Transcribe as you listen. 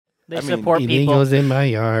They support He people. goes in my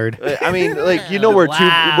yard. I mean, like you know where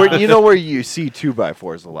Wow. where you see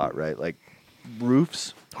 2x4s a lot, right? Like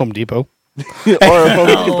roofs Home Depot. or Home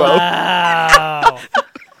Depot. Wow.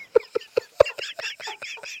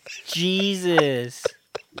 Jesus.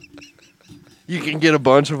 You can get a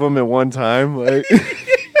bunch of them at one time. Like,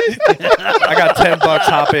 I got $10.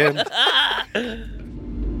 Hop in.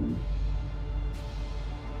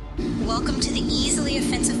 Welcome to the Easily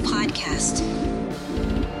Offensive Podcast.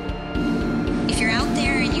 If you're out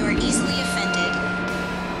there and you are easily offended,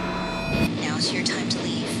 now's your time to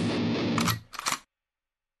leave.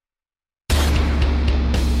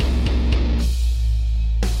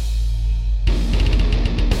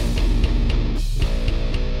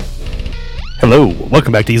 Hello,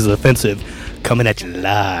 welcome back to Easily Offensive, coming at you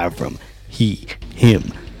live from Him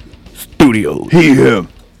Studios. him.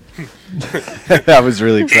 I was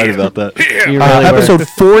really excited about that. You really were. Episode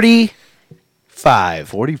 45.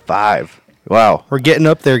 45. Wow. We're getting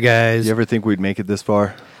up there, guys. You ever think we'd make it this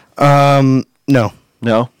far? No.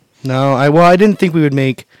 No. No, I didn't think we would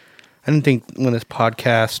make. I didn't think when this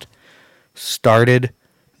podcast started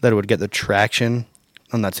that it would get the traction.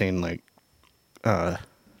 I'm not saying like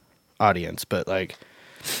audience, but like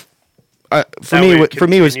for me, it was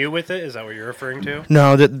Continue with it. Is that what you're referring to?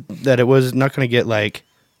 no that it was not going to get like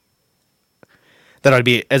that. I'd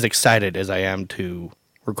be as excited as I am to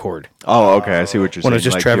record Oh, okay. I see what you're saying. when it was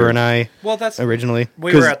just Like Trevor you're- and I Well, that's originally.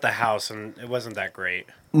 we 'Cause- were at the house and it wasn't that great.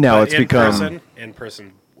 Now But it's become in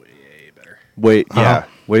person way better. way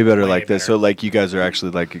better Way like this. better. So like you guys are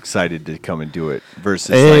actually like excited to come and do it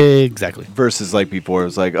versus Exactly. like before it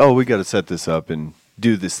was like, oh, we got to set this up and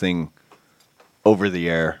do this thing over the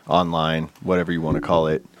air, online, whatever you want to call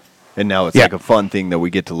it. And now it's Yeah. like a fun thing that we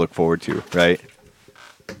get to look forward to, right?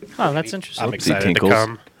 Oh, that's interesting. I'm excited tinkles.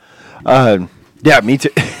 to come. Yeah, me too.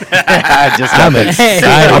 I just I'm got excited.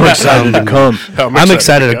 I'm excited to come. I'm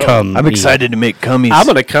excited to come. I'm excited to make cummies. I'm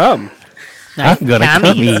gonna come. I'm gonna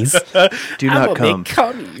Cummies. Do not come.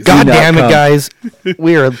 Cummies. God not damn it, come. guys!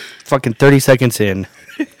 We are fucking 30 seconds in.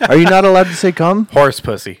 Are you not allowed to say cum? Horse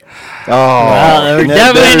pussy. Oh, We're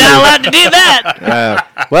definitely not allowed to do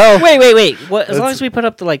that. well, Wait. What, as long as we put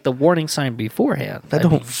up the warning sign beforehand. That I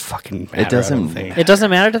don't mean, fucking matter. doesn't- I don't think. it doesn't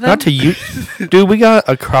matter to them? Not to you, dude. We got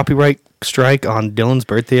a copyright strike on Dylan's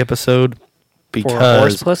birthday episode For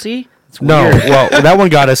horse because pussy? It's no, weird. well, that one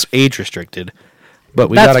got us age restricted, but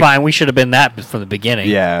we That's got fine. We should have been that from the beginning.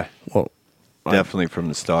 yeah, Well, definitely from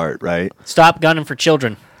the start, right? Stop gunning for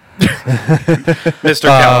children. Mr.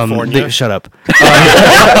 California. shut up.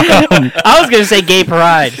 I was going to say gay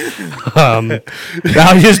pride.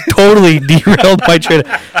 I just totally derailed my train.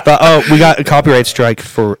 But we got a copyright strike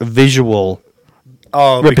for visual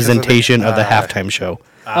Oh, representation of the halftime show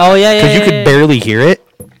Oh, yeah. because you could barely hear it,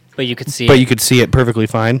 But you could see but it. you could see it perfectly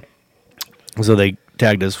fine. So they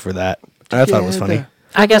tagged us for that. I thought it was funny.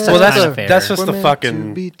 I guess Well, that's kind of fair. that's just We're the meant fucking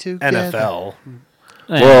to be together. NFL.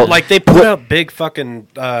 Yeah. Well, Like they put up big fucking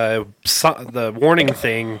the warning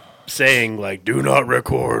thing saying like do not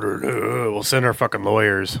record or we'll send our fucking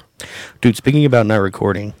lawyers. Dude, speaking about not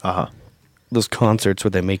recording, Uh-huh. those concerts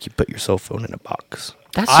where they make you put your cell phone in a box.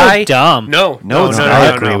 that's so dumb. No, it's not. I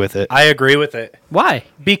agree with it. I agree with it. Why?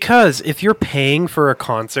 Because if you're paying for a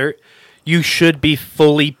concert, you should be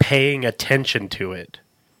fully paying attention to it.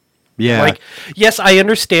 Yeah. Like, yes, I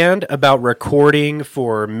understand about recording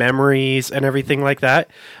for memories and everything like that,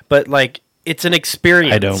 but like, it's an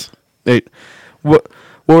experience. I don't. What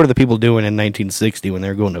were the people doing in 1960 when they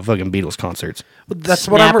were going to fucking Beatles concerts? That's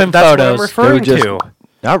Snapping what I'm photos. referring to.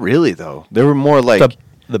 not really though. They were more like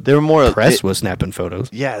they were more Press was snapping photos.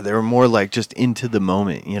 Yeah, they were more like just into the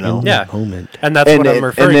moment, you know. In Yeah. the moment. And that's And what then- I'm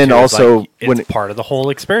referring and then to. is, also like, it's when it- part of the whole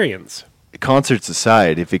experience. Concerts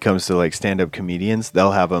aside, if it comes to like stand-up comedians,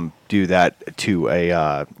 they'll have them do that to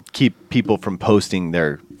a keep people from posting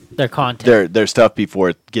their Content. their stuff before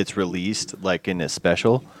it gets released, like in a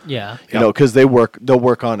special. Yeah. You know, because they'll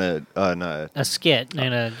work on a A skit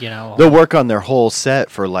and they'll work on their whole set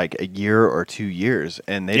for like a year or 2 years,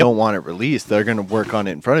 and they Yep. don't want it released. They're going to work on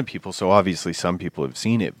it in front of people. So obviously, some people have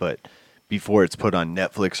seen it, but before it's put on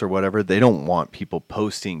Netflix or whatever, they don't want people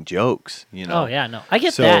posting jokes. You know. Oh, yeah, no. I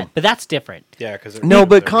get So- that, but that's different. Yeah, because No,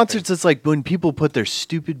 but concerts, it's like when people put their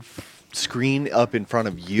stupid screen up in front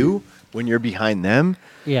of you when you're behind them.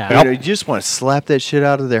 Yeah. You know, you just want to slap that shit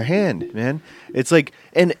out of their hand, man. It's like,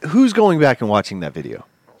 and who's going back and watching that video?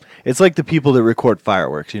 It's like the people that record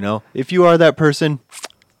fireworks, you know? If you are that person,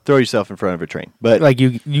 throw yourself in front of a train. But Like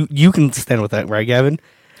you can stand with that, right, Gavin?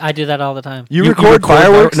 I do that all the time. you record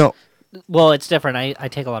fireworks? No, Well, it's different. I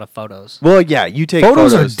take a lot of photos. Well, yeah, you take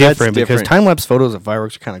photos photos. are That's different because time lapse photos of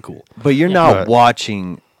fireworks are kind of cool. But you're Yeah. not But-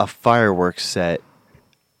 watching a fireworks set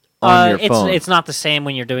on your phone. It's not the same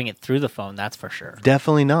when you're doing it through the phone. That's for sure.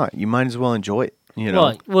 Definitely not. You might as well enjoy it. You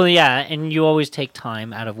know. Well, yeah, and you always take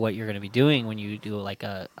time out of what you're going to be doing when you do like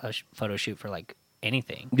a photo shoot for like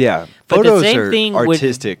anything. Yeah, But the photos same are thing would-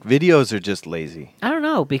 artistic. Videos are just lazy. I don't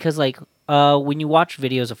know because like when you watch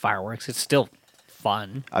videos of fireworks, it's still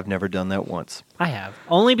fun. I've never done that once. I have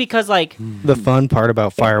only because like The fun part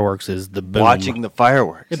about fireworks is the boom. Watching the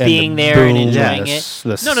fireworks. And being the there and boom, enjoying the it. s- the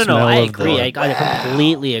No, smell I of agree. the- I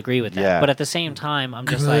completely agree with that. Yeah. But at the same time, I'm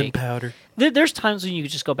just like, Gunpowder. there's times when you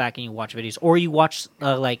just go back and you watch videos, or you watch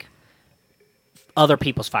like other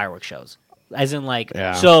people's fireworks shows, as in like,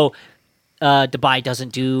 Yeah. so Dubai doesn't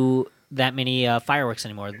do that many fireworks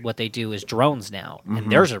anymore. What they do is drones now,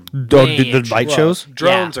 and theirs are the light well, shows?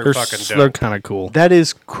 Drones yeah. are They're, fucking they're dope. kind of cool. That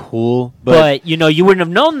is cool, But you know, you wouldn't have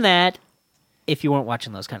known that if you weren't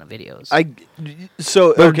watching those kind of videos.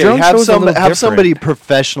 So But okay, drone have shows are a little have somebody different.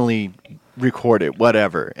 professionally record it,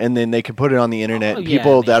 whatever, and then they can put it on the internet. Oh, and yeah,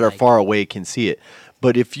 people I mean, that are like- far away can see it.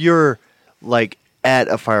 But if you're like at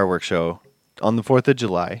a fireworks show on the 4th of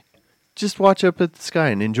July, just watch up at the sky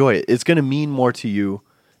and enjoy it. It's going to mean more to you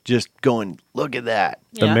just going, look at that.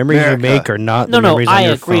 The Yeah. memories America. you make are not No, the memories on I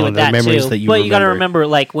your agree phone. with They're that memories too. that you but you got to remember. remember,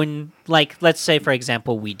 like when, like, let's say for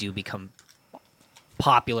example, we do become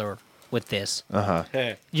popular with this,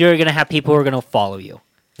 Hey. you're gonna have people who are gonna follow you,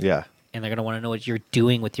 Yeah, and they're gonna want to know what you're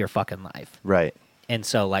doing with your fucking life. right. And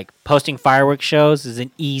so, like, posting fireworks shows is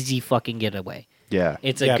an easy fucking getaway. Yeah.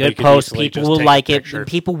 It's a Yeah, but good you could post. easily People just will take a like it. picture. And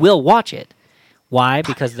people will watch it. Why?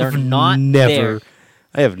 Because they're not never. there.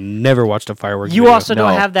 I have never watched a fireworks. You video. also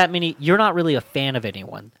don't No. have that many. You're not really a fan of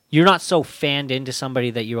anyone. You're not so fanned into somebody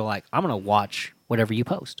that you're like, I'm gonna watch whatever you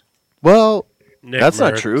post. Well, Nick that's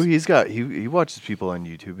not Merckx. true. He watches people on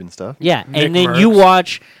YouTube and stuff. Yeah, Nick and then you Merckx.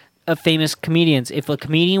 watch famous comedians. If a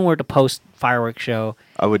comedian were to post fireworks show,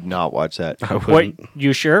 I would not watch that. I what wouldn't.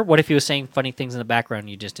 you sure? What if he was saying funny things in the background and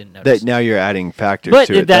you just didn't notice? That now you're adding factors But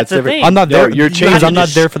to it. that's the different. thing. I'm not No, there. you're because changing I'm not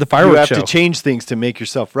the there for the You fireworks have show. to change things to make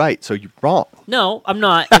yourself right. So you're wrong. No, I'm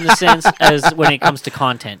not in the sense as when it comes to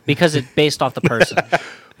content because it's based off the person.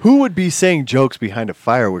 Who would be saying jokes behind a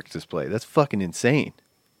fireworks display? That's fucking insane.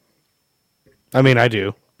 I mean, I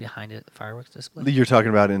do. Behind a fireworks display. You're talking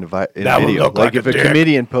about in That would video. look Like like if a a dick.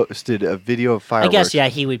 comedian posted a video of I fireworks. guess yeah,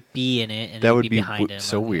 he would be in it and That he'd would be be behind him.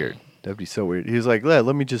 so Okay. weird. That'd be so weird. He was like, let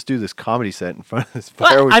me just do this comedy set in front of this Well,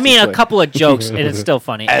 fireworks I mean, a display." couple of jokes and it's still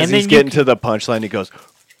funny. As and he's then getting to the punchline, he goes,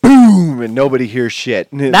 boom, and nobody hears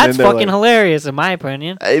shit. And then that's they're fucking like, hilarious in my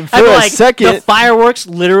opinion. For I'd be a like, second- the fireworks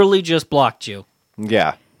literally just blocked you.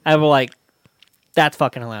 Yeah. I'd be like, that's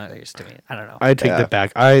fucking hilarious to me. I don't know. I take Yeah. that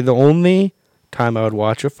back. The only time I would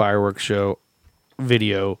watch a fireworks show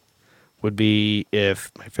video would be if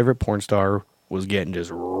my favorite porn star was getting just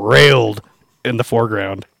railed in the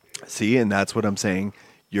foreground. See, and that's what I'm saying.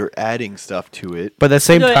 You're adding stuff to it. But at the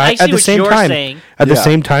same No, I time, see at the what same you're time, saying. at the Yeah.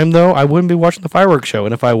 same time though, I wouldn't be watching the fireworks show.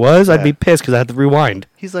 And if I was, I'd Yeah. be pissed because I had to rewind.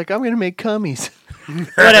 He's like, I'm going to make cummies.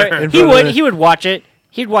 Whatever. He front of would. the- He would watch it.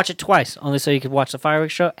 He'd watch it twice, only so he could watch the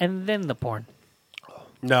fireworks show and then the porn.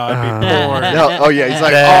 No, I'd be bored. No, oh, yeah. He's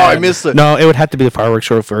like, oh, I missed it. No, it would have to be the fireworks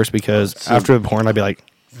show first because after the porn, I'd be like,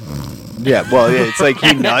 Yeah, well, yeah, it's like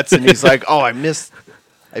he nuts and he's like, oh, I missed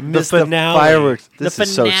the finale. fireworks. This The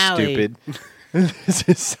is so finale. stupid. This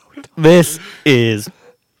is so this is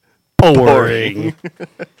boring.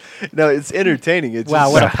 No, it's entertaining. It's Wow,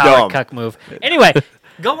 just what a power dumb. cuck move. Anyway,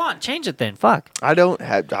 go on, change it then. Fuck. I don't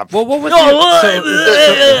have. Well, what was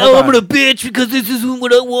I'm gonna bitch because this isn't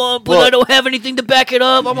what I want, but Well- I don't have anything to back it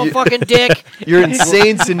up. I'm a fucking dick. Your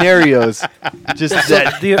insane scenarios. Just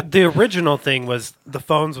that. the original thing was the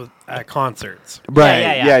phones at concerts. Right.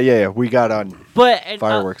 yeah. Yeah. We got on. But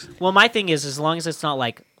Fireworks. Well, my thing is, as long as it's not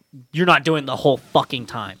like you're not doing the whole fucking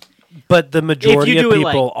time. But the majority do of it,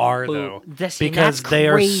 people like, are boom, though, that's- see, because that's they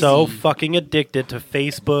are so crazy. fucking addicted to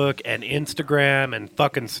Facebook and Instagram and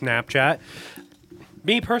fucking Snapchat.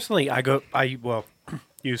 Me personally, I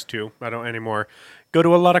used to, I don't anymore, go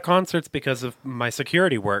to a lot of concerts because of my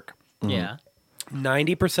security work. Yeah.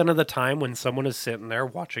 90% of the time when someone is sitting there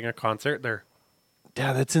watching a concert, they're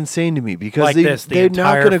Yeah, that's insane to me because Like this the they're not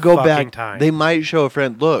entire going to go fucking back. time. They might show a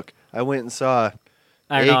friend, look, I went and saw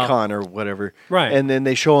I don't know. Akon or whatever. Right. And then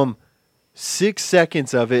they show them 6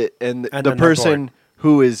 seconds of it, and And the then they're person bored.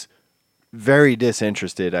 who is very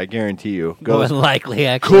disinterested, I guarantee you, More goes, than likely,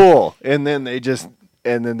 actually. cool. And then they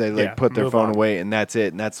like Yeah, put their move phone on. away, and that's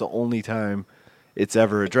it. And that's the only time it's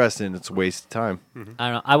ever addressed, and it's a waste of time. I don't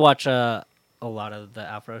know. I watch a lot of the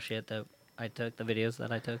Afro shit that I took, the videos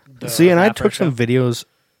that I took. See, and I Afro took some show. videos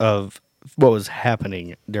of what was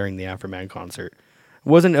happening during the Afroman concert. It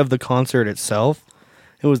wasn't of the concert itself.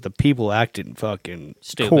 It was the people acting fucking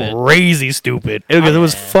Stupid. crazy stupid. Because it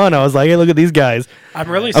was fun. I was like, hey, look at these guys. I'm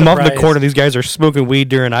really I'm surprised. off in the corner. These guys are smoking weed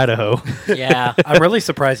during Idaho. Yeah. I'm really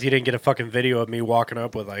surprised you didn't get a fucking video of me walking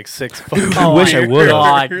up with like 6 fucking I wish I my would've.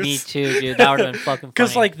 God, me too, dude. That would have been fucking funny.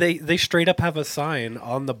 Because like they straight up have a sign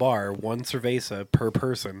on the bar, 1 cerveza per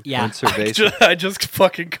person. yeah. One cerveza. I just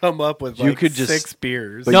fucking come up with You like could just- 6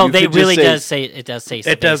 beers. But No, you they could just really say- does say it does say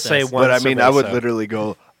It does say cervezas. one. But I mean, I would cerveza. literally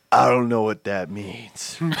go, I don't know what that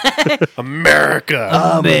means. America.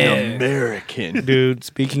 I'm Man. an American. Dude,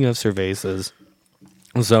 speaking of cervezas,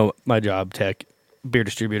 so my job, tech, beer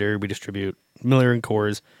distributor, we distribute Miller and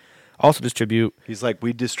Coors. Also distribute He's like,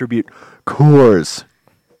 we distribute Coors.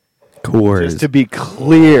 Coors. Just to be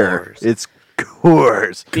clear, it's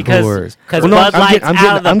Coors. because Coors. because Well, no, Bud I'm Light's getting- I'm out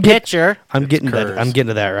getting- of the I'm getting- pitcher. I'm getting to Coors. that. I'm getting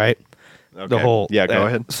to that, right? The Okay. whole Yeah, go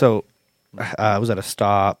ahead. So, I was at a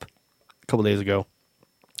stop a couple days ago.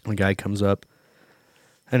 A guy comes up,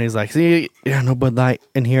 and he's like, "See, yeah, no Bud Light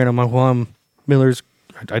in here." And I'm like, "Well, I'm Miller's.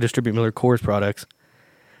 I distribute Miller Coors products."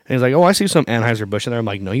 And he's like, "Oh, I see some Anheuser Busch in there." I'm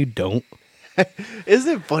like, "No, you don't.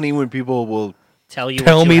 Isn't it funny when people will Tell you. Oh,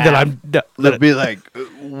 Tell what you me that have. I'm." they'll be like,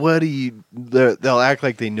 what do you... They'll act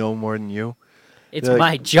like they know more than you. It's like-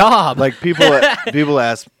 my job. Like people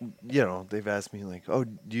ask, they've asked me like, oh,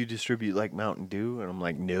 do you distribute like Mountain Dew? And I'm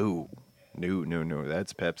like, no,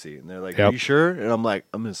 that's Pepsi. And they're like, Yep. are you sure? And I'm like,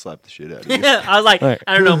 I'm going to slap the shit out of you. I was like, Right.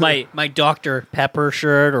 I don't know, my Dr. Pepper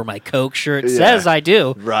shirt or my Coke shirt Yeah. says I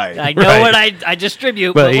do. Right. I know Right. what I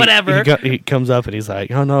distribute, but whatever. He comes up and he's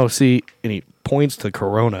like, "Oh no, see," and he points to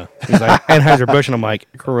Corona. He's like, "Anheuser Busch," and I'm like,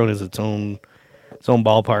 "Corona's its own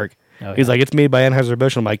ballpark." Oh, He's yeah. like, "It's made by Anheuser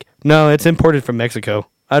Busch," and I'm like, "No, it's imported from Mexico.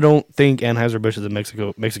 I don't think Anheuser Busch is a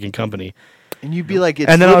Mexican company." And you'd be like, it's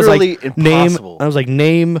and then literally name. impossible. I was like,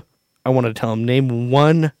 name. I want to tell him name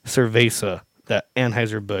one cerveza that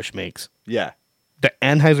Anheuser Busch makes. yeah, That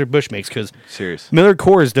Anheuser Busch makes because serious. Miller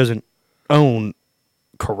Coors doesn't own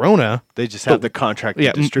Corona. They just have the contract to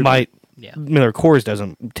Yeah, distribute. Yeah. Miller Coors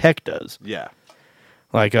doesn't. Tech does. Yeah,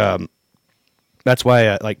 Like that's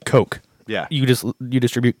why like Coke. yeah. You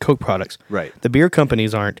distribute Coke products. Right. The beer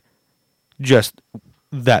companies aren't just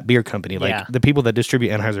that beer company. Like Yeah. the people that distribute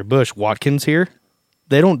Anheuser-Busch, Watkins here,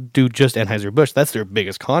 they don't do just Anheuser-Busch. That's their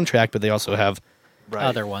biggest contract, but they also have Right.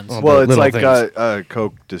 Other ones. Well, Well, the it's little like things.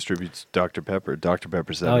 Coke distributes Dr. Pepper. Dr.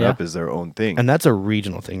 Pepper 7 Oh, yeah? Up is their own thing. and that's a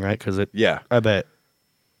regional thing, right? Because yeah, I bet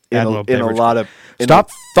in Admiral a Beverage- lot of Stop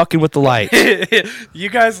fucking with the lights. You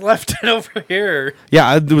guys left it over here.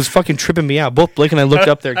 Yeah, it was fucking tripping me out. Both Blake and I looked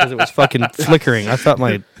up there because it was fucking flickering. I thought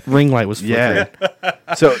my ring light was flickering.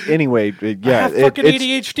 Yeah. So anyway, I yeah, have fucking it's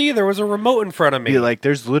ADHD. There was a remote in front of me. be like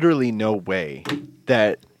there's literally no way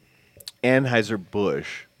that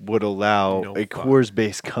Anheuser-Busch would allow No a fuck.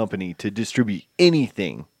 Coors-based company to distribute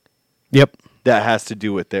anything Yep. that has to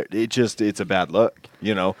do with their. It's a bad luck.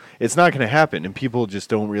 It's not going to happen, and people just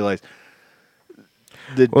don't realize.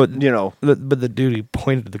 Well, But the dude, he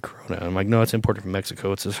pointed to the Corona. I'm like, no, it's imported from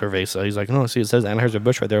Mexico. It's a cerveza. He's like, no, see, it says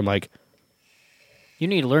Anheuser-Busch right there. I'm like, You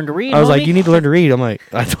need to learn to read. I was like, homie. you need to learn to read. I'm like,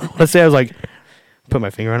 I don't want to say. I was like, put my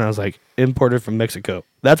finger on it. I was like, imported from Mexico.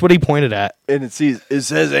 That's what he pointed at. and it says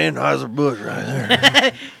Anheuser-Busch right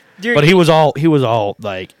there. You're- But he was all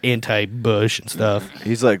like anti-Bush and stuff.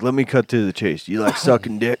 He's like, let me cut to the chase. You like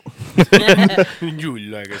sucking dick? You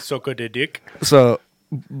like a suck of the dick? So,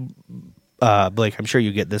 Blake, I'm sure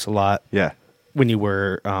you get this a lot Yeah. when you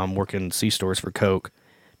were working C stores for Coke.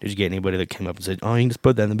 Did you get anybody that came up and said, "Oh, you can just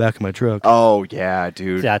put that in the back of my truck"? Oh yeah,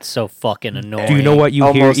 dude. That's so fucking annoying. Do you know what you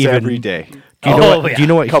Almost hear even every day. Do you know Oh, what? yeah. Do you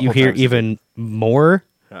know what Couple you hear times a even more?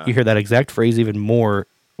 You hear that exact phrase even more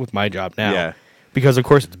with my job now. Yeah. Because of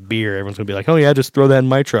course it's beer. Everyone's gonna be like, "Oh yeah, just throw that in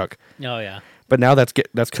my truck." Oh yeah. But now that's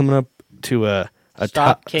coming up to a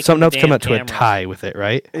Stop tie. kicking Something the else coming damn up to a cameras. tie with it,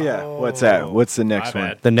 right? Yeah. What's that? What's the next my one?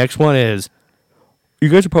 bad. The next one is, you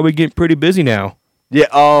guys are probably getting pretty busy now. Yeah.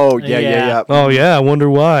 Oh yeah, yeah, Yeah. yeah. Oh yeah, I wonder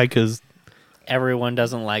why. Because Everyone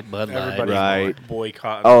doesn't like Bud Light. Everybody Right.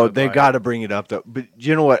 boycott. Oh, they got to bring it up though. But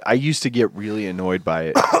you know what? I used to get really annoyed by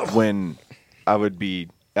it when I would be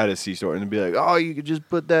at a C store and they'd be like, "Oh, you could just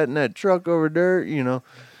put that in that truck over there,"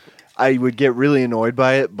 I would get really annoyed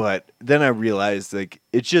by it, but then I realized like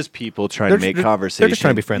it's just people trying They're to make just- conversation. they're just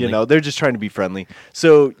trying to be friendly. They're just trying to be friendly.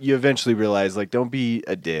 So you eventually realize like don't be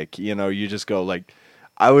a dick. You just go like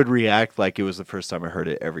I would react like it was the first time I heard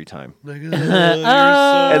it every time. And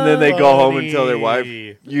then they go home and tell their wife,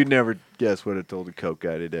 "You never guess what I told the Coke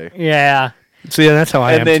guy today." Yeah. See, that's how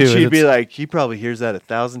I am And then too. she'd be It's- like, he probably hears that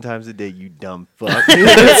 1,000 times a day, you dumb fuck.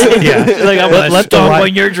 yeah. Like, I'm gonna Let the stomp wife-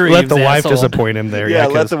 on your dreams, Let the wife asshole. disappoint him there. yeah, Yeah,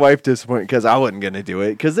 let the wife disappoint because I wasn't going to do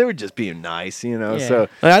it because they were just being nice, you know? Yeah. So,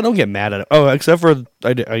 I don't get mad at it. Oh, except for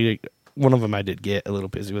one of them I did get a little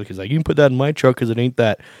pissy with because like you can put that in my truck because it ain't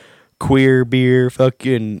that queer beer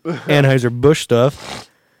fucking Anheuser Busch stuff.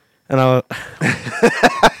 And I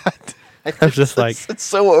was just like, it's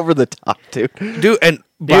so over the top, dude. dude, and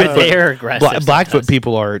they're aggressive Blackfoot sometimes.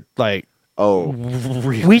 people are like Oh.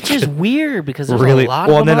 really, Which is weird because there's really. a lot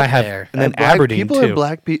Well, of and them then I up have, there. and then Black Aberdeen people too. and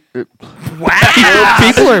black people.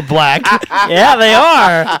 people are black. Yeah, they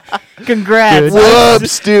are. Congrats.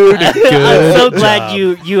 Whoops, dude. I'm Good so glad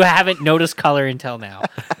job. you haven't noticed color until now.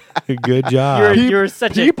 Good job. You're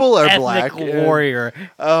such people an are ethnic black, yeah. warrior.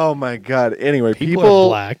 Oh my god. Anyway, People people. are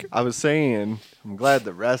black. I was saying, I'm glad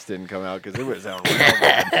the rest didn't come out because it would sound real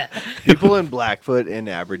bad. People in Blackfoot and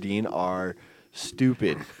Aberdeen are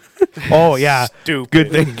stupid. Oh yeah, Stupid.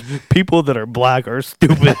 good thing. People that are black are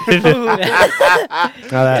stupid. Now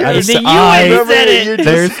that- And then you I- ain't said it. You're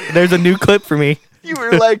just- there's a new clip for me. You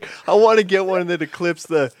were like, I want to get one that eclipsed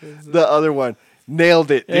the other one.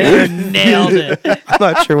 Nailed it, You dude. nailed it. I'm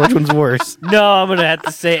not sure which one's worse. No, I'm gonna have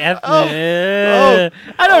to say ethnic. Oh.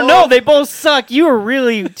 I don't know. They both suck. You were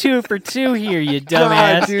really 2 for 2 here, you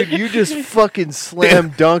dumbass. God, dude, you just fucking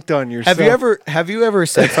slam dunked on yourself. Have you ever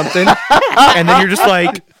said something and then you're just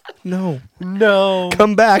like, no,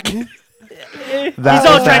 come back. He's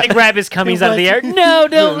all trying to grab his cummies out of the air. No,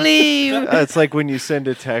 don't leave. It's like when you send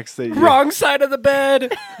a text that Wrong side of the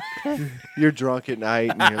bed. you're drunk at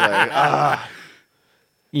night and you're like, ah.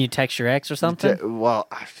 You text your ex or something? Well,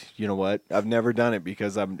 you know what? I've never done it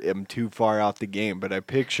because I'm too far out the game. But I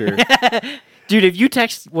picture, Dude, if you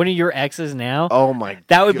text one of your exes now, oh my,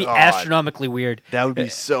 that would be God. astronomically weird. That would be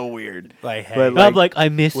so weird. Like, hey, But, I'm like, I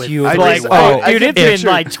miss you. I I'm like, just- oh, I dude, can it's been picture-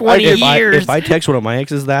 like 20 years. If I text one of my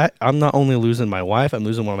exes that, I'm not only losing my wife, I'm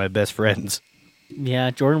losing one of my best friends. Yeah,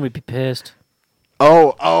 Jordan would be pissed.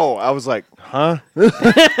 Oh, I was like, huh?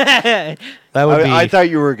 That would be. I thought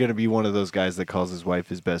you were gonna be one of those guys that calls his wife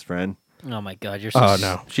his best friend. Oh my god, you're so. oh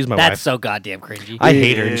no, she's my That's wife. so goddamn cringy. I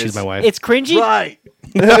hate her, and It she's is. my wife. It's cringy. Right?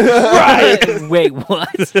 Right. Wait,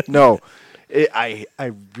 what? No, I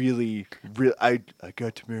really, I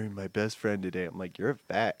got to marry my best friend today. I'm like, you're a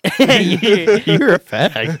fat. You're a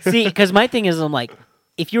fag. See, because my thing is, I'm like,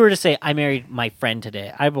 if you were to say I married my friend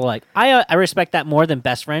today, I'd be like, I respect that more than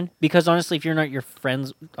best friend because honestly, if you're not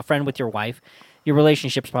a friend with your wife, your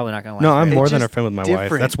relationship's probably not gonna last. No, I'm very more It's than a just friend with my wife.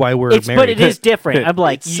 different. That's why we're It's married. but it is different. I'm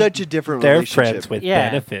like, It's such a different they're relationship. friends with Yeah.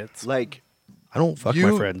 benefits. like. I don't fuck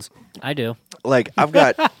You- my friends. I do. Like I've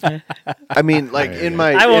got, I mean, like in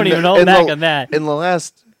my, I won't in even the- hold in back the- on that. In the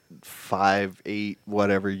last 5, 8,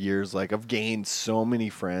 whatever years, like I've gained so many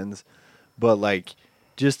friends, but like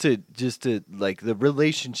just to like the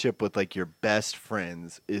relationship with like your best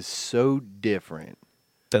friends is so different.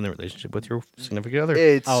 Then the relationship with your significant other.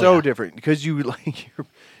 It's Oh, so yeah. different because you like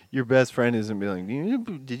your best friend isn't be like,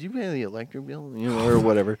 did you pay the electric bill, you know, or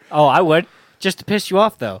whatever. Oh, I would just to piss you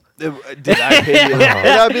off though. Did I pay the? And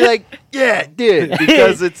I'd be like, yeah, it did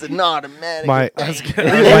because it's an automatic. My,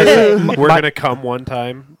 We're gonna come one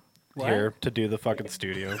time here to do the fucking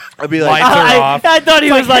studio. I'd be like, Lights are off. I thought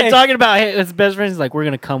he was like hey. talking about his best friends. Like we're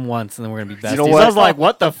gonna come once and then we're gonna be besties. know what? I was like,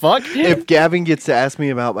 what the fuck? if Gavin gets to ask me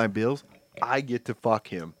about my bills, I get to fuck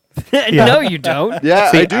him. No, you don't.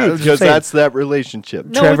 Yeah, See, I I do was just because saying- that's that relationship.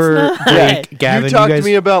 No, Trevor, it's not. Blake, Gavin, you talk guys, to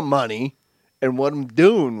me about money and what I'm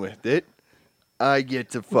doing with it, I get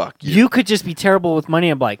to fuck you. You could just be terrible with money.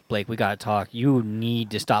 I'm like, Blake, we gotta talk. You need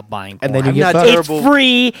to stop buying porn. And then you I'm get not fucked. it's terrible.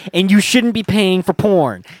 free, and you shouldn't be paying for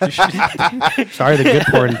porn. Sorry, the good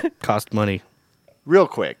porn cost money. Real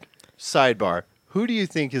quick, sidebar. Who do you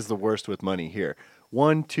think is the worst with money here?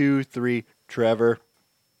 1, 2, 3. Trevor.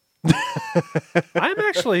 I'm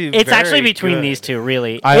actually. It's very actually between good. these two,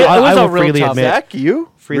 really. I- it I was will a real freely tough. admit- Zach, you?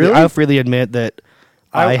 Freely, Really? I'll freely admit that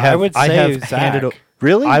I have. would I say have Zach. handed.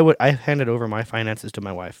 Really? I handed over my finances to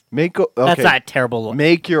my wife. Make okay. That's not terrible.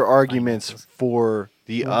 Make your arguments for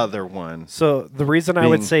the other one. So the reason I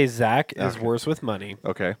would Being- say Zach is Okay. worse with money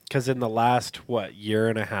Okay. because in the last year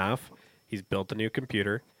and a half, he's built a new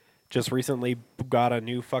computer. Just recently got a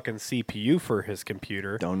new fucking CPU for his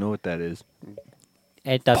computer. Don't know what that is.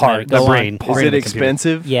 It doesn't Part- matter. The Go brain. on. Part Is of it the computer.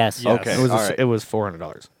 expensive? Yes. Yes. Okay. It was. all right. It was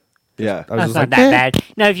 $400. Yeah. I was That's just not like, that bad.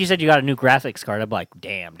 Now, if you said you got a new graphics card, I'd be like,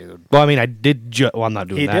 damn, dude. Well, I mean, I did. Well, I'm not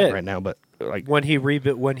doing He that did. right now, but like, When he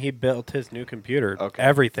built his new computer, Okay.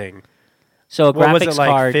 everything. So a What was graphics it, like,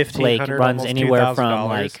 card, $1,500, Blake, runs almost anywhere from $2,000?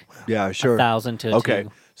 like Yeah, sure. 1,000 to Okay.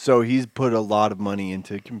 2. So he's put a lot of money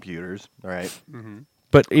into computers, all right? Mm-hmm.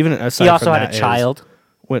 But even aside He also from had that a is child.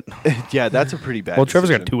 when, Yeah, that's a pretty bad. well, Trevor's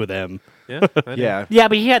got decision. 2 of them. Yeah. I do. Yeah. Yeah,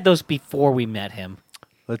 but he had those before we met him.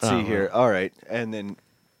 Let's see Oh, here. well. All right, and then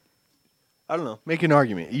I don't know. Make an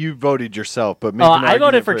argument. You voted yourself, but make Oh, an I voted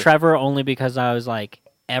argument for Trevor only because I was like,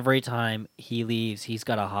 every time he leaves, he's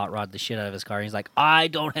got to hot rod the shit out of his car. He's like, I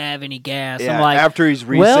don't have any gas. Yeah, I'm like, after he's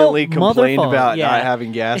well, recently complained motherfucker, about yeah. not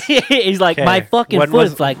having gas. he's like, Okay, my fucking when was-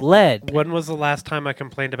 foot's like lead. When was the last time I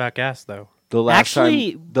complained about gas, though? The last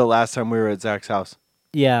Actually- time we were at Zach's house.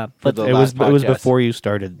 Yeah, but the It was last podcast. before you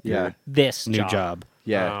started Yeah. your this new job.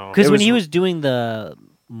 Yeah, Oh. Because It when he was doing the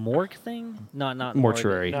morgue thing, not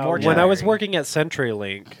Mortuary. No, mortuary. when I was working at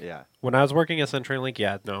CenturyLink, yeah. when I was working at CenturyLink,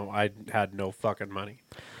 yeah, no, I had no fucking money.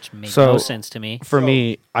 which made So- no sense to me. For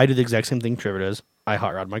me, I did the exact same thing Trevor does. I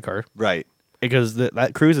hot rod my car Right. because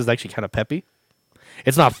that cruise is actually kind of peppy.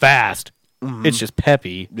 It's not fast. It's just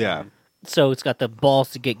peppy. Yeah. So it's got the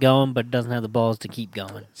balls to get going, but it doesn't have the balls to keep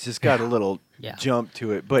going. It's just got a little Yeah. jump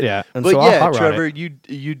to it. But Yeah, and but so I'll yeah, hot rod Trevor, it.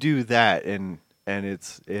 you do that and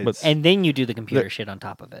it's And then you do the computer shit on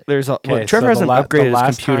top of it. There's a, Okay, Trevor so hasn't the upgraded his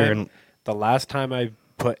last computer, time- and The last time I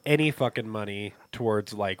put any fucking money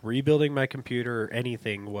towards like rebuilding my computer or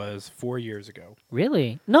anything was 4 years ago.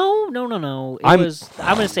 Really? No. It I'm- was,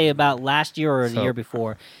 I'm going to say about last year or the So- year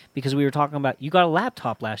before, because we were talking about, you got a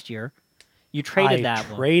laptop last year. You traded I that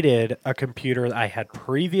one. traded a computer that I had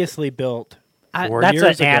previously built I- 4 that's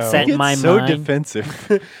years an ago. asset. it's my so mind.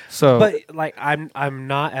 defensive. so But like I'm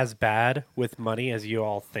not as bad with money as you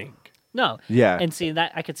all think. No. Yeah. And see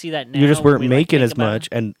that I could see that now. you just when weren't we, like, making think as about much,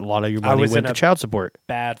 it. and a lot of your I money was went in to a- child support.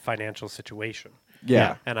 Bad financial situation,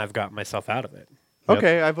 yeah. and I've got myself out of it. Yep.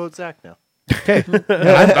 Okay, I vote Zach now. Okay,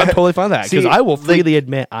 I'm totally fine with that because See, I will like- freely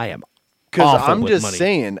admit I am Because awful I'm with just money.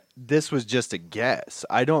 saying this was just a guess.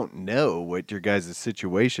 I don't know what your guys'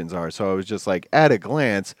 situations are. So I was just like, at a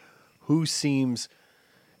glance, who seems,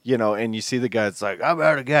 and you see the guy that's like, I'm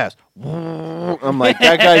out of gas. I'm like,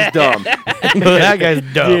 that guy's dumb. that guy's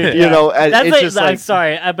dumb. That's it's like, just I'm like,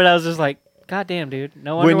 sorry, but I was just like, God damn, dude.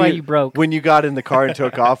 No wonder why you broke. When you got in the car and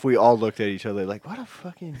took off, we all looked at each other like, what a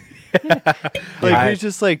fucking. We're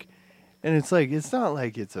just like, and it's like, it's not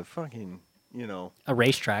like it's a fucking, A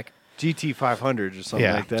racetrack. GT 500 or something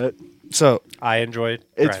Yeah. like that. So, I enjoyed.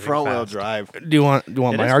 It's driving front wheel fast. drive. do you want It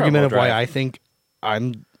my is argument of front-wheel why drive. I think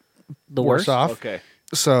I'm The worse worst. off? Okay.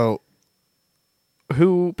 So,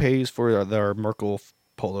 who pays for their Merkel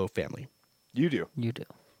Polo family? You do. You do.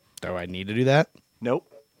 Do I need to do that? Nope.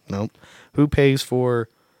 Nope. Who pays for,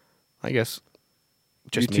 I guess,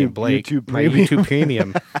 just me YouTube- and Blake, YouTube my Premium. YouTube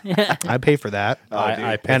Premium? I pay for that. Oh, dude.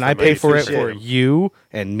 I pay And for I pay my for it shit. for you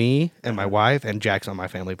and me and my wife and Jack's on my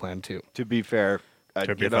family plan too. To be fair, I'd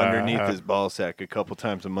To be get fair, underneath his ball sack a couple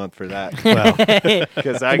times a month for that. Well,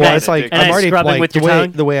 Because I well, got it's like And I I'm already scrub it like with the your way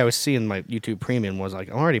tongue? the way I was seeing my YouTube Premium was like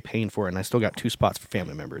I'm already paying for it and I still got 2 spots for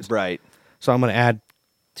family members. right. So I'm going to add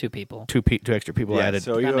 2 people. two extra people Yeah, added.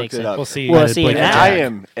 so you That hooked makes it sense. up. We'll see. Well, Added see, Blake and and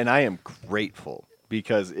that, Jack. I am grateful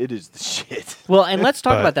because it is the shit. well, and let's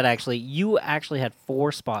talk But- about that actually. You actually had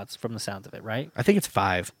 4 spots from the sounds of it, right? I think it's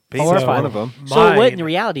 5. Four or So- five. one of them. So what Mine- in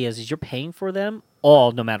reality is you're paying for them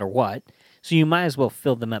all no matter what. So you might as well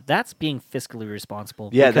fill them up. That's being fiscally responsible.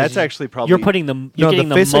 Yeah, because that's actually probably you're putting them. You're getting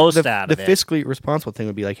the most out the of it. fiscally responsible thing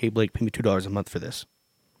would be like, hey Blake, pay me $2 a month for this.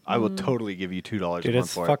 I will totally give you $2 Dude, a month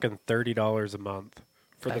it's for fucking $30 a month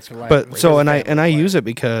for That's the right. But so and I family use it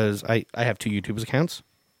because I have 2 YouTube accounts.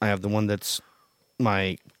 I have the one that's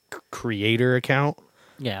my creator account,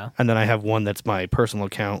 Yeah, and then I have one that's my personal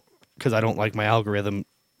account because I don't like my algorithm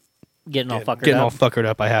getting all fuckered getting all up. fuckered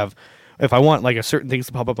up. I have if I want like a certain things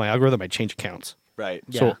to pop up my algorithm, I change accounts. Right.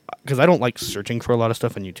 Yeah. So because I don't like searching for a lot of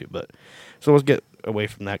stuff on YouTube, but so let's get away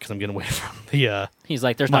from that because I'm getting away from the He's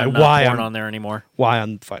like, there's My not enough why porn I'm- on there anymore. why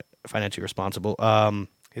I'm financially responsible.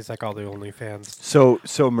 He's like all the OnlyFans. So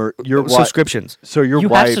your wife. Subscriptions, So your You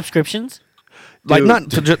have wife. subscriptions? like Dude. not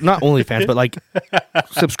to not OnlyFans, but like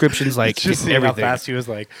subscriptions, like Just see how everything. fast he was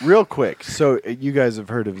like. Real quick. So you guys have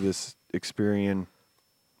heard of this Experian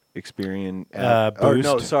app? Oh,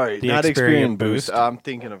 no, Boost? sorry, The not Experian Experian Boost. Boost? I'm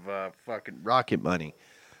thinking of fucking Rocket Money.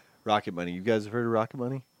 Rocket Money. You guys have heard of Rocket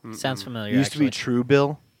Money? Sounds It familiar. used to be actually.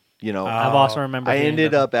 Truebill. You know, I've also remember. I hearing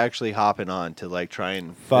ended them. up actually hopping on to like try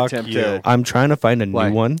and Fuck attempt you. to. I'm trying to find a Why?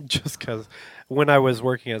 new one. Just because when I was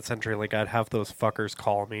working at CenturyLink, I'd have those fuckers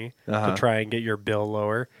call me Uh-huh. to try and get your bill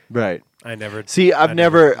lower. Right. I never See, I I've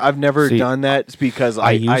never See, done that. It's because I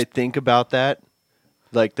I used- think about that,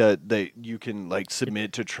 like the you can like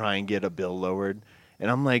submit to try and get a bill lowered,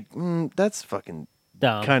 and I'm like, that's fucking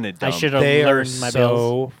Dumb. kinda I dumb. should have They are learned my so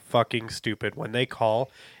bills. fucking stupid. When they call,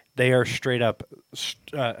 they are straight up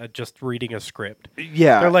just reading a script.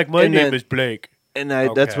 yeah. They're like, my and name then- is Blake. And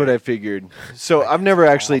that's what Okay. I figured. So I've never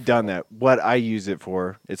actually done that. What I use it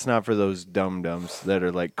for, it's not for those dum-dums that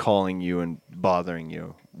are like calling you and bothering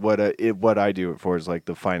you. What I do it for is like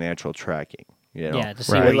the financial tracking. You know? Yeah, to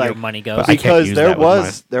see Right. where Like, your money goes. but I can't because use there that with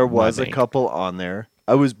was my a bank. couple on there.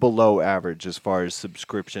 I was below average as far as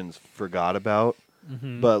subscriptions forgot about,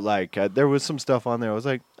 but like there was some stuff on there. I was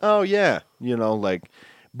like, oh yeah, like,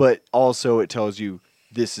 but also it tells you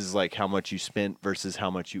this is like how much you spent versus how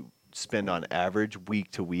much you spend on average week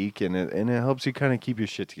to week, and it helps you kind of keep your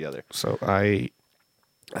shit together. So I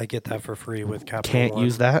I get that for free with Capital can't One.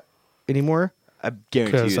 use that anymore I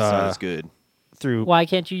guarantee you 'Cause, it's not as good. through. Why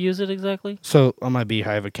can't you use it exactly? So on my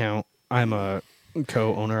Beehive account, I'm a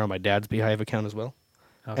co-owner on my dad's Beehive account as well,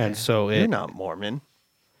 Okay. and so You're it. not Mormon.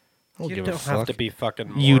 I don't You give don't a have fuck. to be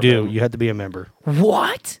fucking. You do. Mormon. You have to be a member.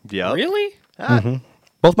 What? Yeah. Really?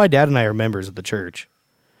 Both my dad and I are members of the church.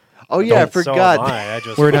 Oh yeah, I So am forgot. I. I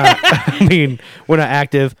just We're not. I mean, we're not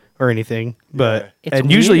active or anything, but It's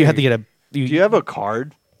and usually you have to weird. get a. Do you have a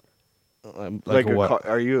card? like a what?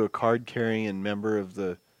 Are you a card carrying member of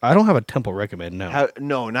the? I don't have a temple recommend. No.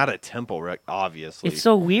 No, not a temple. Obviously, It's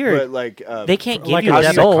so weird. But like, They can't give like you a a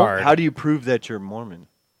debit soul. card. How do you prove that you're Mormon?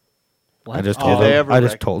 What? I just Oh. told Did they them. ever I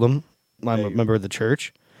just rec- told them I'm Hey. a member of the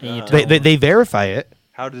church. And you They, tell they them. they verify it.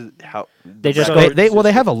 How does how They just So go.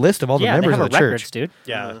 They have a list of all the yeah, they members have of a the records, church. dude.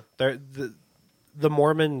 Yeah, the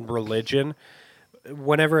Mormon religion.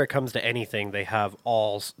 Whenever it comes to anything, they have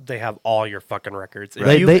all your fucking records. If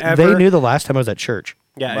They you've they, ever, they knew the last time I was at church,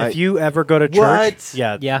 Yeah, My- if you ever go to church, What?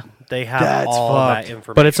 yeah, they have That's all fucked. that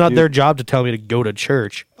information. but it's not Dude. their job to tell me to go to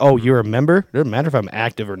church. Oh, you're a member. It doesn't matter if I'm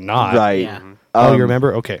active or not. right? Yeah. Oh, you're a Um,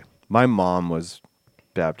 member. Okay. My mom was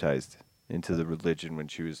baptized into the religion when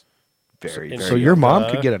she was very, So very So young. your mom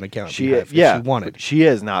could get an account. She Beehive if yeah, she wanted. but she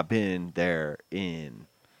has not been there in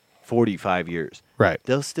 45 years. Right.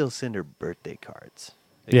 They'll still send her birthday cards.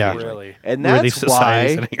 Yeah. occasionally. Really? And Really that's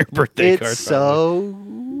society why sending her birthday it's cards,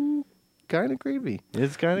 so kind of creepy.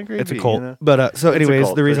 It's kind of creepy. It's a cult. you know? But so, It's a anyways,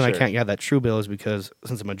 cult, the for reason I sure. can't get that True Bill is because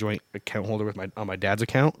since I'm a joint account holder with on my dad's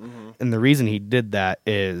account, Mm-hmm. and the reason he did that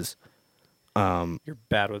is You're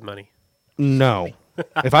bad with money. no.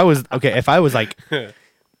 if I was like,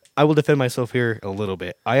 I will defend myself here a little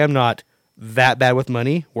bit. I am not that bad with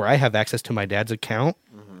money where I have access to my dad's account.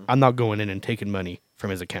 Mm-hmm. I'm not going in and taking money from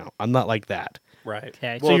his account. I'm not like that. Right.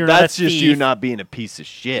 Okay, so Well, you're that's not a just you thief. not being a piece of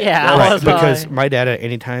shit. Yeah, I Right, was because like- my dad at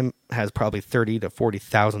any time has probably $30,000 to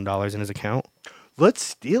 $40,000 in his account. Let's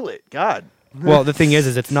steal it. God. Well, the thing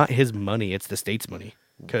is it's not his money; it's the state's money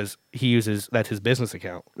because that's his business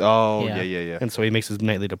account, Oh, Yeah. yeah. and so he makes his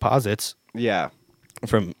nightly deposits Yeah.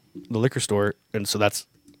 from the liquor store, and so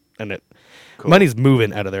money's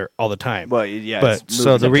moving out of there all the time. Well, yeah. but it's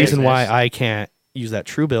so moving the to reason why business. I can't use that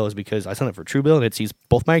True Bill is because I signed up for True Bill and it sees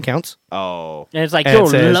both my accounts. Oh. And it's like, And it you're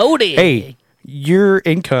says, loaded. Hey, your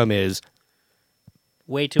income is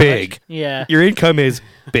way too big. much. Yeah. Your income is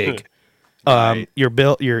big. Right.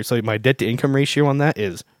 So my debt to income ratio on that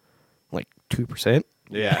is like 2%.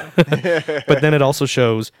 Yeah. But then it also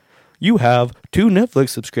shows you have 2 Netflix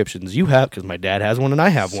subscriptions. You have because my dad has one and I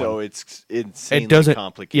have so one. it's insanely It doesn't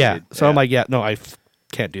complicated. Yeah. So I'm like, no, I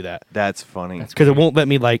can't do that that's funny. because it won't let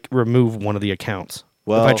me like remove one of the accounts.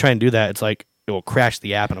 Well- if I try and do that, it's like it will crash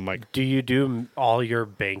the app, and I'm like, Do you do all your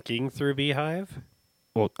banking through Beehive?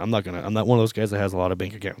 well, I'm not one of those guys that has a lot of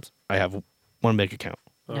bank accounts. I have one bank account.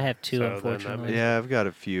 I have two, So then that unfortunately. Yeah, I've got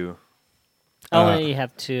a few. I only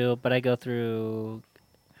have two, but I go through.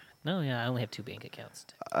 No, yeah, I only have two bank accounts.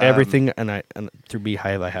 Everything and through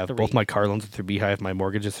Beehive I have both 3. my car loans are through Beehive, my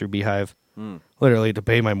mortgage is through Beehive. Literally to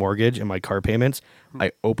pay my mortgage and my car payments,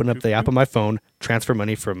 I open up the app on my phone, transfer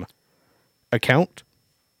money from account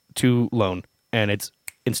to loan, and it's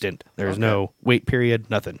instant. There's no wait period,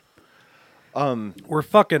 nothing. We're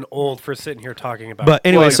fucking old for sitting here talking about. But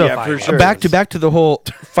anyway, Well, so yeah, for sure. back to the whole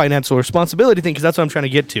financial responsibility thing because that's what I'm trying to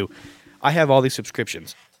get to. I have all these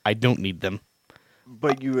subscriptions. I don't need them.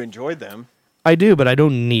 But you enjoyed them. I do, but I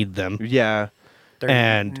don't need them. Yeah. They're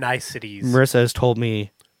and niceties. Marissa has told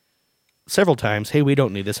me several times, "Hey, we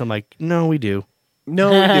don't need this." I'm like, "No, we do."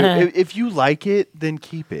 No, dude, if you like it, then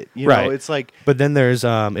keep it. You Right. know, it's like, But then there's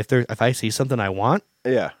if I see something I want,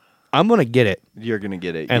 yeah, I'm gonna get it. you're gonna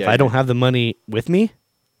get it. And yeah, if I don't have the money with me,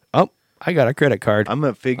 I got a credit card. I'm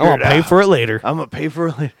gonna figure I'll it pay out. for it later. I'm gonna pay for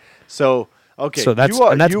it later. So okay, So that's-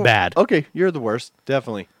 and that's bad. Okay, you're the worst,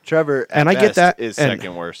 definitely. Trevor, And at I get best, that is and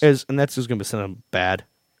second worst. and that's just gonna be something bad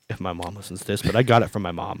if my mom listens to this. But I got it from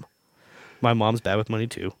my mom. My mom's bad with money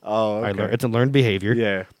too. Oh, okay. It's a learned behavior.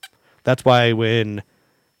 Yeah, That's why when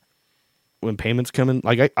payments come in,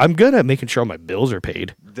 like I'm good at making sure all my bills are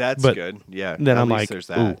paid. that's But good. Yeah, Then at I'm least like, there's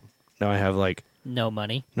ooh, that. now I have like No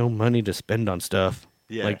money. No money to spend on stuff.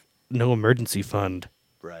 Yeah. Like no emergency fund.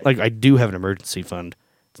 Right. Like I do have an emergency fund.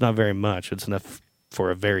 It's not very much. It's enough for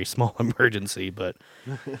a very small emergency, but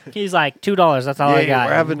He's like $2. That's all I Yeah, got.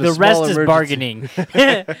 we're having a The rest small is emergency.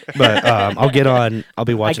 bargaining. I'll get on. I'll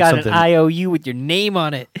be I watching got something. an IOU with your name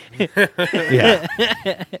on it. Yeah,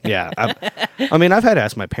 yeah. I mean, I've had to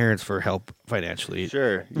ask my parents for help financially.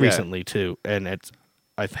 Sure, yeah. Recently too, and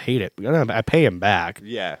I hate it. I pay them back,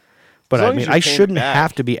 Yeah. but As I long as mean, you're I paying shouldn't back.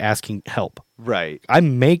 have to be asking help. Right. I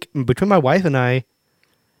make between my wife and I,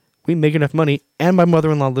 we make enough money, and my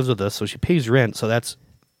mother-in-law lives with us, so she pays rent. So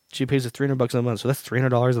she pays us $300 a month. So that's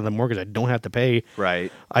 $300 on the mortgage I don't have to pay.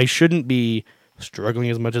 Right. I shouldn't be struggling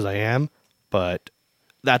as much as I am, but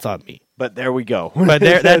that's on me. But there we go. But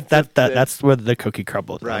that's where the cookie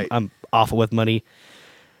crumbled. Right. I'm awful with money.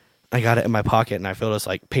 I got it in my pocket, and I feel just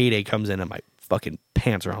like payday comes in, and my fucking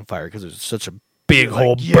pants are on fire because there's such a big You're like,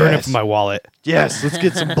 hole burning yes. from my wallet. Yes, let's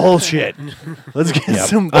get some bullshit. Let's get Yeah,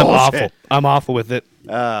 some I'm bullshit. awful. I'm awful with it.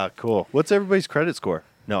 Ah, cool. What's everybody's credit score?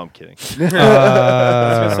 No, I'm kidding. I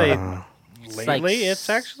was gonna say like lately it's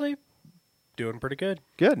actually doing pretty good.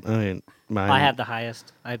 Good. I mean, mine, I have the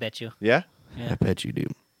highest. I bet you. Yeah? I bet you do.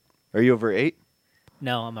 Are you over 8?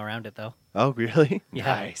 No, I'm around it though. Oh, really? Yeah.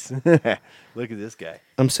 Nice. Look at this guy.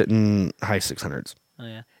 I'm sitting high 600s. Oh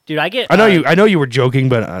yeah, dude. I get. I know you were joking,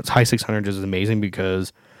 but high 600s is amazing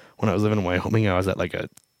because when I was living in Wyoming, I was at like a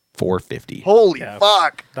 450. Holy Yeah.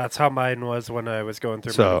 fuck. That's how mine was when I was going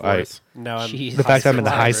through So my divorce. Now I'm Jeez. The fact I'm in the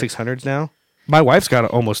high 600. 600s now, my wife's got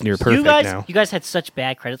it almost near perfect now. You guys had such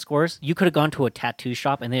bad credit scores. You could have gone to a tattoo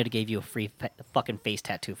shop and they'd have gave you a free fucking face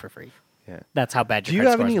tattoo for free. Yeah. That's how bad Do your you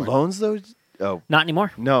credit have any scores were. loans though? Oh, Not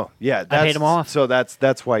anymore. no. Yeah, paid 'em off. So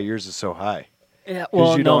that's why yours is so high. Yeah,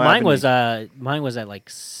 well, you no, don't have mine was at like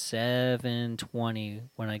 720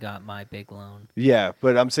 when I got my big loan. Yeah,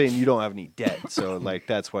 but I'm saying you don't have any debt, so like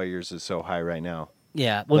that's why yours is so high right now.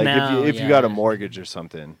 Yeah, well like now if you got a yeah, mortgage or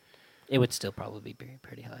something, it would still probably be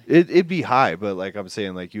pretty high. it'd be high. But like I'm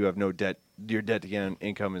saying, like you have no debt. Your debt to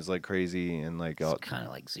income is like crazy, and like It's kind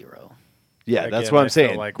of like zero. yeah, that's Again, what I I'm feel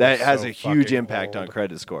saying. like That we're has so a huge fucking impact on old.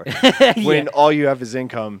 credit score. When all you have is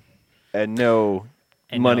income and no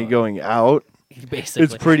And money no- going out. Basically,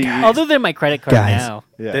 It's pretty- Other than my credit card Guys. now,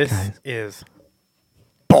 Yeah. This is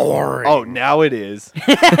boring. Oh, now it is.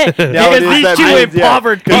 because these That two means- yeah.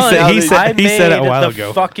 impovered He said- punks. he said- I it a made while the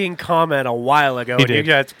ago. fucking comment a while ago. He and you did.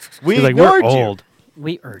 guys, We He's like, we're ignored you. old.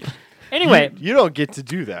 We earned. Anyway, You don't get to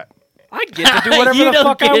do that. I get to do whatever you the don't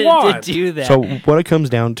fuck get I want. to do that. So what it comes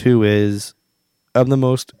down to is, I'm the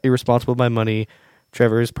most irresponsible with my money.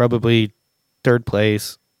 Trevor is probably third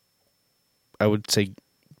place. I would say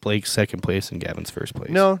Blake's second place and Gavin's first place.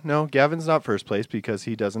 No, Gavin's not first place because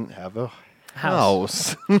he doesn't have a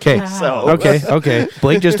house. Okay. So- Okay.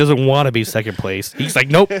 Blake just doesn't want to be second place. He's like,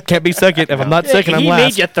 nope, can't be second. If I'm not second, I'm he last.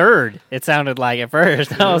 made you third. It sounded like at first.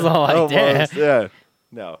 That was all I did. Almost, yeah.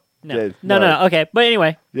 No. No. Yeah, No. Okay, but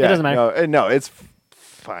anyway, Yeah, it doesn't matter. No, it's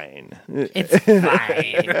fine. It's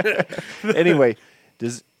fine. Anyway,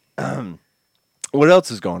 does what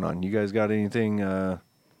else is going on? You guys got anything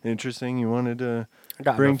interesting you wanted to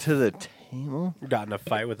Got bring in to the table? got in a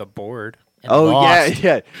fight with a board. And Oh lost.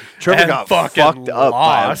 yeah. Trevor And got fucking fucked up by a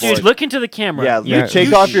lost. board. Dude, look into the camera. Yeah, Yeah.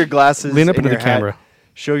 take off your glasses. Lean up and into your the hat. camera.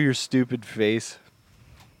 Show your stupid face.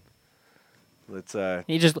 Let's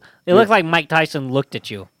He just. It looked like Mike Tyson looked at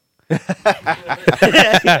you.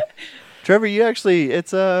 Trevor, you actually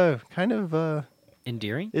it's kind of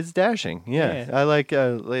Endearing. it's dashing. Yeah. Yeah. I like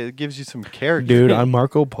it gives you some character. Dude, on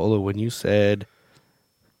Marco Polo, when you said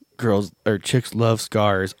girls or chicks love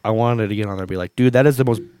scars, I wanted to get on there and be like, dude, that is the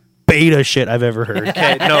most beta shit I've ever heard.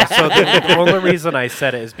 Okay, no. So the only reason I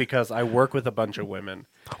said it is because I work with a bunch of women,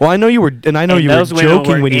 Well, I know you were, and I know And you were those women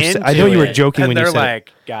joking were when you said. I into know you were it. joking and when you they're said. it.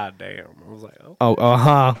 like, "God damn!" I was like, "Oh,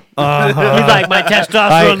 Oh, He's like, my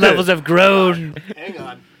testosterone levels have grown.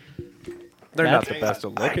 they're not the best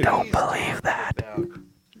at looking." believe that.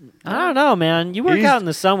 I don't know, man. You work He's- out in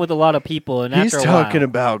the sun with a lot of people, and He's after a while, talking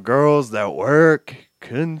about girls that work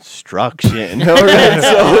construction. All right,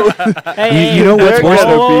 so Hey, You know what's they're worse?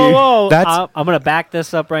 gonna be- whoa. That's- I'm gonna back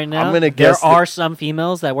this up right now. I'm gonna there guess that- are some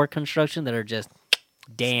females that work construction that are just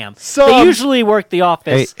damn. Some- They usually work the Hey,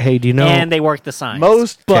 office hey, do you know? and they work the signs.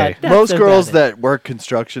 most but that's most about girls it. that work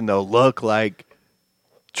construction though look like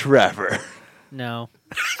Trevor. No.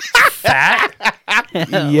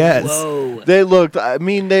 yes. Whoa. They looked. I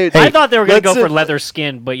mean, they. I thought they were gonna go let's- for leather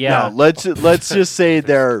skin, but yeah. No, let's just say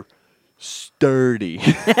they're sturdy.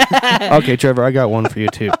 Okay, Trevor, I got one for you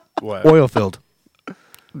too. What? Oil field.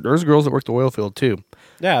 There's girls that work the oil field too.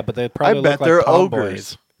 Yeah, but they probably I bet look like they're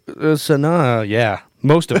tomboys. ogres. So no, yeah,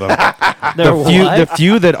 Most of them. They're the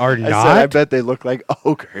few that are I said, I not, bet they look like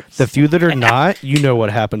ogres. the few that are not, you know what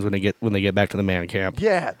happens when they get back to the man camp.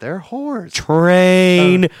 Yeah, they're whores.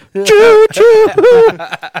 Train, choo choo.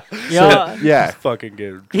 Yeah. Yeah. Fucking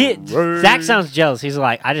good. Zach sounds jealous. He's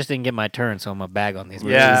like, I just didn't get my turn, so I'm gonna bag on these.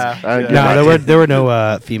 Yeah. No, there were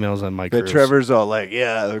no females on my crew. But Trevor's all like,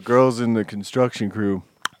 yeah, the girls in the construction crew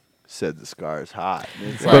said the scar is hot.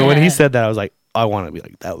 And it's But like, when he said that, I was like, I want to be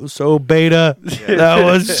like, that was so beta. That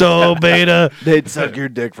was so beta. they'd suck your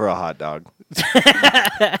dick for a hot dog.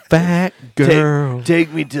 Fat girl,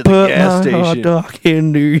 Take me to the put gas my hot station. dog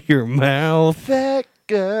into your mouth. Fat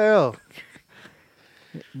girl.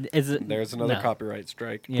 Is it, There's another no. copyright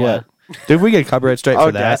strike. Yeah. What? Did we get copyright strike Oh,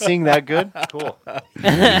 for did I that? sing that good? Cool.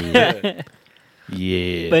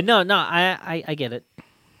 Yeah. But no, I get it.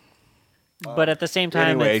 But at the same time,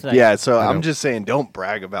 Anyway, it's like, yeah, so I I'm know. just saying, don't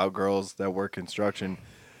brag about girls that work construction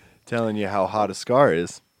telling you how hot a scar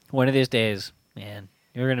is. one of these days, man,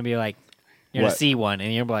 you're gonna be like, you're gonna What? see one,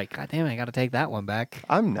 and you're like, God damn it, I gotta take that one back.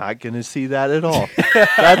 I'm not going to see that at all.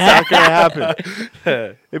 That's not going to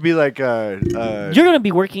happen. It'd be like, You're gonna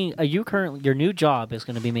be working. Your new job is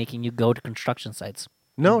gonna be making you go to construction sites.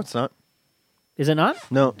 no, it's not. Is it not?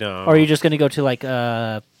 No. No. Or are you just gonna go to like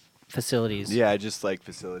facilities? Yeah, I just like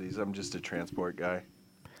facilities. I'm just a transport guy.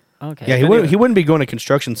 Okay. yeah, he wouldn't be going to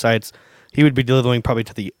construction sites. He would be delivering probably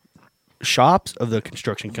to the shops of the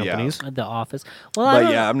construction Yeah. companies. At the office. Well, I But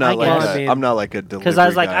don't yeah, know. I'm not I like guess. I mean- I'm not like a delivery Because I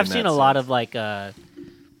was like, guy I've in seen that a lot sense. of like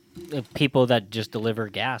people that just deliver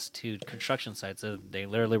gas to construction sites. They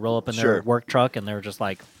literally roll up in their Sure. work truck and they're just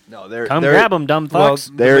like, No, there "Come there, grab them, dumb Well,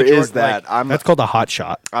 fucks." There The is majority- that. That's called a hot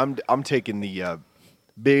shot. I'm taking the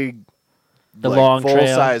big, The long full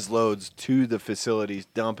trail. size loads to the facilities,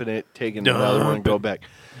 dumping it, taking another one, go back,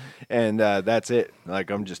 and that's it.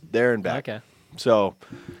 Like I'm just there and back. Okay. So,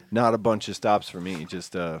 not a bunch of stops for me.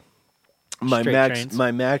 Just my Straight max trains. my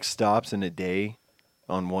max stops in a day,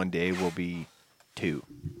 on one day will be 2.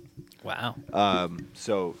 Wow.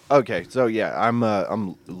 So okay, so yeah,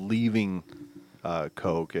 I'm leaving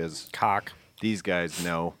Coke, as Cock. these guys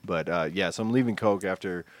know, but yeah, so I'm leaving Coke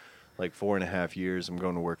after like 4.5 years. I'm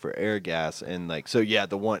going to work for Air Gas, and like so yeah,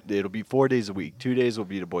 it'll be 4 days a week. 2 days will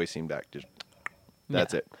be to Boise and back. Just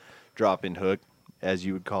that's it, drop in hook, as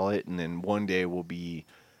you would call it, and then one day will be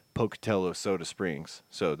Pocatello Soda Springs.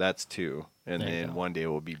 So that's 2, and There you then go. one day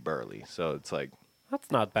will be Burley. So it's like That's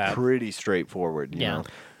not bad. pretty straightforward. You Yeah. know?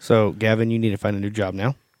 So, Gavin, you need to find a new job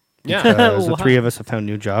now. Yeah. Because the Wow. 3 of us have found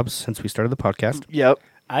new jobs since we started the podcast. Yep.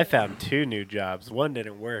 I found 2 new jobs. One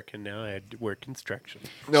didn't work, and now I work construction.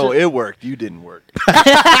 No, it worked. You didn't work.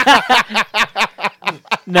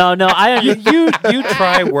 No, I You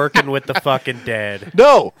try working with the fucking dead.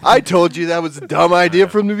 No, I told you that was a dumb idea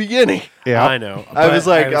from the beginning. Yeah. I know. I was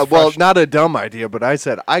but like, well, not a dumb idea, but I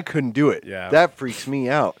said I couldn't do it. Yeah. That freaks me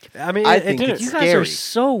out. I mean, I it think didn't. it's you guys scary. are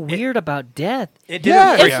so weird about death. It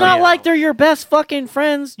Yeah, didn't. It's not like they're your best fucking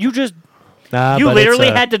friends. You just Nah, you but literally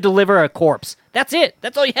it's, had to deliver a corpse. That's it.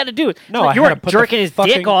 That's all you had to do. No, I you had weren't to put the jerking his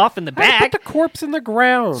fucking- dick off in the I had to back. put the corpse in the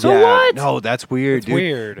ground. So what? No, that's weird, It's dude.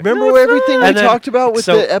 weird. Remember No, it's everything not. we And then- talked about with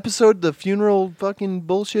so- the episode, the funeral fucking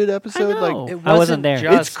bullshit episode? know. Like, It I wasn't there.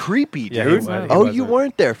 just- it's creepy, Yeah, he dude. wasn't. He Oh, you wasn't.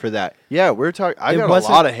 weren't there for that. Yeah, we're talking. I It got a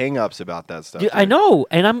wasn't- lot of hangups about that stuff. Dude, I dude. know,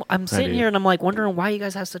 and I'm sitting do. here and I'm like wondering why you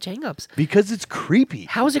guys have such hangups. Because it's creepy.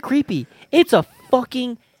 How is it creepy? It's a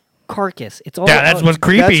fucking carcass. It's all. Yeah, that's what's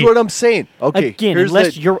creepy. That's what I'm saying. Okay, Again, here's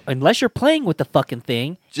unless you're playing with the fucking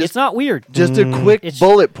thing, Just- it's not weird. just a quick It's-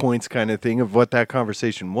 bullet points kind of thing of what that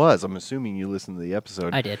conversation was. I'm assuming you listened to the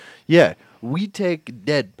episode. I did. Yeah, we take a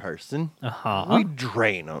dead person, Uh huh. we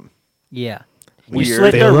drain them, Yeah. We You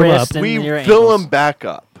slit fill their 'em wrists up. and we your fill ankles them back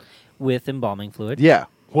up. with embalming fluid. Yeah.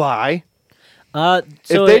 Why? So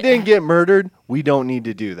if they didn't get murdered, we don't need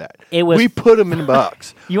to do that. It was- we put them in a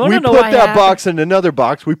box. You wanna we know put why that I- box in another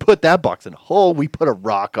box. We put that box in a hole. We put a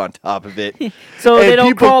rock on top of it. So And they don't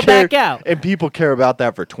people crawl care- back out. And people care about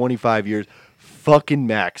that for 25 years. Fucking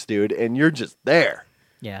max, dude. And you're just there.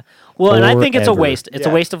 Yeah. Well, and I think it's a Forever. waste. It's a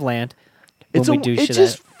Yeah. waste of land. When we do it's shit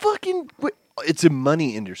just that- fucking. It's a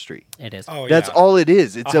money industry. It is. Oh, That's yeah. all it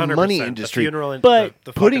is. It's a 100%. money The industry. funeral and But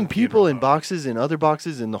the Putting fucking people in funeral. boxes and other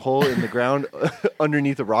boxes in the hole in the ground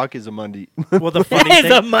underneath a rock is a Monday. Well, the funny It's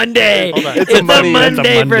a thing. Monday. Hold on. It's, It's a a Monday. Monday,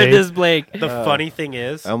 It's a for Monday. this Blake. The funny thing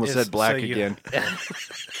is, I almost is- said black so you- again.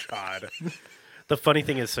 God. The funny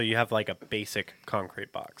thing is, so you have like a basic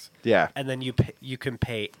concrete box, Yeah. and then you can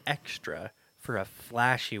pay extra for a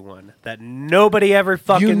flashy one that nobody ever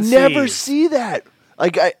fucking You never sees. see that.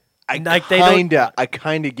 Like I Like, they don't-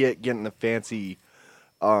 kinda get getting the fancy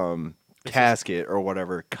casket or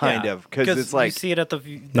whatever, kind of, because it's like you see it at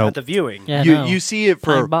the Nope. at the viewing. Yeah, you no. you see it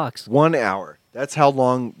for $5. 1 hour. That's how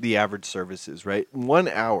long the average service is, right? 1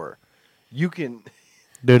 hour. You can.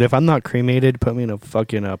 Dude, if I'm not cremated, put me in a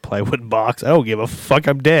fucking plywood box. I don't give a fuck.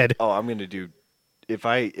 I'm dead. Oh, I'm gonna do. If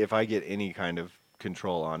I get any kind of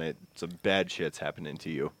control on it, some bad shit's happening to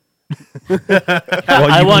you.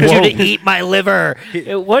 I want you won't. to eat my liver.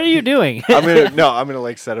 What are you doing? I'm gonna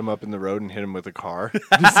like set him up in the road and hit him with a car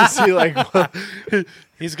just to see like.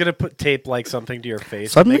 He's gonna put tape like something to your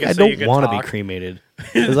face. Suddenly, make it I so you don't can want to be talk. cremated.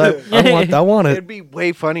 'Cause I want It'd it. be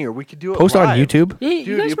way funnier. We could do it. Post on live. YouTube. You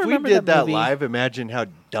Dude, guys if we remember did that movie? live, imagine how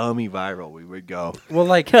dummy viral we would go. Well,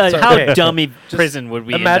 like How okay, dummy prison would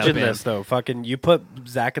we Imagine end up this though. Fucking, you put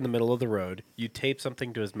Zach in the middle of the road. You tape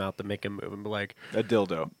something to his mouth to make him move, and be like, A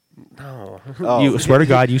dildo. no. Oh, You swear to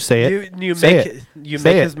God, you say it. You Say make it. you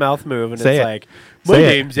Say make it. his mouth move, and Say it's it. like, my Say it.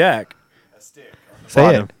 name's Zach. Say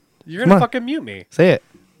Bottom. it. You're Come gonna on. fucking mute me. Say it.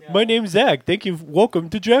 My name's Zach. Thank you. Welcome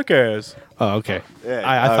to Jackass. Oh, okay. Yeah,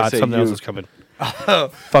 I I would thought say something else you. was coming.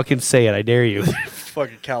 Fucking say it. I dare you.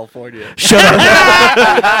 Fucking California. Shut up.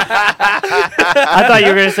 I thought you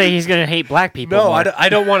were gonna say he's gonna hate black people. No, more. I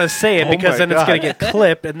don't want to say it Oh because my then it's gonna God. get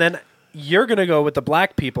clipped, and then you're gonna go with the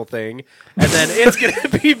black people thing, and then it's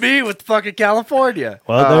gonna be me with fucking California.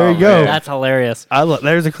 Well, there you go. man. That's hilarious.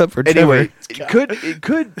 There's a clip for Anyway, Trevor. it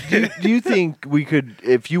could. Do you think we could,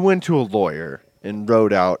 if you went to a lawyer and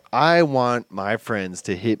wrote out, "I want my friends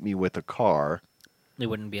to hit me with a car"? They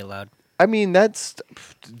wouldn't be allowed. I mean, that's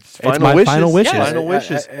final my wishes. final wishes. Yeah, final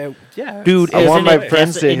wishes. Yeah, Dude, I want Isn't my it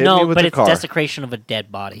friends to hit no, me with but a it's car. desecration of a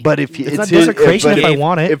dead body. But if It's not his- desecration if I but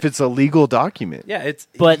want it. if it's a legal document, yeah, it's.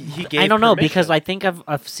 But he gave I don't know permission. because I think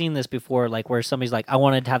I've seen this before, like where somebody's like, I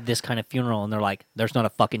wanted to have this kind of funeral, and they're like, there's not a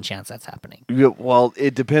fucking chance that's happening. Yeah, well,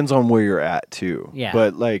 it depends on where you're at too. Yeah.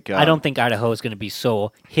 but like I don't think Idaho is going to be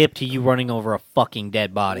so hip to you running over a fucking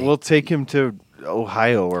dead body. We'll take him to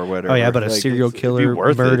Ohio or whatever. Oh yeah, but a Like, serial it'd be killer,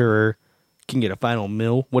 worth it. murderer can get a final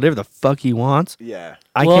mill, whatever the fuck he wants. Yeah,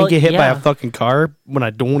 I Well, can't get hit by yeah. a fucking car when I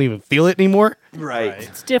don't even feel it anymore. right.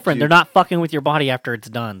 it's different. Dude. They're not fucking with your body after it's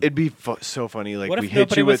done. It'd be so funny. Like what we if hit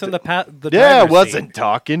nobody you was with in the yeah, driver's wasn't seat?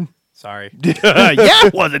 talking. Sorry. Yeah,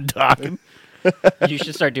 I wasn't talking. You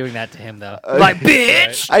should start doing that to him though. Like,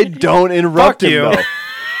 bitch. I don't interrupt Fuck him you.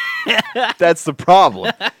 though. That's the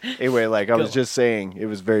problem. Anyway, like I was just saying, it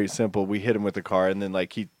was very simple. We hit him with the car, and then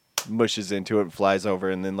like he mushes into it and flies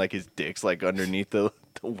over, and then like his dick's like underneath the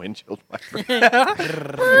windshield wiper.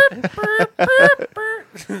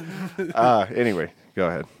 Anyway, go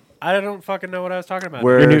ahead. I don't fucking know what I was talking about.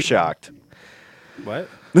 We're shocked. What?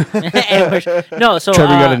 No, so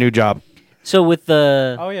Trevor got a new job. So with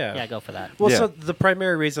the Oh, yeah. yeah, go for that. Well, Yeah. so the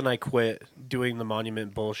primary reason I quit doing the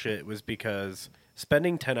monument bullshit was because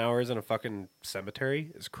spending 10 hours in a fucking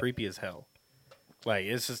cemetery is creepy as hell. Like,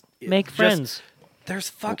 it's just... Make friends. There's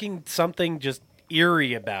fucking something just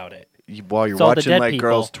eerie about it. While you're It's all the watching dead like people.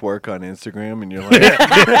 girls twerk on Instagram, and you're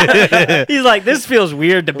like, He's like, this feels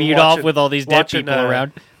weird to beat off Watching- with all these dead watching, people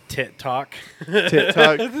around. Tit talk.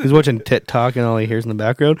 TikTok. He's watching TikTok and all he hears in the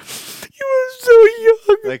background. You were so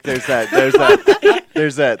young. Like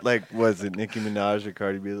there's that like was it Nicki Minaj or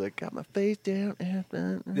Cardi B like got my face down.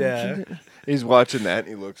 Yeah. He's watching that and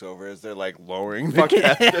he looks over as they're like lowering the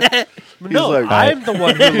casket. No, like- I'm the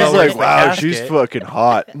one who He's lowers like, the wow, casket. she's fucking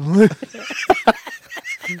hot.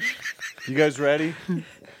 You guys ready?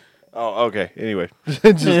 Oh, okay. Anyway,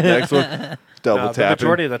 just next one. Double No, the tapping.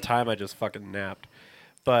 majority of the time I just fucking napped.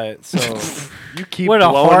 But so You keep What a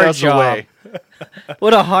blowing hard us job. away.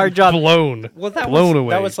 What a hard job. Blown. that Blown was, away.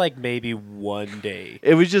 That was like maybe one day.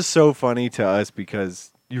 It was just so funny to us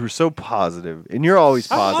because you were so positive, and you're always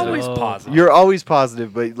I'm positive. always Oh. positive. You're always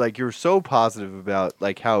positive, but like you're so positive about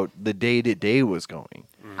like how the day to day was going.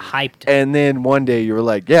 Hyped. And then one day you were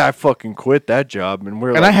like, "Yeah, I fucking quit that job," and we're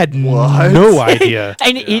And like, I had "What?" no idea.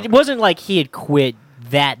 And it wasn't like he had quit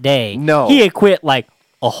that day. No. He had quit like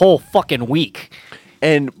a whole fucking week.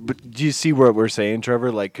 And but do you see what we're saying,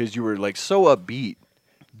 Trevor? Like, because you were like so upbeat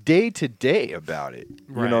day to day about it.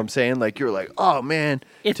 You know Right. what I'm saying? Like you're like, "Oh man,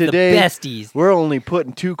 It's today the besties. we're only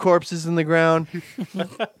putting 2 corpses in the ground."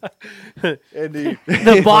 And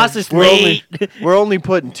The boss is late. We're only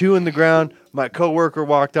putting 2 in the ground. My coworker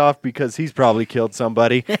walked off because he's probably killed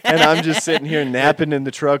somebody, and I'm just sitting here napping in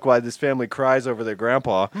the truck while this family cries over their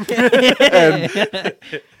grandpa.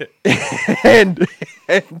 and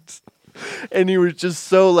and you were just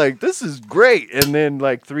so like, "This is great." And then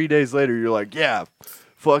like 3 days later, you're like, "Yeah,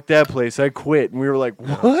 fuck that place. I quit." And we were like,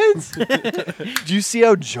 "What?" Do you see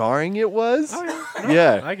how jarring it was? Oh,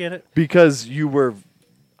 Yeah, I get it. because you were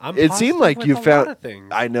I'm It seemed positive like with you a lot found. of things.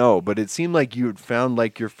 I know, but it seemed like you had found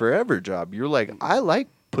like your forever job. You're like, I like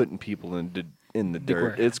putting people in the dirt.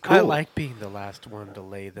 work. It's cool. I like being the last one to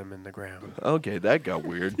lay them in the ground. Okay, that got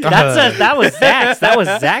weird. That was Zach's. That was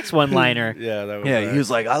Zach's one liner. Yeah, that was Yeah, he was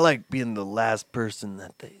like, I like being the last person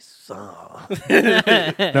that they saw.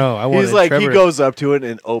 No, I wanted He's like, Trevor. he goes up to it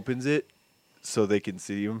and opens it so they can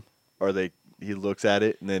see him, or he looks at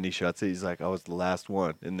it and then he shuts it. He's like, I was the last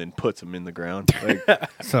one, and then puts him in the ground. Like,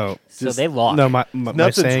 So So they lost. no, my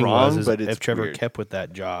Nothing's saying wrong, was, but if it's Trevor weird. kept with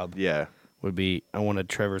that job, yeah, would be I wanted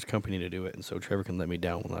Trevor's company to do it, and so Trevor can let me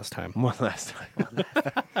down one last time. one last time.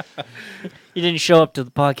 You didn't show up to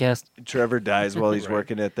the podcast. Trevor dies while he's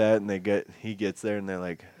working at that, and he gets there, and they're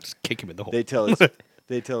like, Just kick him in the hole. they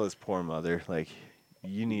tell his poor mother, like,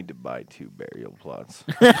 you need to buy 2 burial plots.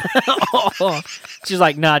 She's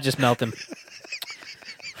like, nah, just melt him.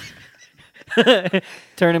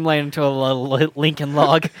 Turn him like into a little Lincoln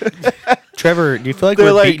log. Trevor, do you feel like They're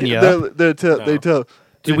we're like, beating you up? they tell.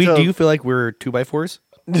 Do you feel like we're 2x4s?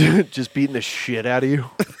 just beating the shit out of you?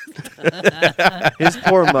 His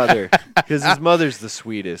poor mother, because his mother's the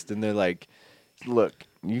sweetest, and they're like, look,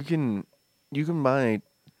 you can buy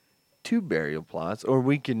 2 burial plots, or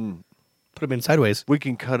we can Put him in sideways.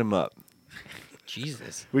 cut him up.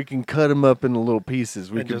 Jesus. We can cut him up into little pieces.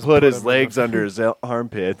 We And can just put put his him in legs the- under his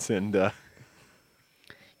armpits, and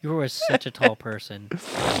You were such a tall person.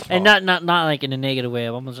 And not like in a negative way.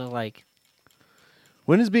 I'm almost just like,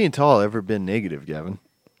 when has being tall ever been negative, Gavin?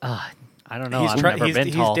 I don't know. he's I've trying. never He's, been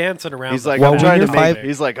he's tall. dancing around. He's the like, Well, I'm when trying to you're make. five-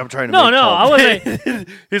 He's like, I'm trying to. No, make no, tall. I wasn't.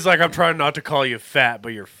 He's like, I'm trying not to call you fat, but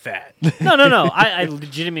you're fat. No. I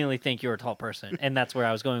legitimately think you're a tall person, and that's where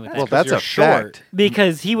I was going with that. Well, that's you're a short. fact.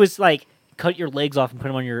 Because he was like, cut your legs off and put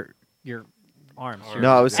them on your arms.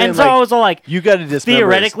 No, I was saying And so like, I was all like, you got to dismember his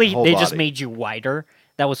theoretically, whole they just body. made you wider.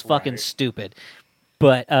 That was fucking stupid.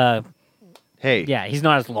 But Hey, yeah, he's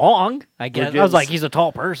not as long. I guess I was getting like, s- he's a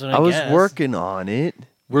tall person. I was guess. working on it.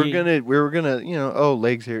 We Yeah. were gonna,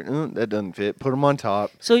 legs here. That doesn't fit. Put them on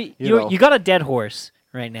top. So know. you got a dead horse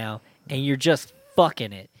right now, and you're just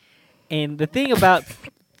fucking it. And the thing about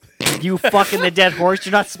you fucking the dead horse,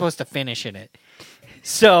 you're not supposed to finish in it.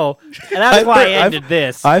 So and that's why I ended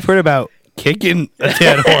this. I've heard about kicking a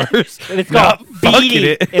dead horse. It's not called fucking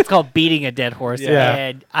beating. it. It's called beating a dead horse. Yeah.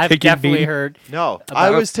 And I've Kicking, definitely beating. heard. No, I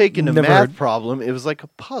was taking a Never math heard. problem. It was like a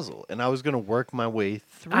puzzle, and I was gonna work my way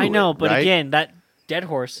through. I know, it, but right? again, that dead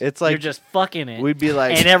horse. It's like- you're just fucking it. we'd be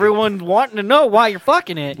like- and everyone wanting to know why you're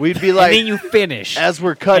fucking it. We'd be like- and then you finish, as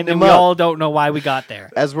we're cutting and then him we up, all don't know why we got there.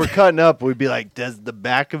 as we're cutting up, we'd be like, does the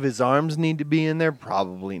back of his arms need to be in there?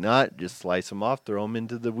 Probably not. Just slice them off, throw them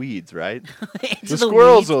into the weeds, right? Into The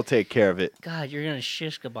squirrels weeds. will take care of it. God, you're gonna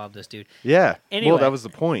shish kebab this dude. Yeah. Anyway. Well, that was the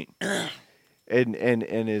point. and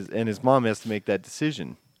his mom has to make that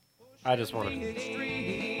decision. I just want to.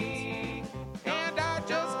 And I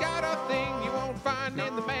just got a thing you won't find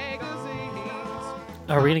in the magazines.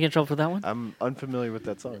 Are we gonna get in trouble for that one? I'm unfamiliar with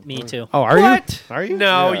that song. Me too. Oh, are What? you? Are you?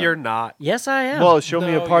 No, Yeah. you're not. Yes, I am. Well, show me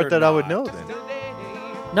a No, part you're that I would not. know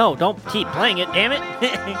then. no, don't keep playing it. Damn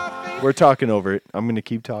it. We're talking over it. I'm going to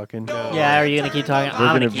keep talking. Yeah, are you gonna keep talking? We're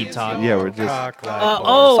I'm gonna gonna- keep talking. Yeah, we're just. Cock like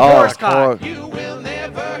oh, horse. horse cock. You will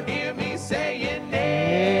never hear me saying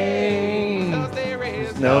names. 'Cause there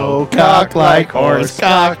is No cock like horse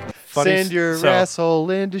cock. Funny Send your so- asshole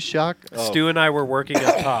into shock. Oh. Stu and I were working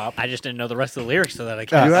up top. I just didn't know the rest of the lyrics so that I You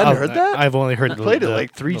can. hadn't heard that? I've only heard. I played it the-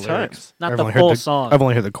 like 3 the lyrics. times. Not I've the only heard full song. I've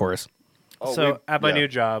only heard the chorus. Oh, So we- at my yeah. new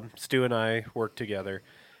job, Stu and I work together.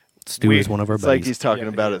 Stu We- is one of our It's like buddies. he's talking Yeah,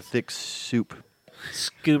 he about a is. thick soup.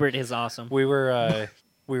 Scoobert is awesome. We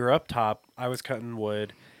were up top. I was cutting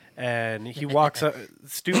wood, and he walks up.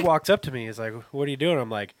 Stu walks up to me. He's like, "What are you doing?"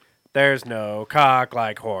 I'm like, "There's no cock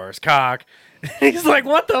like horse cock." He's like,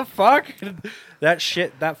 "What the fuck?"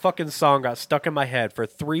 That fucking song got stuck in my head for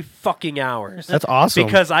 3 fucking hours. That's awesome.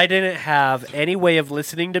 Because I didn't have any way of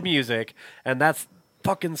listening to music, and that's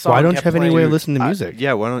fucking song. Why don't you kept have any way playing. of listening to music?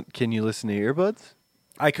 Yeah, why don't? Can you listen to earbuds?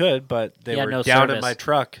 I could, but they Yeah, were no down service. at my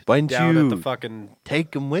truck. Why didn't down you- at the fucking.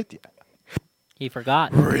 Take them with you. He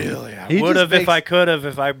forgot. Really, I He would just have if makes- I could have.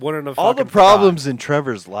 If I wouldn't have. All the fucking problems in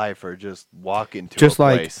Trevor's life are just walking to Just a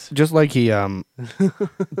like, place. just like he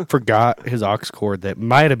forgot his aux cord that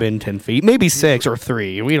might have been 10 feet, maybe 6 or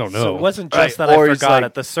 3. We don't forgot. know. So it wasn't Right, just that or I he's forgot like-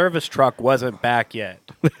 it. The service truck wasn't back yet.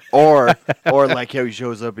 or like how he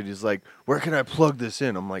shows up and he's like, "Where can I plug this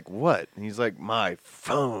in?" I'm like, "What?" And he's like, "My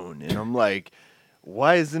phone." And I'm like,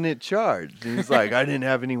 "Why isn't it charged?" And he's like, "I didn't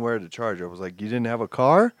have anywhere to charge." I was like, "You didn't have a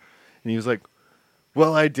car?" And he was like,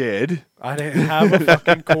 "Well, I did." I didn't have a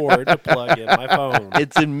fucking cord to plug in my phone.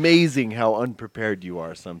 It's amazing how unprepared you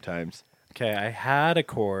are sometimes. Okay, I had a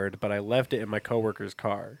cord, but I left it in my coworker's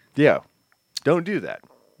car. Yeah. Don't do that.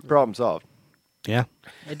 Problem solved. Yeah.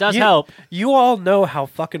 It does You- help. You all know how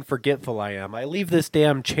fucking forgetful I am. I leave this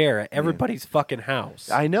damn chair at everybody's fucking house.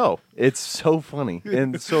 I know. It's so funny.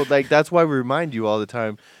 And so like that's why we remind you all the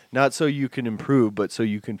time, not so you can improve, but so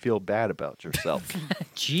you can feel bad about yourself.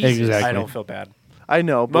 Jesus. Exactly. I don't feel bad. I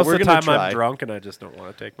know, but Most we're of the gonna time try. I'm drunk and I just don't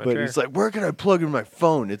want to take my But chair. it's like, where can I plug in my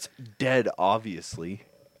phone? It's dead, obviously.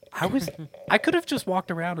 I could have just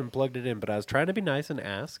walked around and plugged it in, but I was trying to be nice and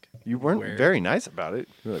ask. You weren't Where? very nice about it.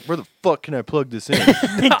 You're like, where the fuck can I plug this in?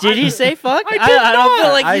 Did he say fuck? I did I don't feel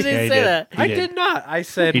not. like I- he didn't Yeah, he say did. that. He I did. did not. I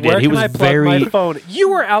said, He did. where He can was I plug my very- phone? You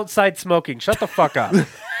were outside smoking. Shut the fuck up.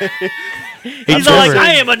 He's all like, never-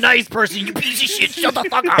 I am a nice person, you piece of shit. Shut the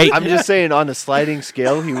fuck up. Hey, I'm just saying, on a sliding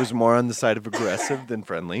scale, he was more on the side of aggressive than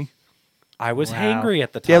friendly. I was Wow. hangry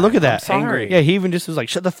at the time. yeah, look at that. I'm sorry. Yeah, he even just was like,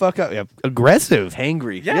 shut the fuck up. Yeah, aggressive.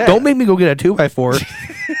 Hangry. Yeah. Don't make me go get a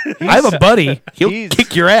 2x4. I have a buddy. He'll He's-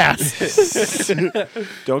 kick your ass.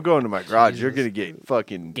 Don't go into my garage. You're gonna get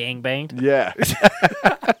fucking Gang banged. yeah.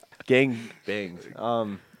 Gang bangs.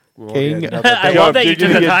 We'll King. get another I big- love that you You're took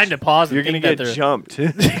gonna the get- time to pause and You're gonna think get that through. jumped.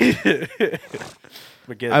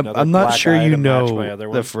 we'll get I'm, another I'm not black sure eye you to match my know other the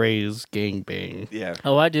one. phrase gangbang yeah.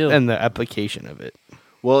 Oh, I do. and the application of it.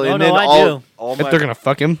 Well, Oh, and no, then I all, do. all If my they're going to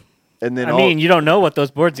fuck him. and then I mean, you don't know what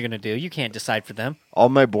those boards are going to do. You can't decide for them. all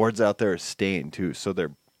my boards out there are stained too, so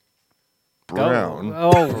they're brown.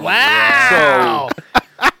 Oh, wow.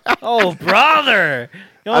 Oh, brother.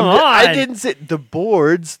 Come on. I didn't say the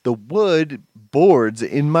boards, the wood boards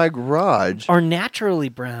in my garage. Are naturally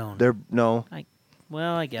brown. They're no.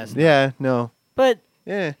 Well, I guess. not. Yeah, no. But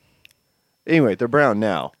Yeah. Anyway, they're brown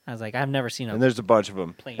now, I was like, I've never seen and a. there's a bunch of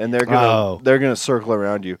them, Plain. and they're Oh. gonna circle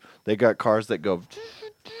around you. They got cars that go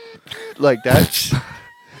like that.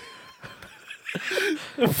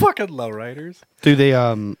 fucking lowriders. Do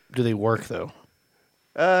they work though?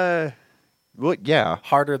 Well, yeah,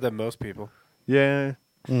 Harder than most people. yeah.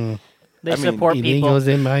 They I mean, support people. Illegals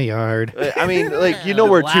in my yard. I mean, like you know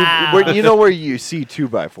where Wow. where you see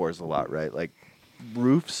 2x4s a lot, right? Like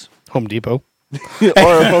roofs Home Depot. or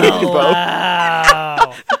Home Depot.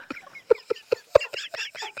 Wow.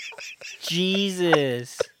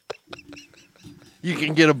 Jesus. You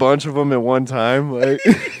can get a bunch of them at one time. Like,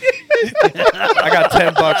 I got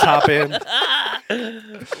 $10. Hop in.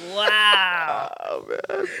 Wow. oh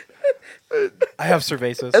man, I have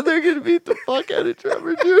cervezas. and they're gonna beat the fuck out of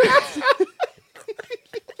Trevor, dude.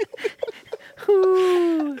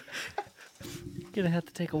 Whew. Gonna have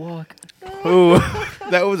to take a walk. Ooh,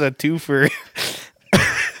 that was a twofer.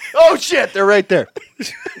 Oh shit, they're right there.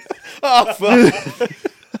 Oh fuck!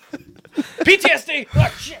 PTSD.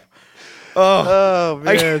 Oh, shit. Oh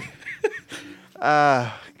man.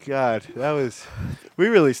 God, that was. We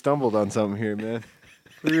really stumbled on something here, man.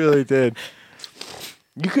 We really did.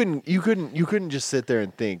 You couldn't just sit there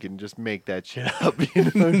and think and just make that shit up.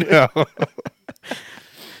 You know? No.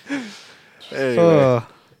 Anyway.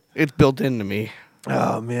 It's built into me.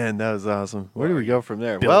 Oh man, that was awesome. Where do we go from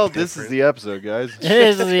there? Built Well, this is different. the episode, guys.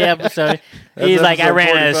 This is the episode. That's He's like, I episode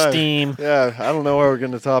ran out of 45. steam. Yeah, I don't know where we're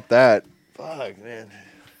gonna top that. Fuck, man.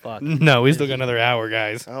 Fuck. No, we still got another hour,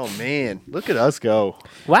 guys. Oh man, look at us go.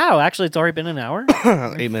 Wow, actually, it's already been an hour.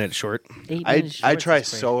 8 minutes short. 8 I minutes. I short, try that's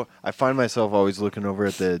great. so. I find myself always looking over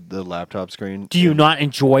at the laptop screen. Do you not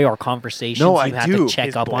enjoy our conversations? No, you I have do. to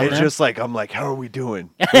check up on It's them. just like I'm like, how are we doing?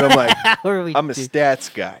 And I'm like, How are we I'm a do-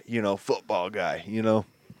 stats guy, football guy,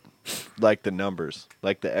 like the numbers,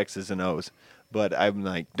 like the X's and O's. But I'm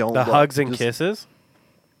like, don't The look, hugs and just- kisses.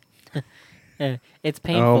 It's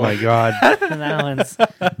painful. Oh my god. That one's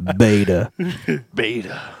Beta.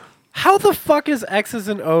 beta. How the fuck is X's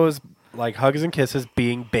and O's like hugs and kisses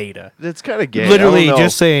being beta? That's kind of gay. Literally I don't know.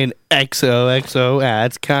 just saying XOXO.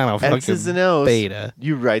 It's kind of X's fucking and O's. beta.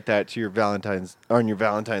 You write that to your Valentine's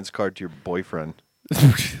card to your boyfriend.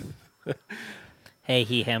 hey,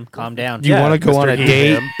 he, him. Calm down. Do you Yeah, want to go Mr. on a He,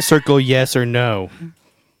 date? him. Circle yes or no.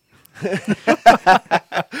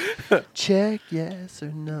 Check yes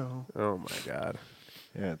or no. Oh my god.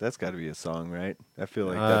 Yeah, that's got to be a song, right? I feel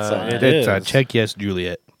like Uh, that's something. it It's is. check yes,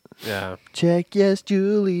 Juliet. Yeah. Check yes,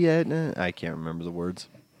 Juliet. I can't remember the words.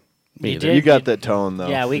 Me You either. did? You got that tone though.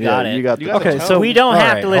 Yeah, we got it. You got You the got tone. Okay, so we don't all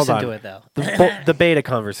have right, to hold listen on. to it though. The beta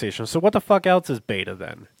conversation. So what the fuck else is beta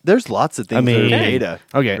then? There's lots of things I mean- that are beta.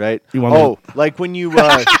 Okay. Right? You want me Oh, like when you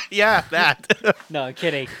Yeah, that. No,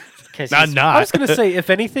 kidding. 'Cause I'm he's- not. I was gonna say, if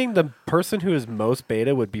anything, the person who is most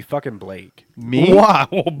beta would be fucking Blake. Me? Wow,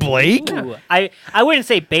 Blake. Ooh, I wouldn't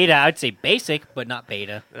say beta. I'd say basic, but not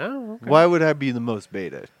beta. Oh, Why would I be the most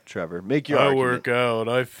beta, Trevor? Make your argument. out.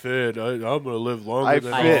 I fit. I'm gonna live longer I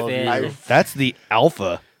than fit. all of fit. you. I That's the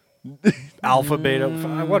alpha. Alpha, beta,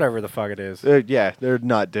 whatever the fuck it is. yeah, they're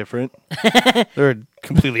not different. They're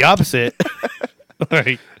completely opposite.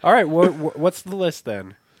 Like, All right, what's the list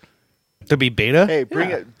then? to be beta. Hey,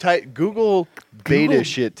 bring it. Google beta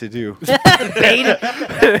shit to do. Beta.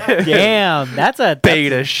 Damn, that's a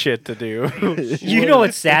Beta shit to do. You know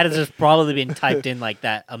what's sad is there's probably been typed in like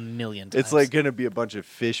that a million times. It's like gonna be a bunch of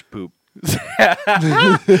fish poop.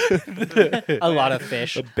 a lot of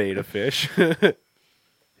fish. A beta fish.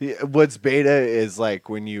 Yeah, what's beta is like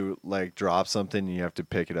when you like drop something and you have to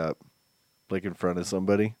pick it up, like in front of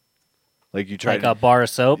somebody. Like you try Like a bar of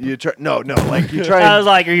soap. you try like you try I and, was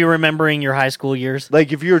like, are you remembering your high school years?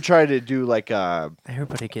 like if you were trying to do like a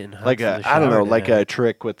Everybody getting hugs like in a the I don't know shower like now. a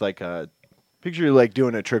trick with like a picture you like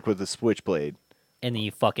doing a trick with a switchblade And then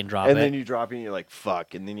you fucking drop and it. then you drop it and you're like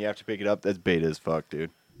fuck and then you have to pick it up. That's beta as fuck, dude.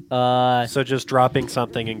 So just dropping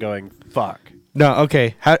something and going fuck. No,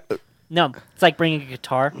 okay. No, it's like bringing a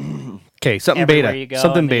guitar. Okay, something Everywhere beta. you go,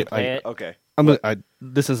 something and then you beta. play Like, it. Okay.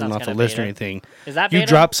 this isn't Sounds off the kinda list or beta. anything. Is that You beta?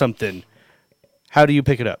 drop something. How do you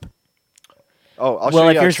pick it up? Oh, I'll show Well,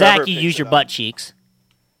 you if how you're Trevor Zach, you picks use it your up. butt cheeks.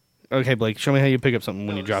 Okay, Blake, show me how you pick up something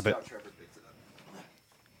when you drop it. Trevor picks it up.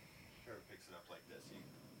 Trevor picks it up like this.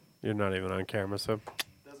 You're not even on camera, so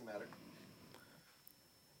Doesn't matter.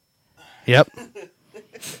 Yep.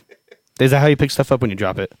 Is that how you pick stuff up when you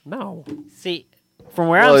drop it? no. See, from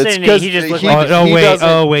where Well, I'm it's sitting, 'cause he just looked he- like doesn't-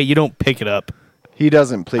 Oh wait, you don't pick it up. He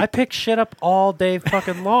doesn't play. I pick shit up all day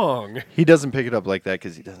fucking long. He doesn't pick it up like that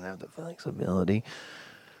because he doesn't have the flexibility.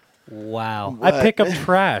 wow. I pick up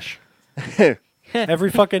trash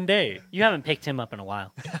every fucking day. You haven't picked him up in a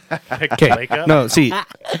while. Pick Okay. Blake up. No, see,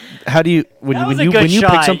 how do you when That when was a you good when you pick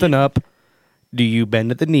shot. something up, do you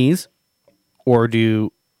bend at the knees, or do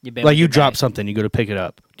you You bend like with you your drop back. something, you go to pick it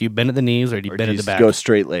up? Do you bend at the knees or do you Or bend do at you the back? go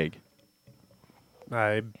straight leg.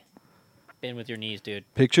 I Bend with your knees, dude.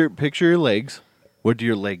 Picture your legs. What do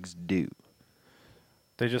your legs do?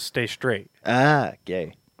 they just stay straight. Ah,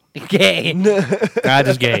 gay. Gay. Not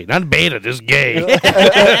just gay, not beta, just gay.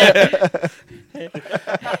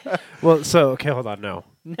 Well, so okay, hold on. No.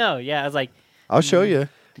 No, yeah, I was like, I'll show you.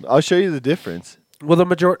 I'll show you the difference. Well, the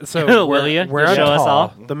majority. So Will where, ya? where Just I'm show us tall,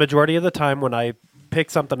 all? the majority of the time when I pick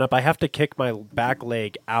something up, I have to kick my back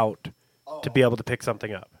leg out to be able to pick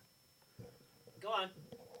something up. go on.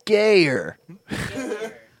 Gayer.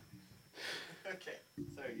 Okay,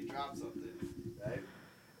 so you drop something, right?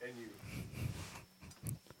 And you.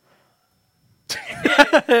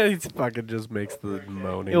 He fucking just makes the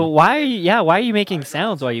moaning. Why? Why are you making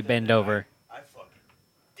sounds while you bend over? I fucking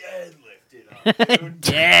deadlifted up, dude.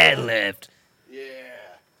 Deadlift. Yeah.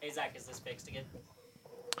 Hey Zach, is this fixed again?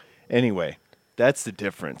 Anyway, that's the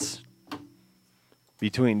difference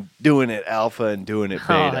between doing it alpha and doing it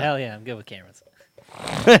Oh beta. hell yeah, I'm good with cameras.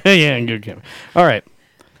 Yeah, good camera. All right,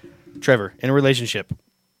 Trevor, in a relationship,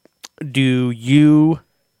 do you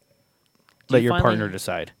let you your finally- partner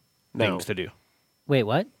decide No. things to do? Wait,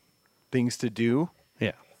 what? Things to do.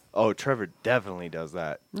 Yeah, Oh, Trevor definitely does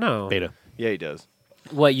that. No. beta. Yeah, he does.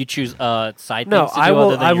 What you choose? Side No, things to I do will.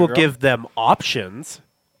 other than I your will girl? give them options.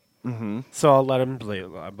 Mm-hmm. So I'll let them.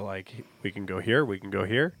 I'm like, we can go here. We can go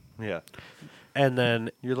here. Yeah. And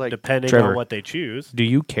then You're like, depending Trevor. on what they choose. Do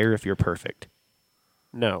you care if you're perfect?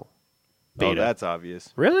 No. oh, Beta. that's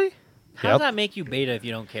obvious. Really? How Yep. does that make you beta if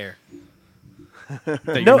you don't care? That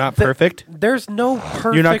No, you're not perfect, There's no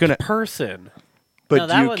perfect You're not gonna- person. But No, do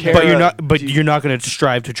that you was- care? but you're not. do But you- you're not going to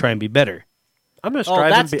strive to try and be better. I'm gonna Oh, strive.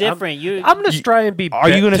 that's and be, different. I'm gonna strive and be. Are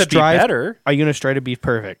you going to to strive? be better? Are you going to strive to be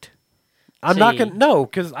perfect? I'm not See. gonna. No,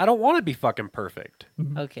 because I don't want to be fucking perfect.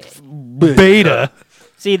 Okay. Beta.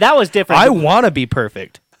 See, that was different. I want to be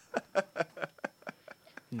perfect,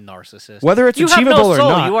 narcissist. whether it's you achievable have no or soul.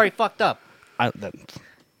 not. You already fucked up. That,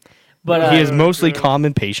 But he is mostly calm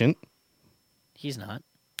and patient. he's not.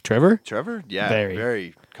 Trevor. Trevor? Yeah, Very.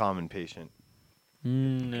 very common patient.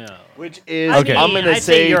 No. Which is, Okay. I'm gonna I'd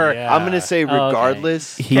say say, you're- I'm gonna say, Oh, okay.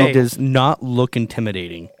 regardless. He Okay. does not look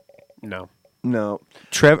intimidating. No. No,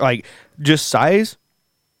 Trevor, like just size.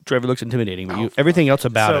 Trevor looks intimidating, but everything else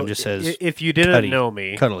about So him just says if you didn't cutty, know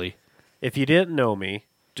me, cuddly. if you didn't know me,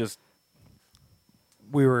 just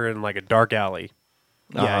we were in like a dark alley.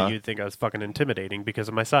 Yeah, Uh-huh. you'd think I was fucking intimidating because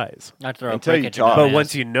of my size. Not to throw a Until brick you at your talk. But dumbass.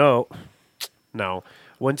 once you know, no,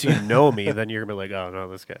 once you know me, then you're gonna be like, oh no,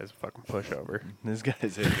 this guy's a fucking pushover. this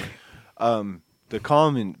guy's it. The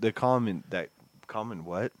common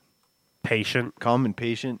what? patient. calm and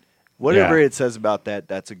patient. Whatever Yeah. it says about that,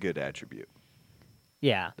 that's a good attribute.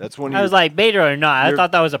 Yeah. That's when I was like, beta or not. I you're-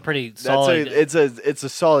 thought that was a pretty That's solid. it's a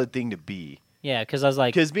solid thing to be. Yeah, because I was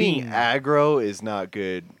like, Because being aggro is not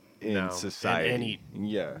good in No, in society. any-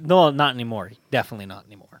 Yeah. no, not anymore. Definitely not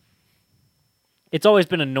anymore. It's always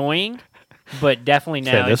been annoying, but definitely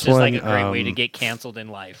So now this it's just like a one, great way to get canceled in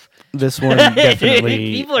life. This one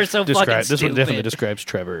definitely People are so fucking This one definitely stupid. describes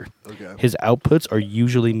Trevor. Okay. His outputs are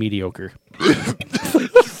usually mediocre.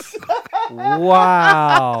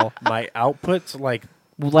 Wow. My outputs,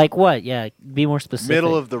 Like what? Yeah, be more specific.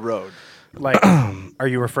 Middle of the road. are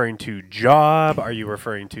you referring to job? Are you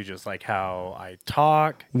referring to just like how I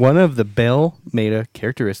talk? One of the Bell Meta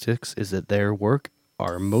characteristics is that their work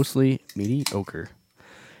are mostly mediocre.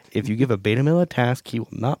 If you give a beta male a task, he will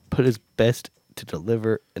not put his best to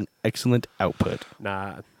deliver an excellent output.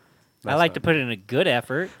 Nah. I like to put in a good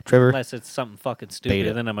effort. Trevor. Unless it's something fucking stupid,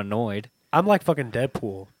 Beta. then I'm annoyed. I'm like fucking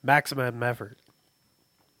Deadpool. Maximum effort.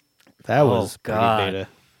 That Oh, was pretty God. beta.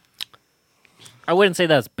 I wouldn't say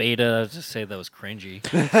that's beta. I'd just say that was cringy.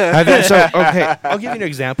 Okay, I'll give you an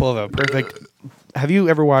example of a perfect. Have you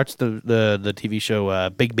ever watched the TV show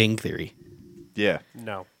Big Bang Theory? Yeah.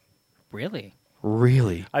 No. Really?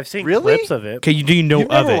 Really? I've seen Really? clips of it. Okay, do you know You've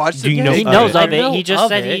of never it? watched Do it? you Yeah, know He of knows it? of it. know He just of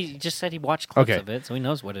said it. he just said he watched clips Okay. of it, so he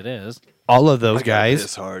knows what it is. All of those I got this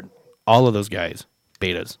guys, hard.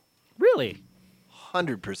 betas. Really?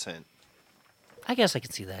 100%. I guess I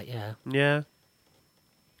could see that. Yeah. Yeah.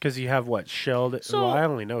 Because you have what? Sheldon. So- well, I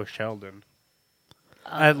only know Sheldon.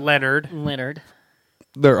 Leonard. Leonard.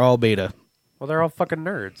 They're all beta. Well, they're all fucking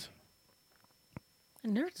nerds.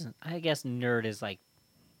 Nerds. I guess nerd is like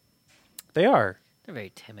They are. they're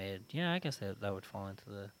very timid. Yeah, I guess that would fall into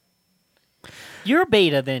the. You're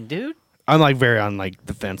beta then, dude. I'm like very on like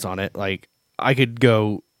the fence on it. Like I could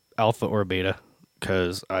go alpha or beta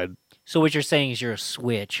because So what you're saying is you're a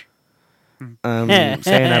switch. I'm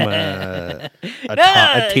saying I'm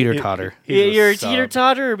a teeter totter. You're a teeter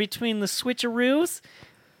totter between the switcheroos.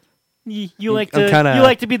 You like I'm to kinda- you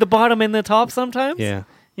like to be the bottom and the top sometimes. Yeah.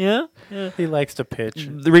 Yeah. Yeah. He likes to pitch.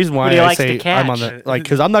 The reason But why he I likes to say I'm on catch. the like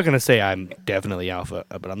because I'm not gonna say I'm definitely alpha,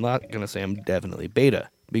 but I'm not gonna say I'm definitely beta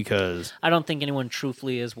because I don't think anyone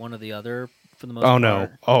truthfully is one or the other for the most oh part.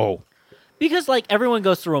 no Because like everyone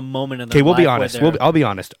goes through a moment in their okay we'll be life where honest they're- I'll be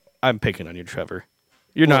honest I'm picking on you Trevor.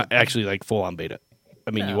 You're not actually like full on beta.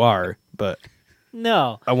 I mean you No. are, but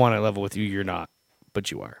No. I want to level with you. You're not,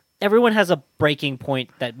 but you are. Everyone has a breaking point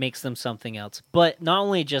that makes them something else. But not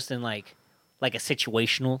only just in like a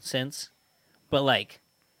situational sense, but like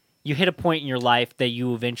you hit a point in your life that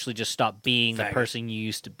you eventually just stop being the Faggot. person you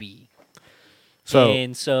used to be. So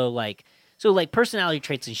And so personality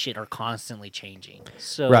traits and shit are constantly changing.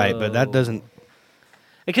 So right, but that doesn't.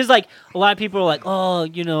 because like a lot of people are like, oh,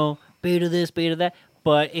 you know, beta this, beta that.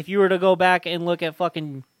 But if you were to go back and look at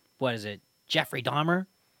fucking what is it, Jeffrey Dahmer,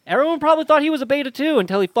 everyone probably thought he was a beta too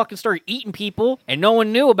until he fucking started eating people and no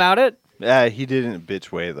one knew about it. He did it in a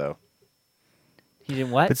bitch way, though. He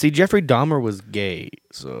didn't what? But see, Jeffrey Dahmer was gay,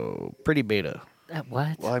 so pretty beta.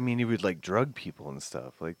 What? Well, I mean, he would like drug people and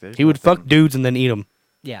stuff like that. He would fuck dudes and then eat them.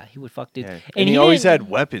 Yeah, he would fuck dudes. Yeah. And he he always didn't- had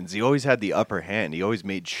weapons. He always had the upper hand. He always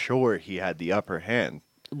made sure he had the upper hand.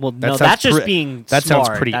 Well, That no, sounds that's just pre- being that sounds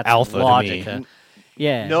smart. pretty That's alpha to me. logic, huh?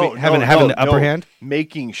 Yeah. No, having no, the upper hand?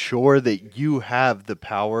 making sure that you have the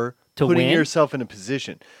power, To putting win? yourself in a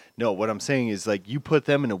position. No, what I'm saying is like you put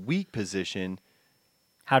them in a weak position,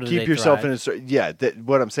 How do keep they yourself thrive? in a certain. Yeah,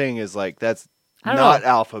 what I'm saying is like that's I don't not know.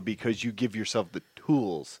 alpha because you give yourself the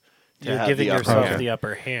tools. To You're have giving the upper yourself hand. the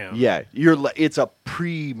upper hand. Yeah, it's a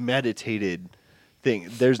premeditated thing.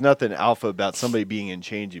 There's nothing alpha about somebody being in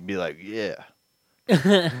change and be like, yeah,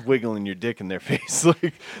 wiggling your dick in their face.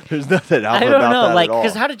 Like, there's nothing alpha I don't about know, that like, at all.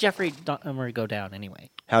 because how did Jeffrey Dahmer go down anyway?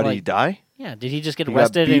 How did he like, die? Yeah, did he just get He got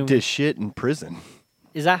arrested? beat and- to shit in prison.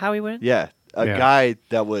 Is that how he went? Yeah, a Yeah. guy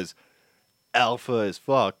that was alpha as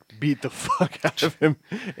fuck beat the fuck out of him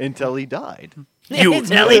until he died.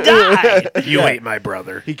 Until he died. You ate my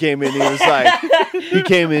brother. He came in. He was like, He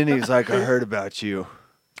was like, I heard about you.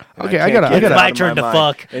 And Okay, can't get it gotta- out My of turn to mind."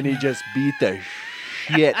 fuck. And he just beat the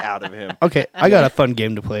shit out of him. Okay, I got a fun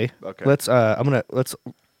game to play. Okay. Let's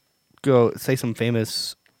go say some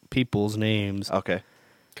famous people's names Okay.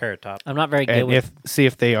 Carrot Top. I'm not very good and with see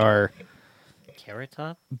if they are Carrot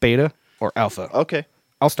Top. beta or alpha. Okay.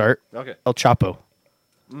 I'll start. Okay. El Chapo.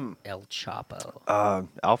 El Chapo.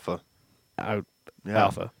 Alpha. Yeah. Yeah.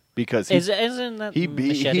 Alpha. Because Isn't that he beat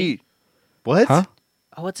Machete? he. What? Huh?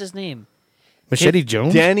 Oh, what's his name? Machete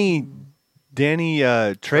Jones. Danny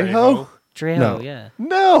Trejo? Trejo. No. Yeah.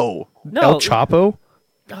 No. No. El Chapo.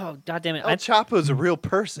 Oh God damn it! El Chapo's a real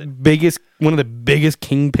person. One of the biggest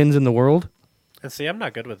kingpins in the world. And see, I'm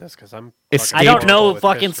not good with this because I'm. Escape- I don't know horrible with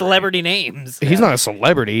fucking history. celebrity names. He's not a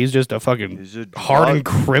celebrity. He's just a fucking He's a hardened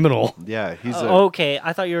drug- criminal. Yeah, he's a Okay,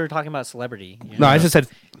 I thought you were talking about celebrity. You No, know? I just said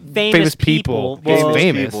famous people. famous Well,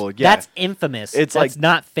 famous. people. Yeah, That's infamous. It's That's like-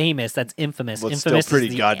 not famous. That's infamous. well, it's Infamous still is pretty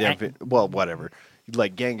the goddamn. Well, whatever.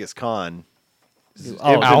 Like Genghis Khan.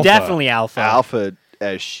 Oh, Alpha. definitely alpha. Alpha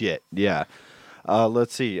as shit. Yeah.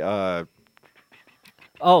 Let's see. Oh,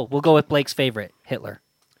 we'll go with Blake's favorite, Hitler.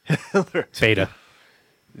 Beta.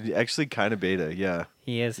 Actually, kind of beta. Yeah.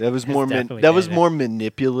 He is. That was he's more. definitely That was beta. more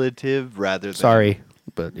manipulative rather than Sorry,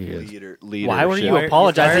 but he is. leader. Why were you Why-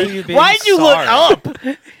 apologizing? why are you being Why'd you look sorry? up?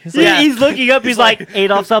 He's looking up. He's like,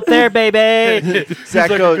 Adolf's up there, baby. Zach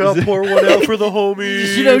goes, pour one out for the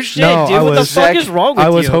homies. You know, shit, No, dude. I What the was- fuck is wrong with I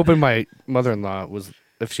was you? hoping my mother-in-law was.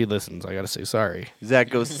 If she listens, I gotta say sorry. Zach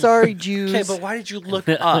goes, sorry, Jews. Okay, but why did you look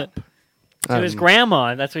up? To his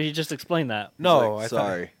grandma. That's what you just explained that. No, Like, I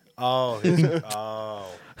sorry. thought. Oh.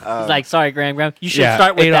 He's like, sorry, Graham. You should Yeah,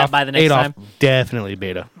 start with Adolf, that by the next Adolf, time. definitely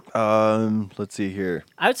beta. Let's see here.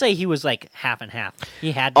 I would say he was like half and half.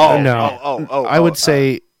 He had to Oh be no. Oh, I would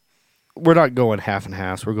say we're not going half and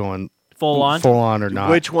half. We're going full on. full on or not.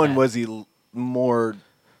 which one was he more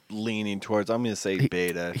leaning towards? I'm going to say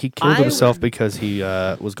beta. He killed I himself because he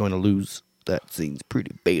was going to lose. That seems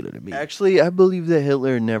pretty beta to me. Actually, I believe that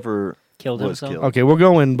Hitler never Killed was himself? killed. Okay, we're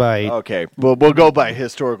going by. Okay, well, we'll go by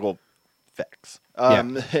historical facts.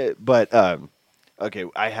 But okay,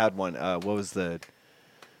 I had one. What was the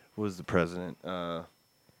president?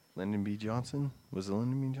 Lyndon B. Johnson? Was it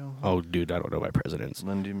Lyndon B. Johnson? Oh, dude, I don't know my presidents.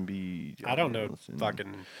 Lyndon B. Johnson. I don't know.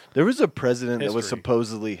 Fucking. There was a president that was history.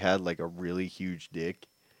 supposedly had like a really huge dick,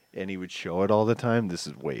 and he would show it all the time. This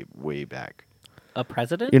is way back. A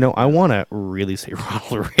president? You know, I want to really say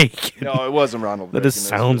Ronald Reagan. No, it wasn't Ronald. That just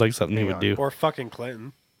Reagan. sounds like something he hang would do. Or fucking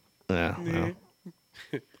Clinton. Yeah. Well.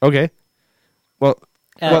 Okay. Well,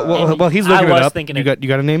 and well, he's I looking it was up. thinking You of-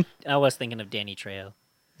 got a name? I was thinking of Danny Trejo.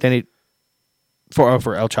 Danny for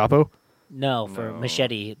El Chapo? No, for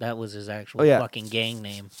Machete. That was his actual Oh, yeah. fucking gang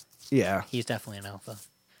name. Yeah. He's definitely an alpha.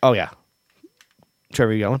 Oh yeah.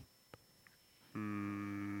 Trevor, you got one?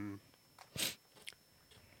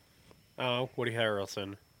 Oh, Woody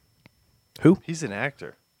Harrelson. Who? He's an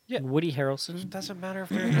actor. Yeah. Woody Harrelson. Doesn't matter if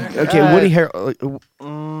they're an actor. Okay, Woody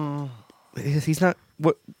Harrelson. He's not.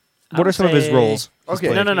 What I are would some of his say- roles? he's Okay.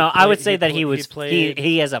 played? No, no, no. He I would played- say he that pl- he he was played-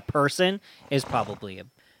 he as a person is probably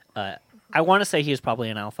a. I want to say he is probably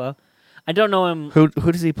an alpha. I don't know him. Who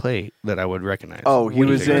does he play that I would recognize? Oh, he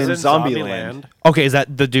Woody was Harrelson. in Zombieland. Okay, is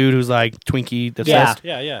that the dude who's like Twinkie? That's Yeah. fast?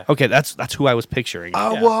 Yeah. Okay, that's who I was picturing.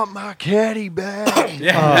 I Yeah. want my caddy back.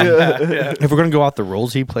 If we're gonna go off the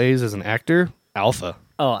roles he plays as an actor, alpha.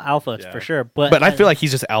 Oh, alpha Yeah. for sure. But But I feel like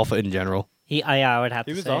he's just alpha in general. I would have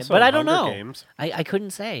He to was say, also but in I don't Hunger know. Games. I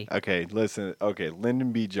couldn't say. Okay, listen. Okay,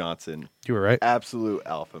 Lyndon B. Johnson, You were right. absolute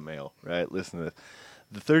alpha male, right? Listen to this.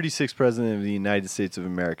 The 36th president of the United States of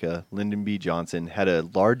America, Lyndon B. Johnson, had a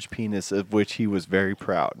large penis of which he was very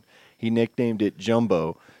proud. He nicknamed it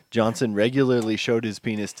Jumbo. Johnson regularly showed his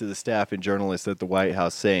penis to the staff and journalists at the White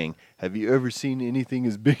House, saying, "Have you ever seen anything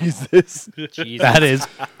as big as this?" Jesus.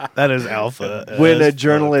 That is alpha. When a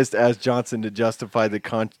journalist asked Johnson to justify the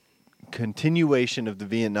continuation of the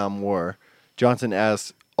Vietnam War, Johnson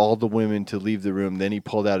asked all the women to leave the room. Then he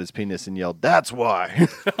pulled out his penis and yelled, "That's why."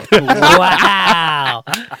 Wow.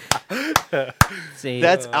 See,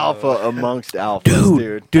 That's alpha amongst alphas,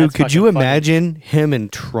 dude. Dude, That's could you fucking funny. imagine him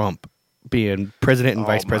and Trump being president and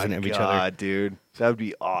vice Oh my president of each other? God, dude. That would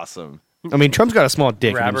be awesome. I mean, Trump's got a small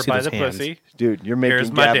dick. Grab and her you see by his the hands. pussy. Dude, you're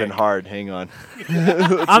Here's making my Gavin dick. hard. Hang on.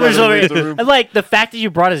 I'm just let him leave the over room. like the fact that you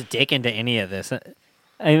brought his dick into any of this. I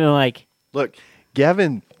mean, like, Look,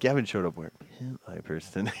 Gavin showed up wearing Piper's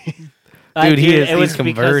tonight. Dude, it he's was because-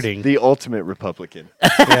 converting. The ultimate Republican.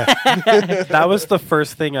 That was the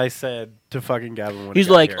first thing I said to fucking Gavin when He's he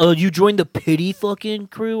got like, here. "Oh, you joined the pity fucking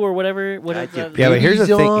crew or whatever." What I is get that? Yeah, but here's the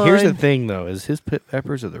He's thing. Here's the on. thing, though, is his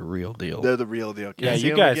peppers are the real deal. They're the real deal. Can Yeah, see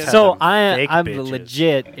you him guys again? have So them fake I'm bitches.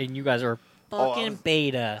 legit, and you guys are Oh, fucking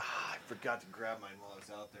beta. I forgot to grab mine while I was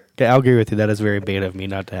out there. Okay, I'll agree with you. That is very beta of me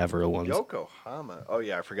not to have real ones. Yokohama. Oh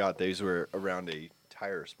yeah, I forgot. These were around a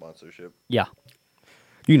tire sponsorship. Yeah,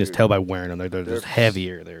 You can just tell by wearing them. They're just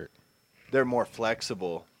heavier. They're more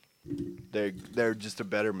flexible. They're just a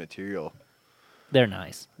better material. they're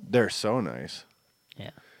nice. They're so nice. Yeah,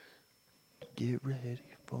 Get ready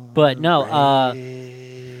for but no.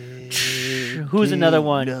 Who's another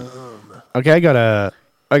one? Okay, I got a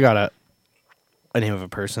name of a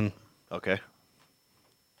person. Okay.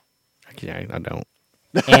 I don't.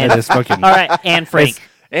 And I just fucking. all right, and Frank.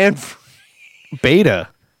 And Beta.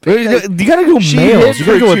 You gotta go She males. hid You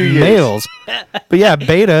gotta for go with 2 years. males. But yeah,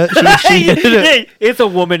 Beta. She hid it. Hey, it's a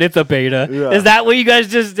woman. It's a beta. Yeah. Is that what you guys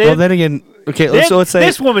just did? Well, then again, okay. Then So let's say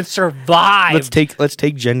this woman survived. let's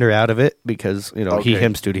take gender out of it because he Okay.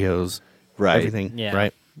 him studios right. everything Yeah.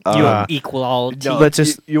 right. You Uh, equality. No, Let's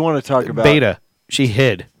just- you want to talk about Beta. She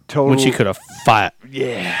hid when she Total- could have fought,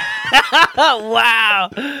 Yeah. Oh, wow.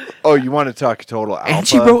 Oh, you want to talk total alpha? and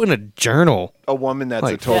she wrote in a journal. a woman that's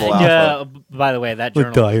Like, a total Yeah, alpha. by the way, that Like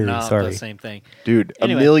journal diary, not sorry. the same thing. Dude,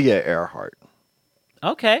 Anyway. Amelia Earhart.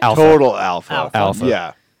 Okay. Alpha. Total alpha. Alpha.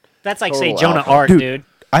 Yeah. That's like, Total say, Joan of alpha. Arc, Dude. dude.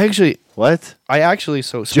 I What? actually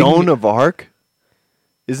so speaking- Joan of Arc?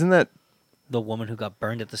 Isn't that The woman who got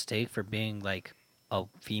burned at the stake for being, like, a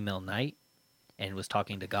female knight and was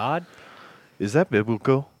talking to God. is that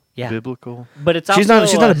biblical? Yeah. Biblical? But it's also she's not a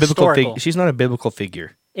biblical historical. figure. She's not a biblical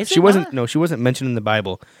figure. Is She it wasn't. not? No, she wasn't mentioned in the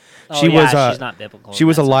Bible. Oh, she yeah, was. she's not biblical. She in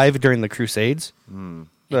was that sense. alive during the Crusades, And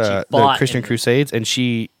the she fought Christian in the- Crusades, and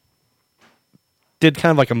she did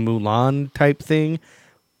kind of like a Mulan type thing,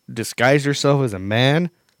 disguised herself as a man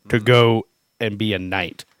to go and be a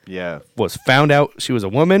knight. Yeah. Was found out she was a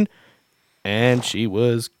woman, and she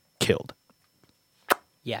was killed.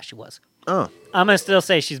 Yeah, she was. Oh. I'm gonna still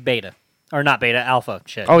say she's beta, or not beta, alpha.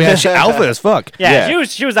 Shit. Oh yeah, she alpha as fuck. yeah, yeah.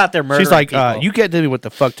 She was out there murdering. She's like, people. you can't tell me what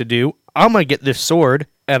the fuck to do. I'm gonna get this sword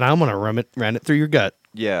and I'm gonna ram it through your gut.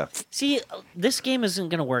 Yeah. See, this game isn't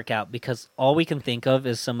gonna work out because all we can think of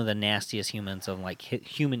is some of the nastiest humans of like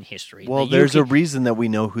human history. Well, That you there's a could- reason that we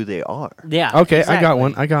know who they are. yeah. Okay, I got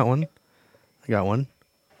exactly. one.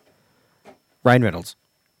 Ryan Reynolds.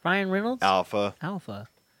 Ryan Reynolds, Alpha. alpha.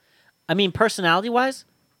 I mean, personality-wise,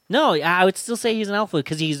 no, I would still say he's an alpha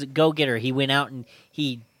because he's a go-getter. He went out and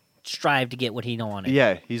he strived to get what he wanted.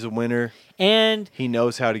 Yeah, he's a winner. And He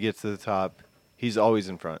knows how to get to the top. He's always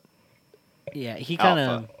in front. yeah, he kind of.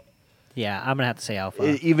 Alpha. Yeah, I'm gonna have to say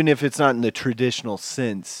alpha. Even if it's not in the traditional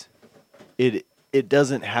sense, it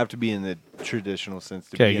doesn't have to be in the traditional sense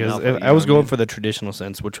to Okay, be an because alpha. you I know was what going mean? for the traditional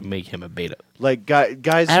sense, which would make him a beta. Like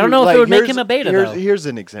guys. I don't who- know if it like, would make here's- him a beta, here's, though. Here's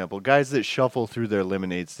an example: guys that shuffle through their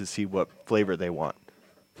lemonades to see what flavor they want.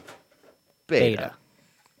 Beta.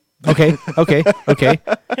 Beta. Okay.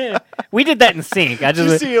 We did that in sync. I Did you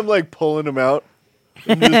just see him like pulling them out?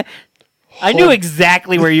 I knew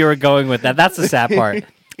exactly where you were going with that. That's the sad part.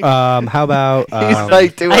 How about He's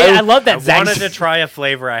like, dude, I love that I Zach. wanted to try a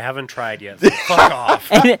flavor I haven't tried yet. So fuck off.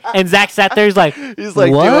 and Zach sat there. He's like, he's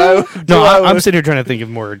like, what? no? I'm sitting here trying to think of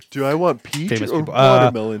more do I want peach famous or people.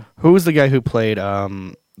 watermelon? Who was the guy who played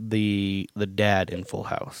the dad in Full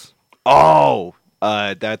House? Oh,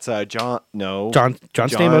 that's John. No, John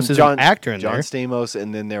Stamos is an actor in John there. Stamos,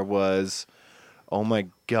 and then there was, oh my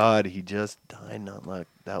God, he just died not like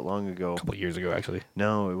that long ago. A couple years ago, actually.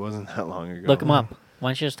 No, it wasn't that long ago. look him up. Why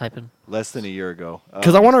don't you just type in? Less than a year ago.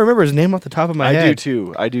 Because I want to remember his name off the top of my I head.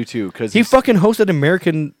 do too. Because He fucking hosted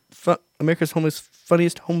America's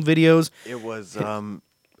Funniest Home Videos. It was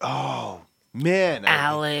oh man,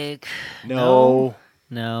 Alec. no.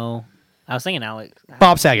 No. I was thinking Alec.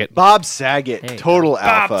 Bob Saget. Bob Saget, There you total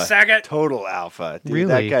Bob alpha. Saget. Total alpha. Dude,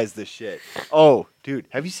 Really? that guy's the shit. Oh, dude,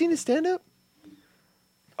 have you seen his stand up?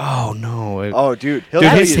 Oh no. Oh, dude, he'll Dude,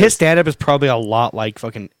 tell his you this. stand up is probably a lot like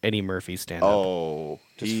fucking Eddie Murphy's stand up. Oh,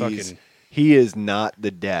 Just he's- fucking- he is not the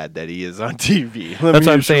dad that he is on TV. Let That's me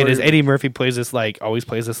what I'm saying. assure Is you. Eddie Murphy always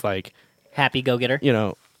plays this like, Happy go getter. you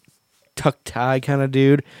know, tuck tie kind of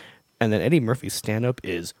dude, and then Eddie Murphy's stand up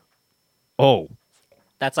is,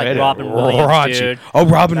 That's like Eddie Robin Williams, raunchy. dude. Oh,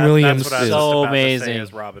 Robin That- Williams That's what I was is just So about to say amazing.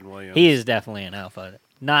 is Robin Williams. He is definitely an alpha.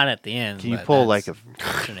 Not at the end. Can you but pull that's like a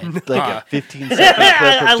fortunate. like a 15 second clip of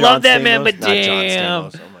I John love that man, Stamos? but Not John damn.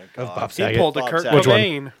 Stamos, oh my of God. Bob He Saget. pulled a Bob Kurt Saget. Which one?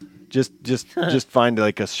 Cobain. Just find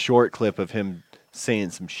like a short clip of him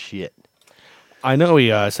saying some shit. I know he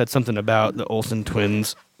said something about the Olsen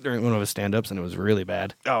twins during one of his stand-ups, and it was really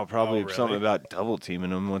bad. Oh, probably Oh, really? something about double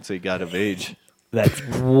teaming them once they got of age. That's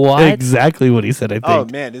What? exactly what he said. I think. Oh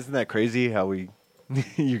man, isn't that crazy how we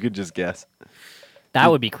you could just guess. That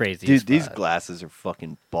would be crazy. as Dude, these fuck. glasses are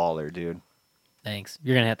fucking baller, dude. Thanks.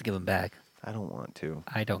 You're gonna have to give them back. I don't want to.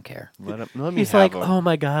 I don't care. Let me He's have like, 'em. oh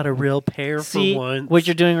my god, a real pair See, for once. what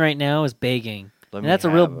you're doing right now is begging. Let And me that's a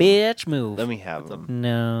real have 'em. bitch move. Let me have them.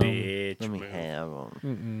 No. bitch. Let me move. have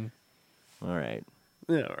them. All right.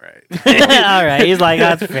 All right. All right. He's like,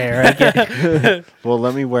 that's fair. I get- Well,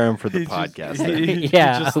 let me wear them for the podcast then.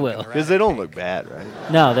 yeah, I will. Because they don't look bad, right?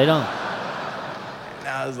 No, they don't. And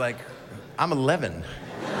I was like, I'm 11.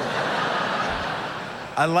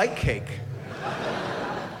 I like cake.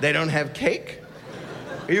 They don't have cake?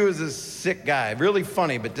 He was a sick guy, really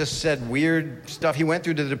funny, but just said weird stuff. He went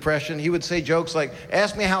through the depression. He would say jokes like,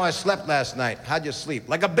 ask me how I slept last night. How'd you sleep?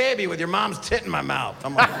 Like a baby with your mom's tit in my mouth.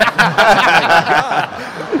 I'm like, oh my God.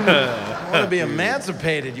 I want to be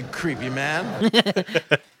emancipated, you creepy man.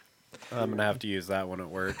 I'm going to have to use that one at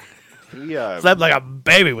work. Slept like a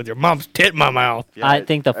baby with your mom's tit in my mouth. Yeah, I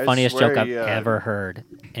think the I funniest swear joke I've he, ever heard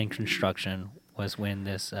in construction was when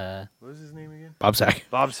this What was his name again? Bob Sack.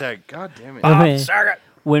 Bob Saget. God damn it.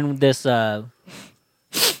 when this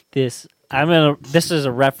this is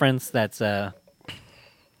a reference that's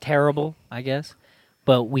terrible, I guess,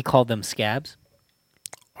 but we call them scabs.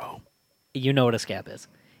 Oh, you know what a scab is?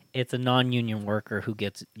 It's a non-union worker who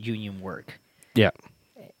gets union work, Yeah.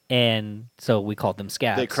 and so we call them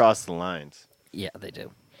scabs. They cross the lines. Yeah, they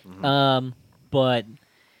do. But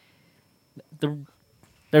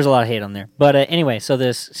there's a lot of hate on there. But anyway, so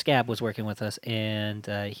this scab was working with us, and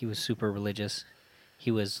he was super religious.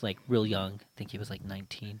 He was like real young. I think he was like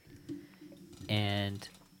 19. And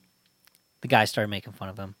the guy started making fun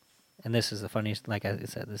of him. And this is the funniest. Like I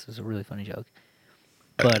said, this is a really funny joke.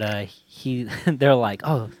 But they're like,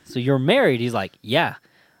 "Oh, so you're married?" He's like, "Yeah."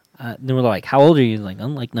 Then we're like, "How old are you?" He's like,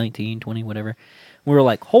 "I'm like 19, 20, whatever." We were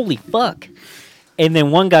like, "Holy fuck!" And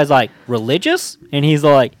then one guy's like, "Religious?" And he's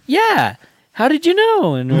like, "Yeah." How did you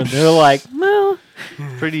know? And they're like, "Well,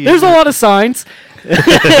 Pretty. there's a lot of signs."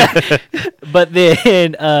 But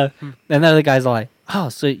then another guy's like, "Oh,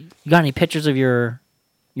 so you got any pictures of your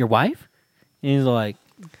wife?" And he's like,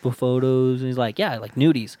 "The photos." And he's like, "Yeah, like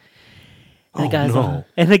nudies." And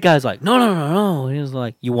the guy's like, no. And he was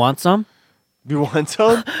like, "You want some?" You want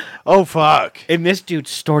some? Oh fuck! And this dude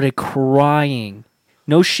started crying.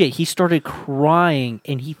 No shit, he started crying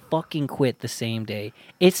and he fucking quit the same day.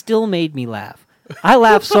 It still made me laugh. I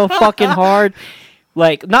laughed so fucking hard.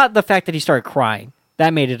 Like, not the fact that he started crying.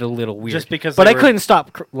 That made it a little weird. Just because but they I were- couldn't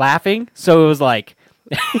stop laughing, so it was like...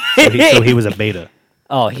 So he was a beta.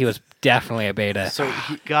 Oh, he was definitely a beta. So,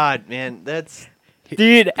 God, man, that's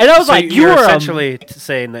Dude, and I was so like, you're you were... essentially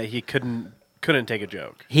saying that he couldn't take a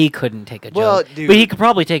joke. He couldn't take a joke. Well, dude. But he could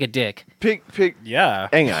probably take a dick. pick. Yeah.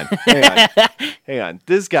 Hang on. Hang on.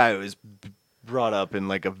 This guy was brought up in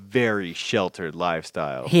like a very sheltered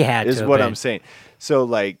lifestyle. He had is to have what been. I'm saying. So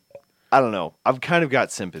like, I don't know. I've kind of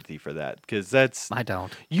got sympathy for that because that's I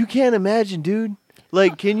don't. you can't imagine, dude.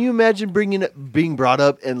 Like, can you imagine being brought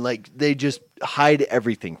up and like they just hide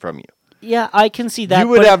everything from you? Yeah, I can see that. You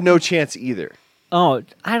would but- have no chance either. Oh,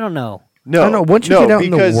 I don't know. No, I don't know. Once you no, get out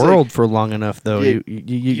in the because, like, world for long enough, though, you-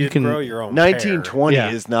 you can grow your own 1920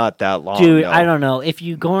 Yeah. is not that long. Dude, no. I don't know. If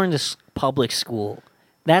you go into public school,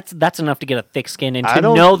 that's enough to get a thick skin and I to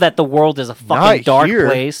don't- know that the world is a fucking Not dark here.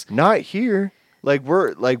 place. Not here. Like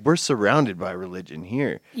we're surrounded by religion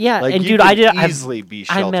here. Yeah, like, and you dude, could I've easily be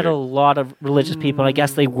I sheltered. met a lot of religious people. And I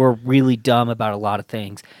guess they were really dumb about a lot of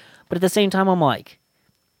things, but at the same time, I'm like,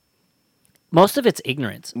 most of it's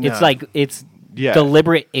ignorance. No. It's like it's Yeah.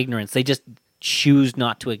 deliberate ignorance. They just choose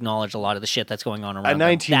not to acknowledge a lot of the shit that's going on around A them.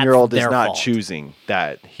 19-year-old That's is their not fault. choosing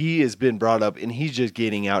that. He has been brought up, and he's just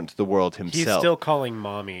getting out into the world He's himself. still calling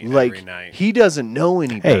mommy like every night. he doesn't know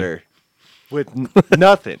any better. With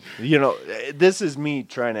nothing, you know. This is me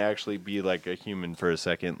trying to actually be like a human for a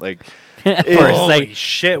second. Like, For a it- Holy sec-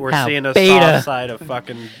 shit, we're how seeing a beta. soft side of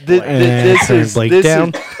fucking Th- Blake. th- this Blake is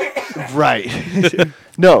down. right.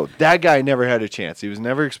 No, that guy never had a chance. He was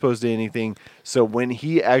never exposed to anything. So when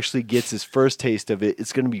he actually gets his first taste of it,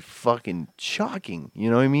 it's gonna be fucking shocking. You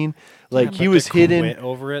know what I mean? Like he But was to hidden. quit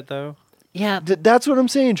over it though. Yeah, That's what I'm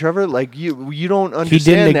saying, Trevor. Like you don't he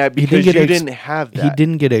understand that he because get you ex- didn't have that. He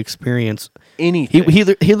didn't get to experience. anything.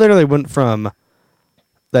 He literally went from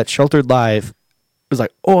that sheltered life. Was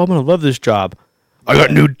like, oh, I'm gonna love this job. I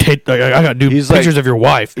got new I got new He's pictures like- of your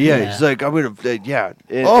wife. Yeah, Yeah. he's like, I'm gonna, yeah.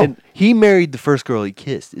 And, Oh. and he married the first girl he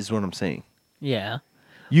kissed, is what I'm saying. yeah,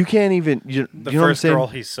 You can't even, The you know what I'm first saying? girl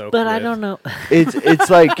he soaked but I with. don't know. It's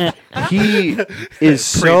like he is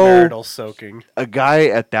so, Premarital soaking. a guy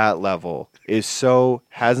at that level is so,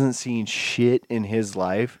 hasn't seen shit in his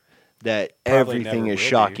life that Probably everything never is will be.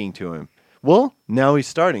 shocking to him. Well, now he's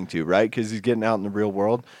starting to, right? Because he's getting out in the real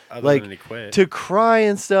world. Other like, than he quit. to cry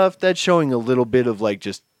and stuff, that's showing a little bit of like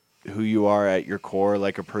just who you are at your core,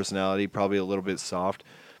 like a personality, probably a little bit soft.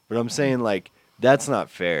 But I'm saying like that's not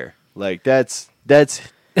fair. Like that's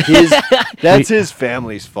his that's his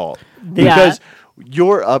family's fault because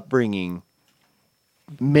your upbringing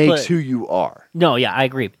makes But- who you are. No, yeah, I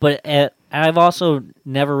agree. But I've also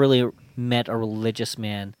never really met a religious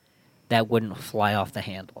man that wouldn't fly off the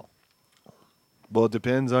handle. Well, it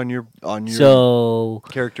depends on your So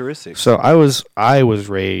characteristics. So I was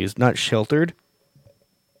raised not sheltered,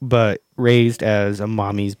 but raised as a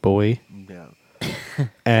mommy's boy.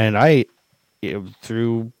 And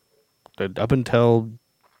through up until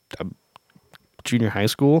junior high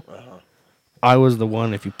school, I was the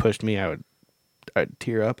one. If you pushed me, I'd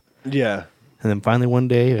tear up. Yeah. And then finally one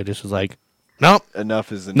day, I just was like, nope,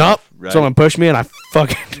 Enough is nope. enough. Right. Someone pushed me, and I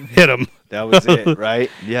fucking hit him. That was it, right?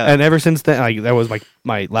 Yeah. And ever since then, that was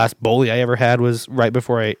my last bully I ever had was right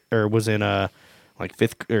before was in like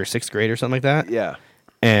 5th or 6th grade or something like that. yeah.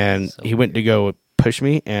 And So he went to go push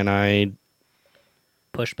me, and I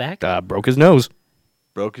Push back. broke his nose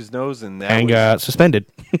Broke his nose, and and got suspended.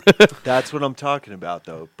 that's what I'm talking about,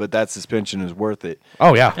 though. But that suspension is worth it.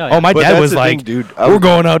 Oh yeah. Oh, yeah. My But dad that's was the like, thing, dude. we're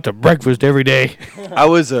going out to breakfast every day. I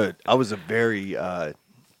was a very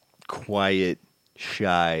quiet,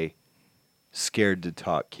 shy, scared to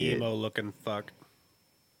talk kid. Emo looking fuck.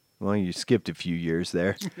 Well, you skipped a few years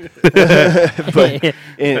there, but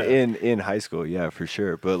in high school, yeah, for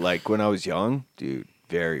sure. But like when I was young, dude,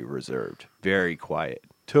 very reserved, very quiet.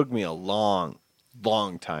 Took me a long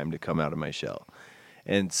time to come out of my shell.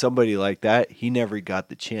 And somebody like that, he never got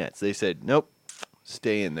the chance. They said, "Nope,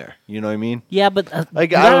 stay in there." You know what I mean? Yeah, but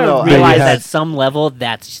Like, you I don't gotta know. realize Yeah, you had- at some level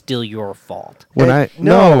that's still your fault.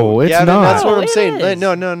 No, it's yeah, not. That's what I'm it saying. is.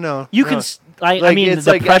 No. You no. can. I Like, mean, it's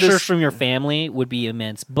the like, I pressures just- from your family would be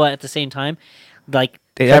immense, but at the same time, like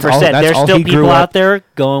Hey, that's Trevor all- said, that's there's all still he grew people up- out there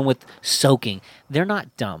going with soaking. They're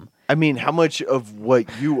not dumb. I mean, how much of what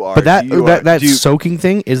you are? But that do you that do you- soaking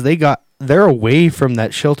thing is they're away from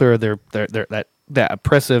that shelter of their that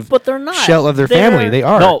oppressive But they're not. shell of their family. They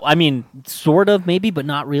are. No, I mean, sort of, maybe, but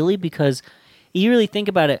not really, because you really think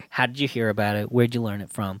about it. How did you hear about it? Where'd you learn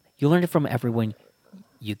it from? You learned it from everyone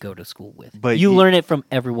you go to school with. But you you- learn it from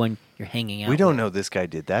everyone you're hanging out we don't with. know this guy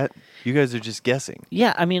did that. You guys are just guessing.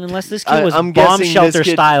 Yeah, I mean, unless this kid was I'm bomb guessing this shelter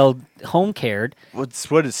kid- style home cared.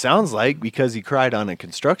 What's what it sounds like because he cried on a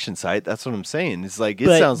construction site. That's what I'm saying. It's like it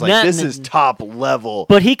But sounds like not- this is top level.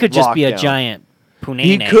 But he could just be a lockdown. giant punene.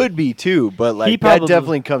 He could be too, but like that probably-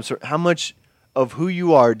 definitely comes from how much of who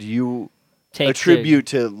you are do you Take attribute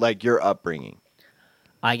to like your upbringing?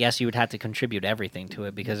 I guess you would have to contribute everything to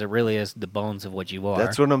it because it really is the bones of what you are.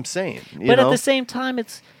 That's what I'm saying. You But know? at the same time,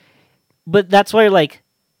 but that's where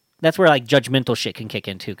judgmental shit can kick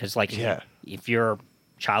in too. Because like, Yeah. if your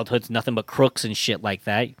childhood's nothing but crooks and shit like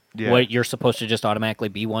that, Yeah. what you're supposed to just automatically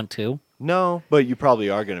be one too. no, but you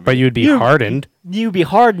probably are going to be. But you'd be hardened. You'd be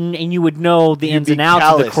hardened and you would know the You'd ins be and outs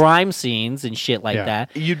of the calloused. crime scenes and shit like Yeah. that.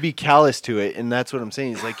 You'd be callous to it, and that's what I'm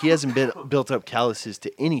saying. Is like he hasn't been built up calluses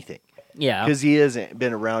to anything. Yeah. Because he hasn't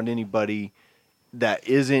been around anybody that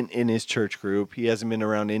isn't in his church group. He hasn't been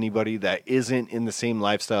around anybody that isn't in the same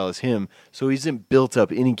lifestyle as him. So he hasn't built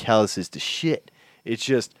up any calluses to shit. It's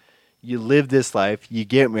just you live this life, you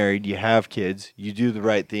get married, you have kids, you do the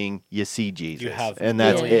right thing, you see Jesus. You have and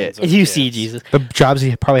that's millions it. of You kids. see Jesus. The jobs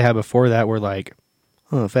he probably had before that were like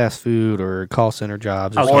fast food or call center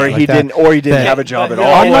jobs. Or, Okay. Or something he like that. didn't or he didn't That- have a job at Yeah.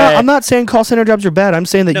 all. I'm not saying call center jobs are bad. I'm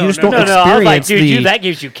saying that No, you just no, don't No, I was like, experience dude, the. that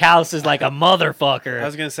gives you calluses like a motherfucker. I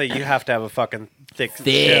was gonna say you have to have a fucking thick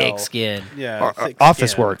Thick shell. skin. Yeah, thick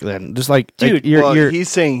office skin. work then just like Dude, Well, he's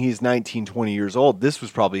saying he's 19, 20 years old. This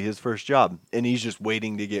was probably his first job, and he's just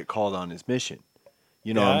waiting to get called on his mission.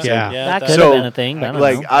 You know what I'm saying? Yeah. That that- could have been a thing. I don't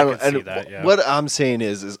like know. I I don't. could see and that, yeah. What I'm saying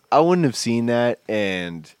is I wouldn't have seen that,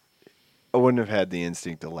 and I wouldn't have had the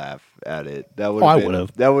instinct to laugh at it. That would. Oh, I been-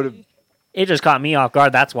 would've. That would have. It just caught me off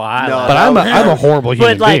guard. That's why I No, laughed. but I'm a horrible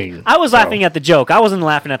human But like, being. I was so. laughing at the joke. I wasn't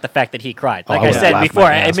laughing at the fact that he cried. Like I I would've said laughed before,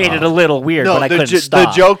 my it ass made it off. a little weird, No, but I the, couldn't the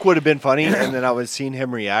stop. joke would have been funny, and then I would have seen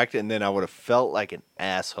him react, and then I would have felt like an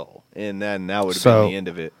asshole, and then that would have So- been the end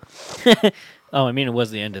of it. Oh, I mean, it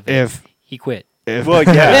was the end of it. If He quit. Well,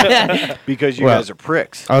 yeah, because you Well, guys are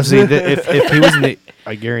pricks. Honestly, if he was in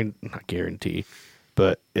the, not guarantee,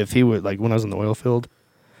 but if he would like when I was in the oil field,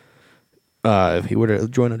 if he would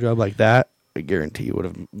have joined a job like that, I guarantee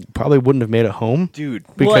he probably wouldn't have made it home, Dude,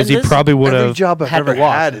 because he this- probably would every have. job I've had to ever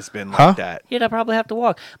walk. had has been Huh? like that. He'd probably have to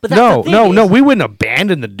walk. But that's No, the thing no, is- no. We wouldn't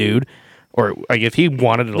abandon the dude, or like if he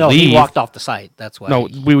wanted to No, leave. he walked off the site. That's why. No,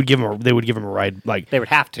 we would give him. They would give him a ride. Like They would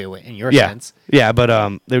have to, in your yeah, sense. yeah, but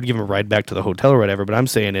they would give him a ride back to the hotel or whatever. But I'm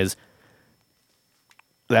saying is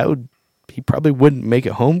he probably wouldn't make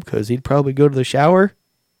it home because he'd probably go to the shower.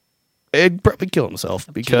 He'd probably kill himself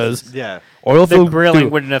because Yeah. oil The field grilling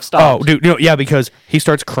dude- wouldn't have stopped. Oh, dude, yeah, because he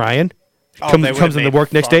starts crying. Oh, comes they would've comes into made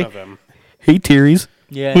work next fun day. of him. He tears.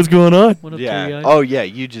 Yeah. What's going on? What up, Yeah. teary-eyed? Oh, yeah.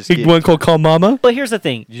 You just He get, one call mama. But here's the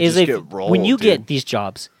thing: You is just if get when rolled, you get dude. these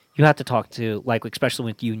jobs, you have to talk to, like, especially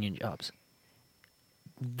with union jobs.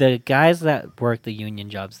 The guys that work the union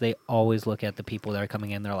jobs, they always look at the people that are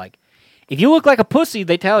coming in. They're like, if you look like a pussy,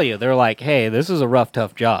 they tell you. They're like, hey, this is a rough,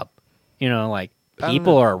 tough job. You know, like, don't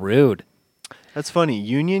people know. are rude. That's funny.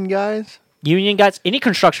 Union guys? Union guys, any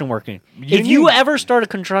construction working. If Union- you ever start a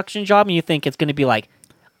construction job and you think it's going to be like,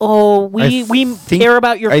 oh, we care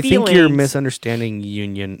about your I feelings. think you're misunderstanding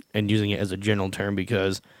union and using it as a general term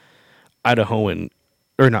because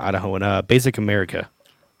Basic America.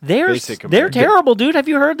 Basic They're America. terrible, dude. Have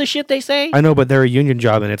you heard the shit they say? I know, but they're a union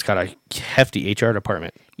job and it's got a hefty HR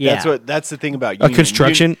department. Yeah. That's the thing about A union.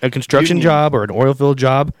 construction union- job or an oil field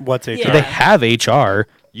job. What's HR? Yeah. They have HR,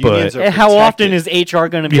 Unions but are How often protected. is HR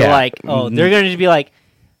going to be Yeah. like, oh, they're going to be like,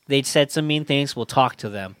 they said some mean things. We'll talk to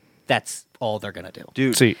them. That's all they're going to do.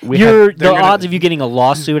 Dude, see, The they're gonna- odds of you getting a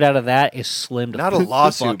lawsuit out of that is slim to not a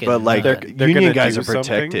lawsuit, fucking but like none. They're union gonna guys do are something?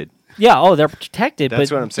 protected. Yeah, oh, they're protected. That's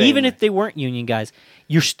but what I'm saying. even if they weren't union guys,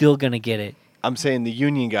 you're still going to get it. I'm saying the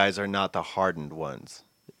union guys are not the hardened ones.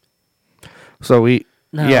 So we,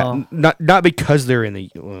 No. yeah, not because they're in the.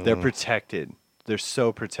 They're protected. They're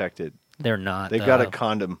so protected. They're not. They've got a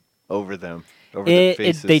condom over them, over their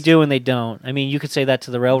faces. They do and they don't. I mean, you could say that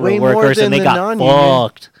to the railroad Way more workers, than and they the got non-union.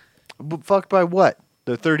 fucked. But fucked by what?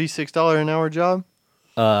 The $36 an hour job?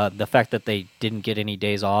 The fact that they didn't get any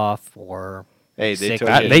days off or Hey, they sick took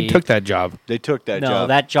That- it. they took that job. They took that no, job.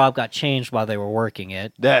 that job got changed while they were working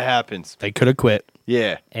it, That happens. They could have quit.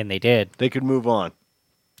 Yeah, and they did. they could move on.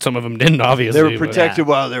 Some of them didn't, obviously. They were but- protected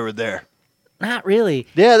while they were there. Not really.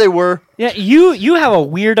 Yeah, they were. Yeah, you have a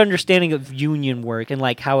weird understanding of union work and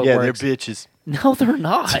like how it Yeah, works. they're bitches. No, they're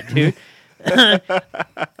not, dude.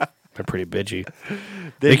 They're pretty bitchy.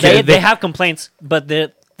 They, They have complaints, but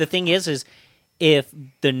the thing is if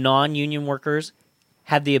the non-union workers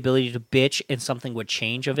had the ability to bitch and something would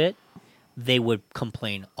change of it, they would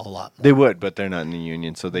complain a lot more. they would, but they're not in the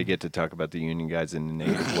union, so they get to talk about the union guys in a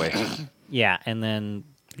negative way. Yeah, and then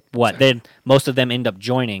what? Then most of them end up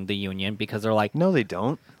joining the union because they're like, No, they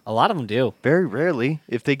don't. a lot of them do. Very rarely,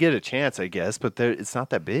 if they get a chance, I guess. But it's not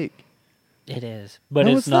that big. It is, but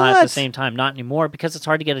No, it's it's not at not. the same time. Not anymore because it's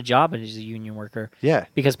hard to get a job as a union worker. Yeah.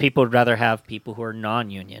 Because people would rather have people who are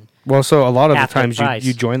non-union. Well, so a lot of the Half the times price.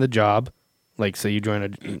 you join the job, like say you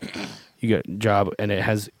get a job and it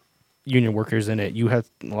has union workers in it. You have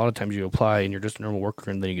a lot of times you apply and you're just a normal worker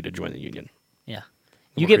and then you get to join the union. Yeah,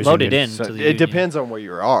 you get Workers voted union. in So to the it union. depends on where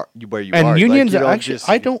you are. Where you And are. unions, Like, you don't actually, just-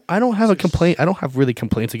 I don't have a complaint. I don't have really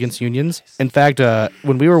complaints against unions. In fact,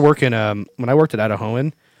 when we were working, when I worked at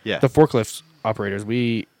Idahoan, Yeah. the forklift operators,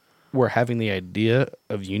 we were having the idea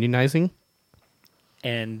of unionizing.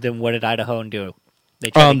 And then what did Idaho do? They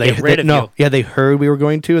tried to get rid of you. Yeah, they heard we were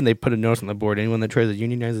going to, and they put a notice on the board. Anyone that tries to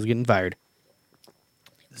unionize is getting fired.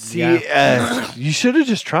 See, Yeah. you should have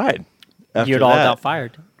just tried. After You'd all that. got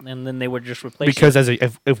fired, and then they would just replace Because you.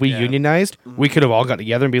 if we unionized, we could have all got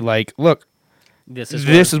together and be like, look, This is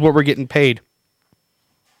this is what we're getting paid,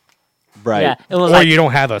 Right. Yeah, it was or like, you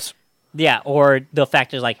don't have us. yeah, or the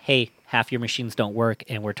fact is like, hey, half your machines don't work,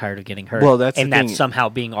 and we're tired of getting hurt. Well, that's the and that's thing. somehow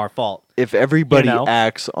being our fault. If everybody You know?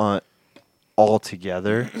 acts on all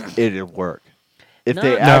together, it'll work. If No.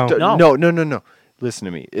 they No. act, No. no. Listen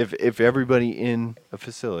to me. If everybody in a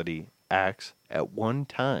facility acts at one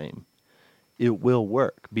time, it will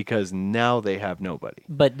work because now they have nobody.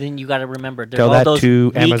 But then you got to remember, there's Tell all that those to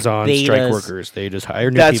weak Amazon strike betas. workers. They just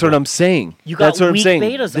hire new That's people. what I'm saying. You got That's what I'm weak saying.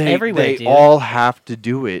 betas They, everywhere, they dude. all have to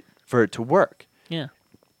do it for it to work. Yeah.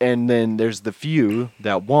 And then there's the few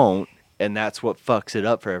that won't, and that's what fucks it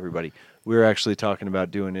up for everybody. We were actually talking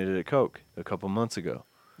about doing it at Coke a couple months ago.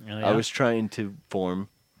 Oh, I yeah? was trying to form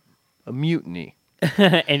a mutiny.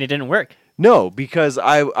 and it didn't work. No, because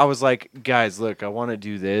I was like, guys, look, I want to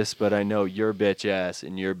do this, but I know your bitch ass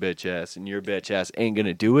and your bitch ass and your bitch ass ain't going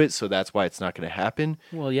to do it, so that's why it's not going to happen.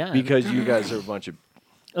 Well, yeah. Because you guys are a bunch of...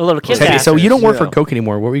 a little kid. Hey, so you don't work Yeah. for Coke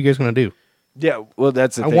anymore. What were you guys going to do? Yeah, well,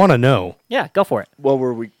 that's the I thing. want to know. Yeah, go for it. Well,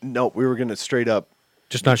 we were going to straight up...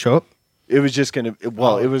 Just not show up? It was just going to...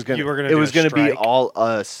 Well, it was going you were gonna it do was a going to be strike? all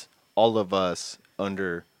of us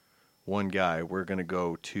under one guy. We're going to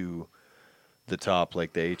go to the top,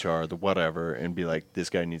 like the HR, the whatever, and be like, this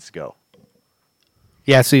guy needs to go.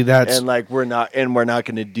 Yeah, see, that's... And like we're not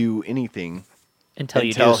going to do anything Until you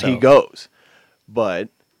until do so. he goes. But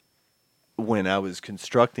when I was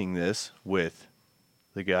constructing this with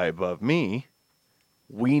the guy above me,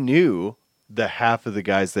 we knew the half of the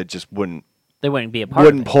guys that just wouldn't They wouldn't be a part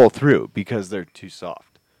of it. pull through because they're too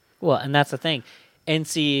soft. Well, and that's the thing. And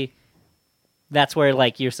see, that's where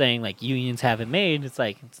like you're saying like unions haven't made. It's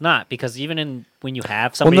like it's not because even when you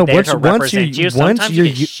have somebody there to represent you, sometimes you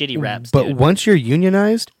get shitty reps. But dude. once you're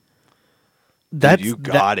unionized, that's Dude, you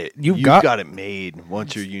got it. You've got it made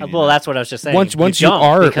once you're union. Well, that's what I was just saying. Once you don't,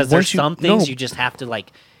 are- because there's once you- some things no. you just have to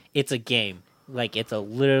like. It's a game. like it's a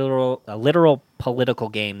literal political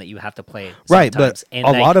game that you have to play. Right, but sometimes. And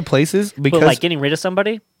a like, lot of places, but because like getting rid of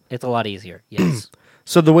somebody, it's a lot easier. Yes.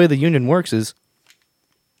 so the way the union works is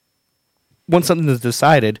once something is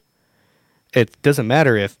decided, it doesn't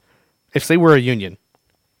matter if say we're a union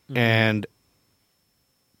and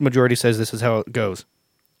majority says this is how it goes.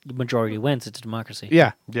 The majority wins. It's a democracy.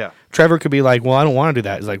 Yeah. Yeah. Trevor could be like, well, I don't want to do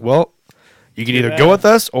that. He's like, well, you can either go with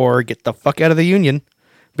us or get the fuck out of the union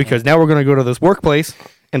because now we're going to go to this workplace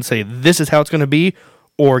and say this is how it's going to be.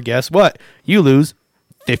 Or guess what? You lose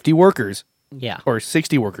 50 workers Yeah. or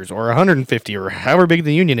 60 workers or 150 or however big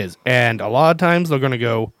the union is. And a lot of times they're going to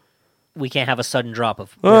go, We can't have a sudden drop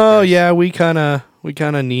of. oh, workers. yeah, we kind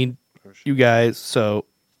of need you guys. So,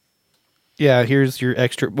 yeah, here's your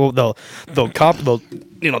extra. Well, they'll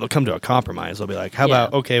come to a compromise. They'll be like, how Yeah.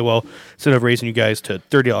 about, okay, well, instead of raising you guys to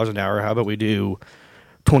 $30 an hour, how about we do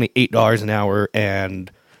 $28 an hour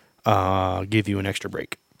and give you an extra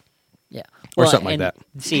break? Yeah. Or something like that.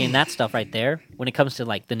 See, and that stuff right there, when it comes to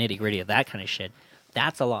like the nitty gritty of that kind of shit,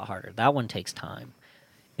 that's a lot harder. That one takes time.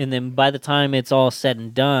 And then by the time it's all said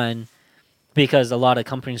and done, because a lot of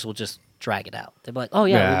companies will just drag it out. They'll be like, oh,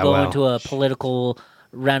 yeah, Yeah, we'll go well. into a political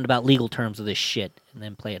roundabout legal terms of this shit and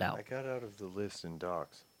then play it out. I got out of the list in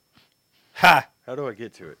docs. Ha! How do I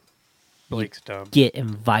get to it? Blake's dumb. Get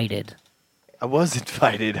invited. I was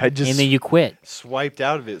invited. I just And then you quit. swiped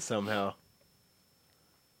out of it somehow.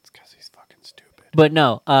 It's because he's fucking stupid. But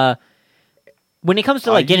no, when it comes to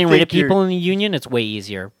Oh, like you getting rid of think you're- people in the union, it's way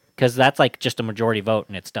easier because that's like just a majority vote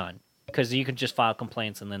and it's done. Because you can just file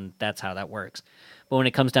complaints and then that's how that works. But when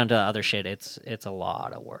it comes down to other shit, it's a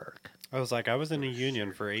lot of work. I was in a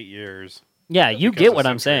union for 8 years. Yeah, you because get of what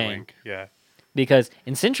I'm saying. CenturyLink. Yeah. Because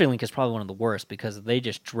and CenturyLink is probably one of the worst because they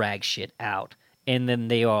just drag shit out and then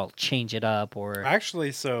they all change it up or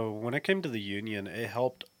Actually, so when it came to the union, it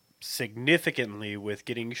helped significantly with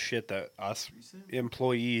getting shit that us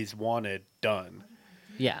employees wanted done.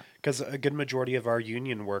 yeah. Because a good majority of our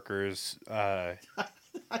union workers,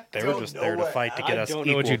 they were just there to fight to get us don't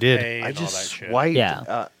know equal what you did. pay I and all that just shit. swiped.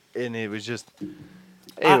 Yeah. And it was just.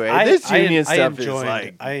 Anyway, this union stuff is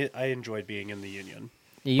like. I enjoyed being in the union.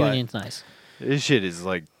 The But- union's nice. This shit is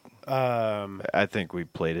like. Um, I think we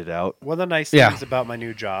played it out. one of the nice Yeah. things about my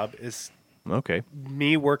new job is Okay.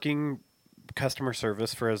 me working customer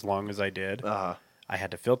service for as long as I did. I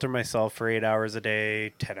had to filter myself for 8 hours a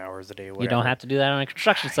day, 10 hours a day, whatever. You don't have to do that on a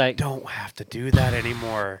construction site. Don't have to do that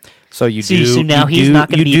anymore. So you See, do. so now you he's do, not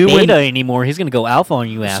going to you be do beta when- anymore. He's going to go alpha on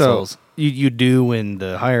you assholes. So you do when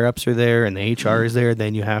the higher ups are there and the HR is there,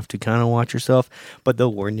 then you have to kind of watch yourself. But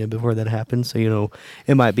they'll warn you before that happens. So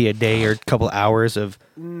it might be a day or a couple hours of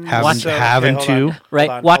having So, okay, having hold to. on. Right?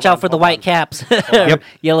 Hold on, Watch hold out on, for the hold white on. caps, Yep.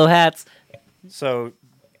 yellow hats. So,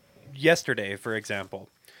 yesterday, for example,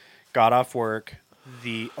 got off work.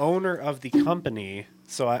 The owner of the company,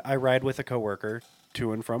 so I ride with a coworker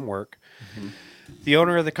to and from work. The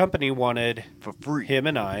owner of the company wanted For free. him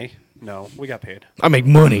and I. No, we got paid. I make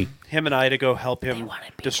money. Him and I to go help him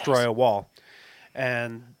wanted destroy a wall.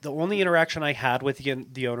 And the only interaction I had with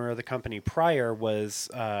the owner of the company prior was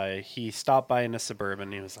he stopped by in a Suburban.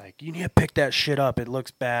 And he was like, "You need to pick that shit up. It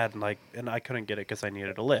looks bad." And I couldn't get it because I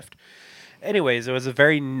needed a lift. Anyways, it was a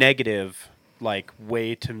very negative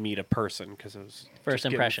way to meet a person because it was First just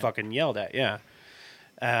getting impression. fucking yelled at. Yeah.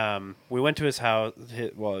 We went to his house.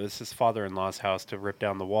 It was his father-in-law's house to rip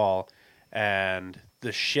down the wall, and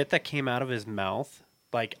the shit that came out of his mouth,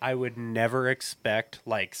 I would never expect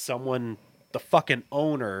someone, the fucking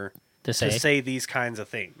owner, To to say. say these kinds of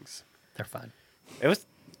things. They're fun. It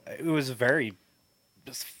was very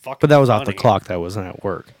just fucking. But that was off the funny. clock. That wasn't at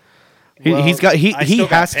work. Well, He's got I he still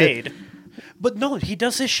got has to. paid. But no, he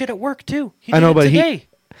does his shit at work too. He I did know, it but he- today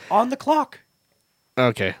on the clock.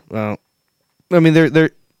 Okay, well, I mean,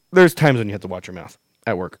 there's times when you have to watch your mouth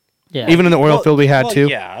at work. Yeah. Even in the oil Well- field we had well, too.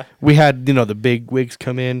 yeah. We had the big wigs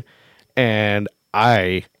come in, and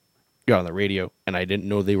I got on the radio, and I didn't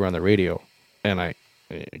know they were on the radio, and I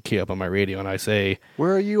key up on my radio, and I say,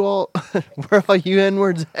 Where are you all? Where are all you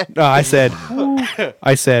N-words at? no, I said,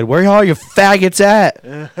 where are all you faggots at?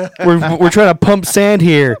 We're trying to pump sand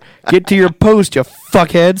here. Get to your post, you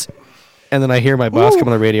fuckheads. And then I hear my boss come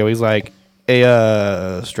on the radio. He's like, hey,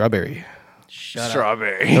 Strawberry.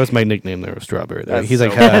 Strawberry. That was my nickname there, was Strawberry. That's He's so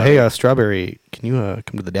like, funny. hey, Strawberry, can you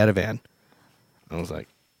come to the data van? I was like,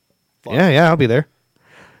 yeah, I'll be there.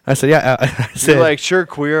 I said, yeah. I said, You're like, sure,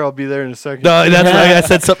 queer. I'll be there in a second. no, that's I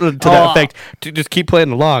said something to that Oh. effect. To just keep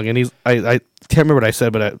playing along. And I can't remember what I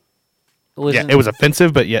said, but Wasn't- it was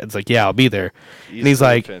offensive. But yeah, it's like, yeah, I'll be there. And he's Easily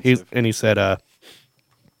like, offensive. he said,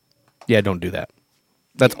 yeah, don't do that.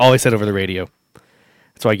 That's all I said over the radio.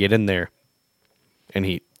 So I get in there, And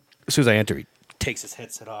as soon as I enter, he takes his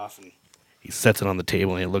headset off and he sets it on the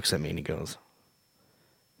table and he looks at me and he goes,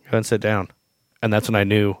 "Go ahead and sit down." And that's when I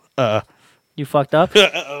knew, You fucked up?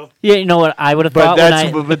 Yeah, you know what I would have thought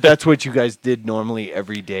But that's what you guys did normally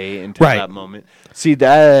every day until Right. that moment. See,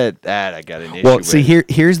 that I got an issue well, with. see,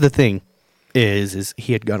 here's the thing, is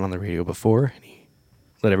he had gone on the radio before and he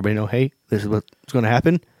let everybody know, hey, this is what's going to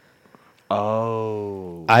happen.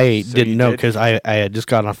 Oh. I so didn't you know did? because I had just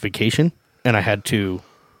gotten off vacation and I got to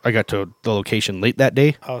the location late that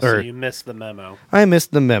day. Oh, so you missed the memo. I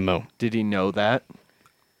missed the memo. Did he know that?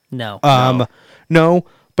 No. No,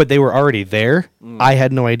 but they were already there. I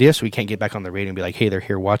had no idea, so we can't get back on the radio and be like, hey, they're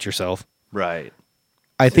here, watch yourself. Right.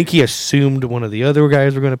 I think he assumed one of the other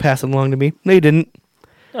guys were going to pass it along to me. They didn't.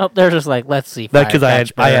 Oh, they're just like, let's see. Because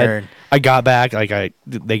Firecatch I got back,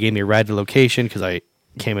 they gave me a ride to location because I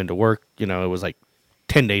came into work. You know, it was like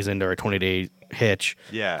 10 days into our 20-day hitch.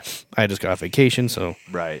 Yeah. I just got off vacation, so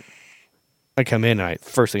Right. I come in and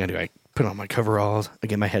first thing I do, I put on my coveralls, I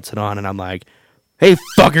get my headset on, and I'm like, hey,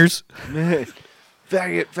 fuckers.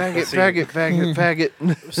 Faggot, faggot.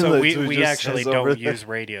 So That's we what it we just actually says over don't there. use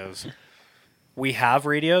radios. We have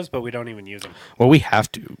radios, but we don't even use them. Well, we have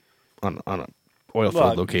to on a oil field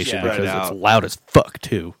Well, location yeah. because Right it's out. loud as fuck,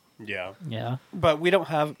 too. Yeah. Yeah. But we don't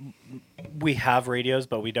have. We have radios,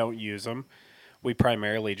 but we don't use them. We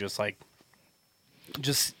primarily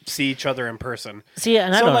just see each other in person. See,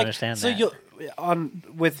 and I So, don't like, understand so that. you'll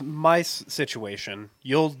with my situation,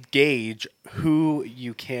 you'll gauge who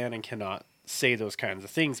you can and cannot say those kinds of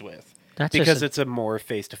things with. That's because just it's a more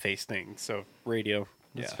face-to-face thing. So radio,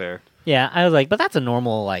 That's yeah. fair. Yeah, I was like, but that's a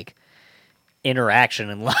normal like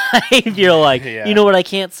interaction in life. You're like, Yeah. you know what I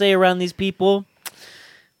can't say around these people?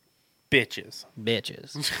 Bitches.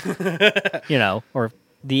 Bitches. You know, or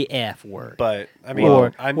the F word. But I mean,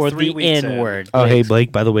 or I'm or 3 the weeks N in. word. Oh, hey,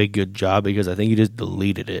 Blake, by the way, good job because I think you just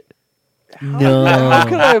deleted it. No. How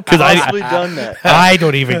could I have 'Cause I- possibly done that? I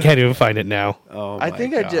can't even find it now. Oh I my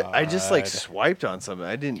think I just like God. swiped on something.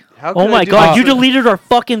 I didn't. How? Oh could I my do god, that? you deleted our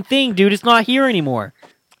fucking thing, dude. It's not here anymore.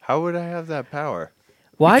 How would I have that power?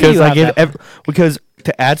 Why do Because you I have give that? because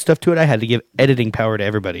to add stuff to it, I had to give editing power to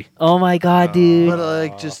everybody. Oh my god, dude. But I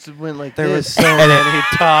like just went like There was this. so many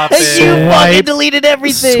topics. You fucking Swipe. deleted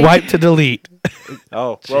everything. Swipe to delete.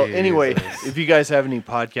 Oh well. Anyway, Jesus. if you guys have any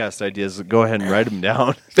podcast ideas, go ahead and write them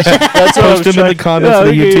down. That's what I was Post them in trying. the comments of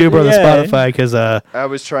the okay, YouTube or the yeah. Spotify because I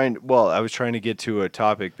was trying. Well, I was trying to get to a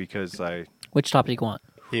topic because I. Which topic you want?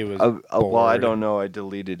 He was. well, I bored. don't know. I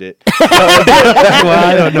deleted it, well,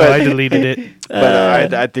 I don't know. I deleted it.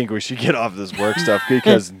 but I think we should get off this work stuff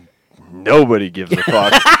because nobody gives a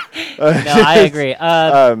fuck. No, I agree.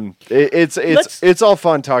 It's Let's- it's all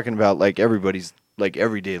fun talking about like everybody's like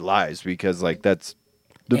everyday lives because like that's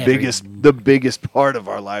the biggest part of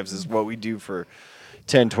our lives is what we do for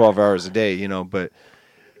 10, 12 hours a day, you know. But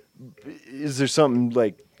is there something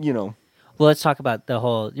like, you know? Well, let's talk about the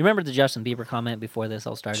whole. You remember the Justin Bieber comment before this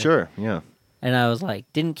all started? Sure, yeah, And I was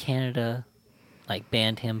like, didn't Canada like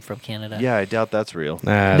banned him from Canada? yeah. I doubt that's real.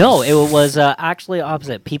 No, it was actually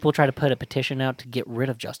opposite. People tried to put a petition out to get rid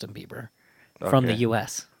of Justin Bieber from the Okay.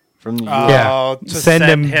 U.S. From the Oh, Yeah. to Send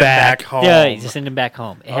him back. home. Yeah, just send him back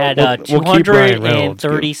home. It had we'll keep Ryan Reynolds,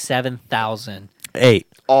 237,000. Hey,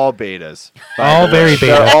 all betas, all very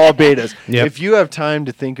They're beta. all betas. Yep. If you have time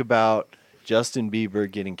to think about Justin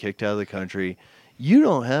Bieber getting kicked out of the country, you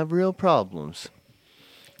don't have real problems.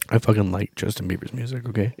 I fucking like Justin Bieber's music.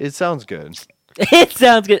 Okay. It sounds good. It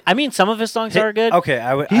sounds good. I mean, some of his songs are good. Okay,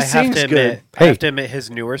 I He have sings to admit, good. I have Hey. to admit his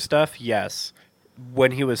newer stuff. Yes,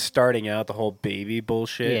 when he was starting out, the whole baby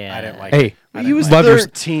bullshit. Yeah. I didn't like. Hey, it. I He didn't was like it.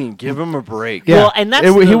 13. Give him a break. Yeah. Well, and that's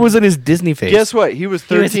he the- was in his Disney face. Guess what? He was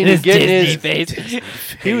He was 13 in his and getting Disney his face.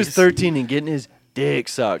 he was 13 and getting his dick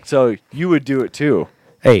sucked. So you would do it too.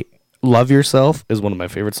 Hey, "Love Yourself" is one of my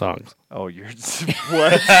favorite songs. Oh, you're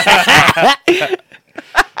what?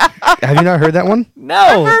 Have you not heard that one?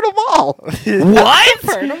 No. Heard them all. What?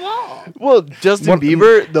 Heard them all. Well, Justin What-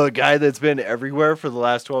 Bieber, the guy that's been everywhere for the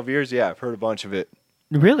last 12 years, yeah, I've heard a bunch of it.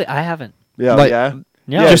 Really? I haven't. Yeah, Like- yeah.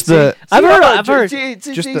 No. Just the I've heard. how- I've heard.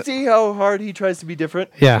 See how hard he tries to be different?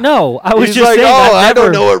 yeah. No, I was He's just like, saying. oh, I've I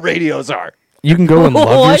don't never- know what radios are. You can go and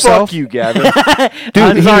love What? yourself. Fuck you, Gavin. Dude,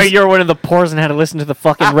 I'm he sorry, was- you're one of the poors and had to listen to the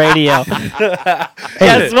fucking radio.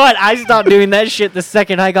 Guess what? I stopped doing that shit the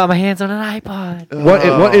second I got my hands on an iPod.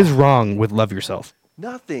 what is wrong with "Love Yourself"?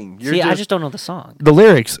 Nothing. You're See, I just don't know the song. The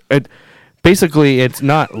lyrics, basically, it's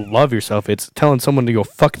not "love yourself." It's telling someone to go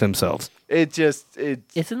fuck themselves. it's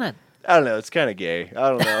Isn't that? I don't know. It's kind of gay. I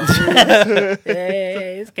don't know.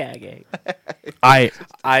 It's kind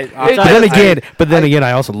of gay. But then again,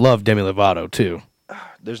 I also love Demi Lovato too.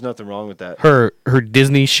 There's nothing wrong with that. her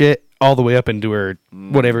Disney shit all the way up into her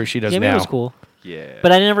whatever she does Jamie now. was cool, Yeah.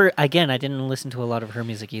 but I didn't listen to a lot of her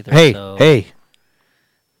music either. Hey, so. hey,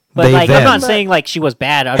 But they, like, I'm them. not saying like she was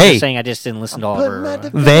bad. I was Hey. just saying I just didn't listen to all of her.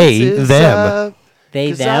 They, them. They,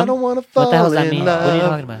 'Cause them. I don't wanna What the hell does fall that in mean? What are you love.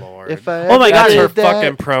 talking about? Lord. If I Oh my ever God, That's her did that,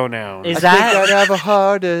 fucking pronoun. Is I that- think I'd have a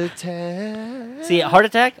heart attack. See, Heart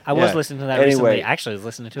Attack. I was Yeah. listening to that Anyway, recently. Actually, I was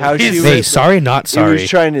listening to how it. she Hey, was- sorry, not She sorry. was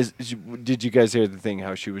trying to. Did you guys hear the thing?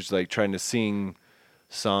 How she was like trying to sing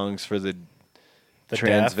songs for the The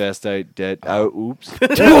deaf? transvestite dead. Oops.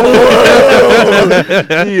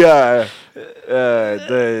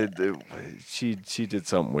 She did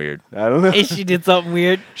something weird. I don't know. She did something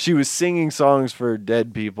weird. She was singing songs for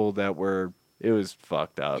dead people that were. It was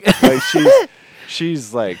fucked up. Like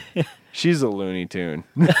she's like she's a Looney Tune.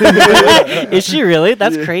 Is she really?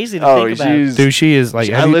 That's crazy to Oh, think about. she's. Dude, she is like.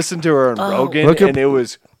 I have you- listened to her on Rogan, Look up- and it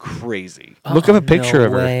was crazy. Look up a picture no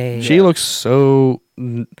of her. way. She looks so.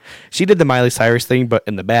 She did the Miley Cyrus thing, but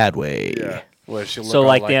in the bad way. What, she look So all,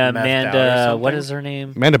 like the methed out or Amanda, what something? is her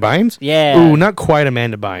name? Amanda Bynes? Yeah. Ooh, not quite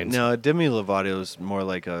Amanda Bynes. No, Demi Lovato's more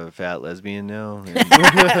like a fat lesbian now.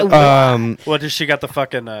 What does she got the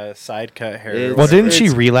fucking side cut hair? It's- or Well, didn't whatever? she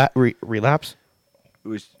It's- relapse?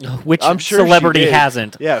 Which I'm sure celebrity she did.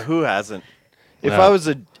 hasn't? Yeah, who hasn't? If No. I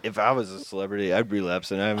was a celebrity, I'd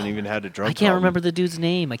relapse, and I haven't even had a drug. I can't problem. remember the dude's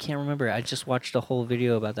name. I can't remember. I just watched a whole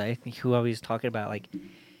video about that. I think who I was talking about, like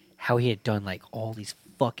how he had done like all these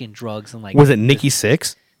fucking drugs and like. Was it Nikki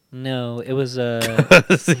Sixx? No, it was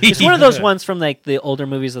it's one of those ones from like the older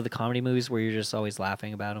movies of the comedy movies where you're just always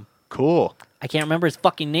laughing about him. Cool. I can't remember his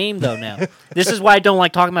fucking name though. Now this is why I don't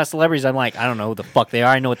like talking about celebrities. I'm like, I don't know who the fuck they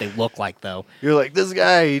are. I know what they look like though. You're like this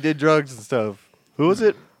guy. He did drugs and stuff. Who was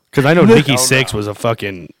it? Because I know Nikki Sixx was a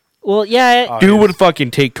fucking Well, yeah, dude would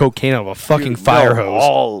fucking take cocaine out of a fucking fire No, hose.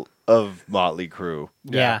 All of Motley Crue.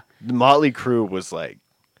 yeah. The Motley Crue was like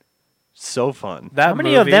so fun. That How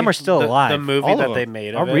many of them are still the, alive? The movie All of that them. they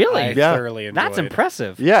made Oh, of it, really? I Yeah. thoroughly enjoyed. That's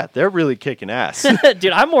impressive. Yeah, they're really kicking ass.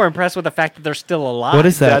 Dude, I'm more impressed with the fact that they're still alive. What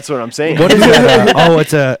is that? That's what I'm saying. What is that? Oh,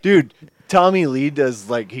 it's a. Dude, Tommy Lee does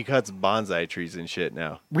like he cuts bonsai trees and shit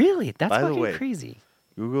now. Really? That's By the fucking way- crazy.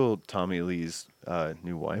 Google Tommy Lee's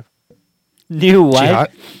new wife. New She wife.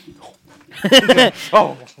 hot?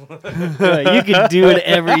 You can do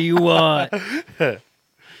whatever you want.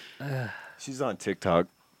 She's on TikTok.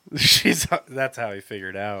 That's how he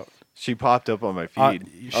figured out. She popped up on my feed.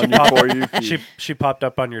 She on your popped- For You feed. She popped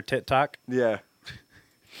up on your TikTok. Yeah.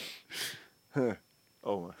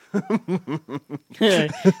 Oh.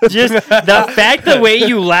 Just the fact the way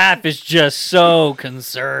you laugh is just so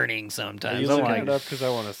concerning Are sometimes. you I'm looking like, it up because I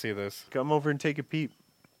want to see this? Come over and take a peep.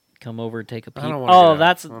 come over and take a peek. I don't wanna Oh, do that.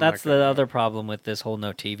 that's I'm that's not gonna the do other problem with this whole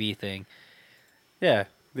no TV thing. Yeah,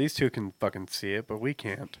 these two can fucking see it, but we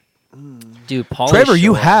can't. Dude, Paul Trevor,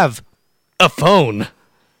 you have a phone.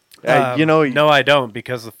 You know, No, I don't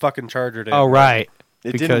because the fucking charger didn't. Oh, work. right.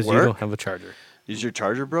 It because didn't you work? don't have a charger. Is your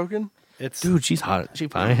charger broken? It's Dude, she's hot. She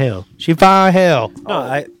fine hell. She fine hell. no,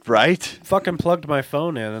 I Right? fucking plugged my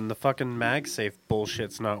phone in and the fucking MagSafe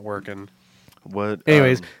bullshit's not working. What?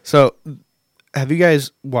 Anyways, so have you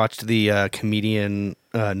guys watched the comedian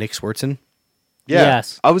Nick Swartzen? yeah.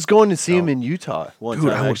 Yes. I was going to see him in Utah one Dude,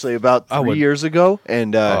 time, I would- actually, about I 3 would- years ago,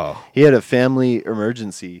 and he had a family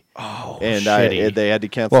emergency, Oh, and shitty. they had to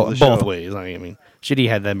cancel Well, the show. both ways. I mean, Shitty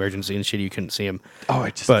had that emergency, and Shitty you couldn't see him. Oh,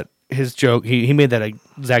 I just. But his joke, he made that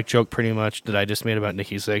exact joke pretty much that I just made about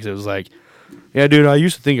Nikki Sixx. It was like, yeah, dude, I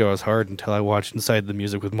used to think I was hard until I watched Inside the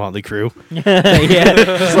Music with Motley Crue. yeah.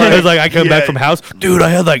 It was like, I come back from house, dude, I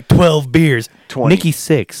had like 12 beers. 20. Nikki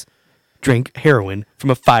Sixx drank heroin from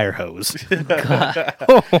a fire hose.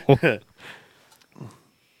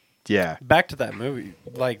 yeah. Back to that movie,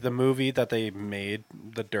 like the movie that they made,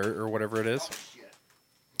 The Dirt or whatever it is.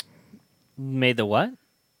 Made the what?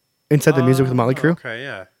 Inside the Music with Motley Crue. Okay,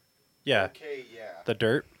 yeah, yeah. The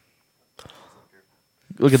Dirt.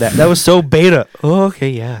 Look at that. That was so beta. Oh, okay,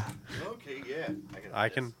 yeah. I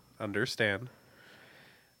can understand.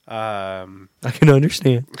 I can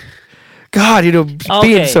understand. God, being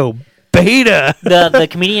Okay. so beta. The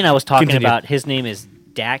comedian I was talking Continue. about, his name is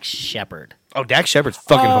Dax Shepard. Oh, Dax Shepard's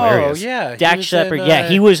fucking hilarious. Oh yeah, Dax Shepard. Yeah,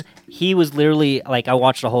 he was literally like I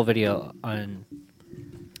watched a whole video on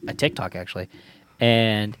a TikTok actually,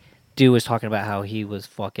 and dude was talking about how he was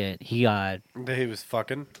fucking. He was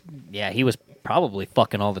fucking. was probably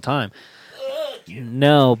fucking all the time.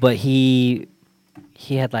 No, but he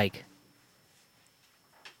had like.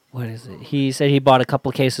 What is it? He said he bought a couple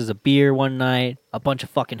of cases of beer one night, a bunch of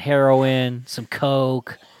fucking heroin, some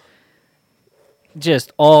coke,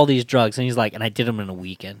 just all these drugs, and he's like, and I did them in a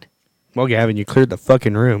weekend. Well, Gavin, you cleared the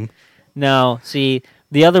fucking room. No, see,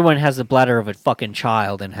 the other one has the bladder of a fucking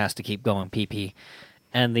child and has to keep going pee-pee.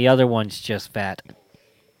 And the other one's just fat.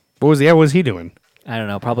 What was he doing? I don't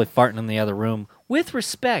know, probably farting in the other room. With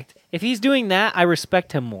respect. If he's doing that, I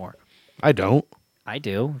respect him more. I don't. I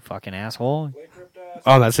do, fucking asshole.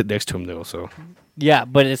 Oh, that's it next to him though. So Yeah,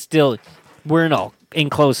 but it's still, we're in an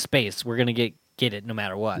enclosed space. We're going to get it no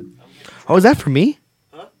matter what. oh, is that for me?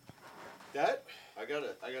 That? I got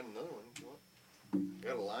another one. You want?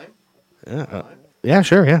 Got a lime? Yeah. Yeah.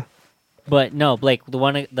 Sure. Yeah. But no, Blake,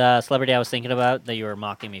 the celebrity I was thinking about that you were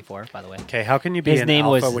mocking me for, by the way. Okay, how can you be His an name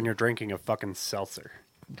alpha was- when you're drinking a fucking seltzer?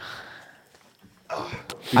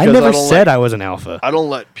 I never said I was an alpha. I don't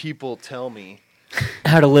let people tell me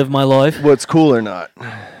How to live my life. what's cool or not.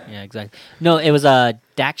 Yeah, exactly. No, it was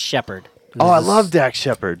Dax Shepard. Oh, I love Dax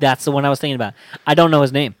Shepard. That's the one I was thinking about. I don't know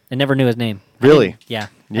his name. I never knew his name. Really? Yeah.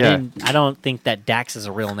 Yeah. I don't think that Dax is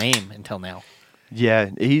a real name until now. Yeah,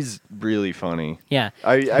 he's really funny. Yeah.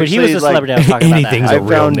 I But he was actually, the celebrity I was talking anything's about. a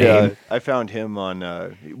real name. I found him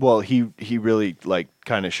on. Well, he really like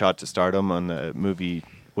kind of shot to stardom on the movie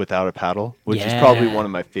Without a Paddle, which is probably Yeah. one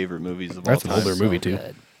of my favorite movies of That's all an time. older movie too.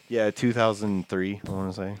 Good. Yeah, 2003. I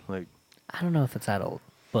want to say like I don't know if it's that old,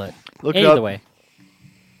 but Look it either up. way.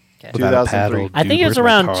 Okay. Without a 2003. paddle. I think Dude, it was where's my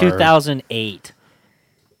around car? 2008.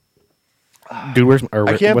 Dude, where's or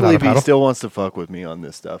I can't without a believe he paddle? still wants to fuck with me on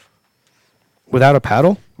this stuff. Without a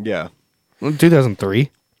paddle? Yeah. 2003.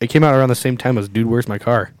 It came out around the same time as Dude, Where's My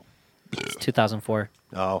Car? It's 2004.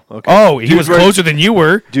 Oh, okay. Oh, he Dude, was Where's- closer than you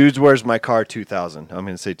were. Dudes, Where's My Car 2000. I'm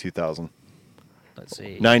going to say 2000. Let's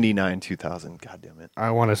see. 99, 2000. God damn it. I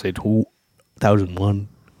want to say 2001.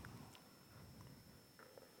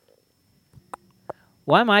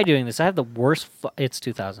 Why am I doing this? I have the worst. It's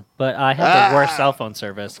 2000, but I have the worst cell phone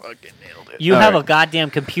service. Fucking nailed it. You All have right. a goddamn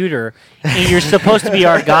computer, and you're supposed to be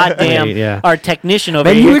our goddamn Wait, yeah. our technician over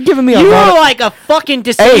Man, here. you were giving me a You lot are of- like a fucking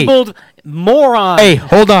disabled moron. Hey,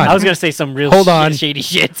 hold on. I was gonna say some real Hold on. shady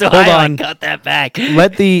shit, so Hold I on. like, cut that back.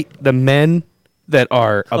 Let the men that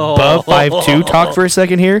are above 5'2" talk for a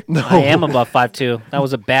second here. I am above 5'2". That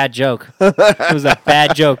was a bad joke. It was a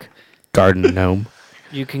bad joke. Garden gnome.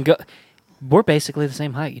 You can go. We're basically the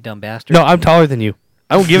same height, you dumb bastard. No, I'm taller than you.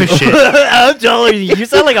 I don't give a shit. I'm taller than you. You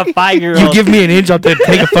sound like a 5-year-old. You give me an inch, I'll take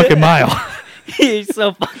a fucking mile. You're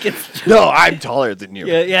so fucking. No, I'm taller than you.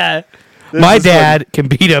 Yeah. This My is dad can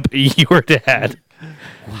beat up your dad.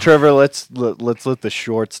 like- Trevor, let's let the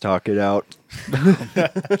shorts talk it out.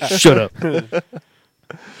 Shut up.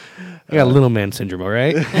 I got little man syndrome, all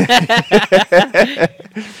right?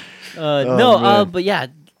 No, man. but yeah,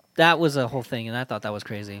 that was a whole thing, and I thought that was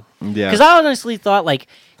crazy. Yeah. Because I honestly thought, like,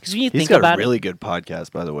 because when you He's think got about a really good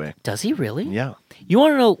podcast, by the way. it, does he really? Yeah. You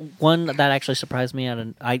want to know one that actually surprised me?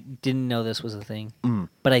 I didn't know this was a thing,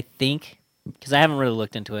 but I think because I haven't really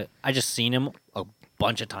looked into it, I just seen him a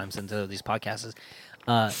bunch of times into these podcasts.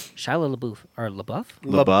 Shia LaBeouf or LaBeouf?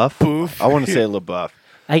 LaBeouf? I want to say LaBeouf.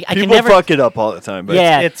 I can People never. fuck it up all the time, but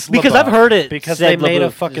Yeah, It's because LaBeouf. I've heard it because said they made LaBeouf a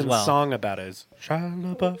as fucking well. song about it.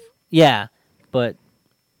 Shia LaBeouf. Yeah, but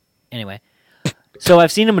anyway, so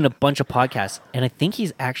I've seen him in a bunch of podcasts, and I think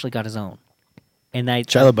he's actually got his own. And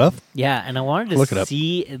Shia LaBeouf? Yeah, and I wanted to Look it up.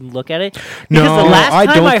 see and look at it. No, Because the last I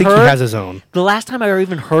time don't I think heard, he has his own. The last time I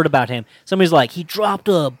even heard about him, somebody's like, he dropped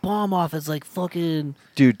a bomb off as like fucking.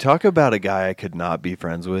 dude, talk about a guy I could not be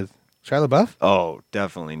friends with. Shia LaBeouf? Oh,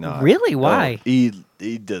 definitely not. Really? Why? Oh,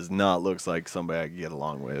 he does not look like somebody I could get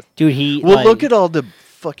along with. Dude, he. Well, like- look at all the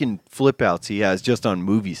fucking flip outs he has just on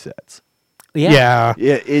movie sets. Yeah.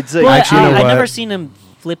 Yeah, it's like But Actually, you know I what? never seen him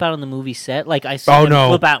flip out on the movie set. Like I saw Oh, him no.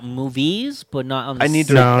 flip out in movies, but not on the I need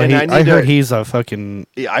to- No, And I need I heard to- he's a fucking...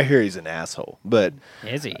 yeah, I hear he's an asshole, but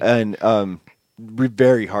Is he?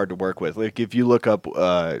 very hard to work with. Like if you look up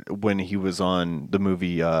when he was on the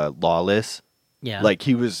movie Lawless, Yeah. like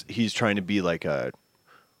he's trying to be like a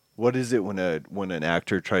what is it when an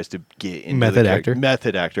actor tries to get into Method the actor?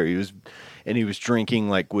 Method actor. He was drinking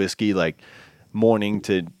like whiskey like morning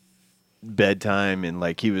to bedtime and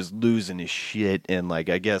like he was losing his shit and like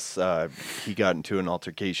I guess he got into an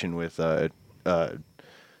altercation with that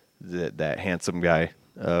handsome guy.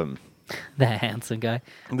 that handsome guy.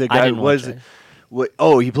 The I guy didn't watch was it. what?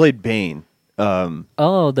 Oh, he played Bane.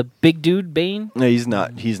 Oh, the big dude Bane. No, he's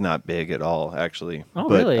not big at all, actually. Oh,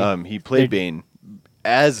 but, really? He played They're- Bane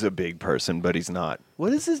as a big person, but he's not.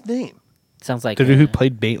 What is his name? Sounds like The dude who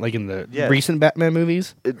played Bane, like in the Yeah. recent Batman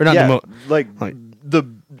movies? Or not yeah, the like like-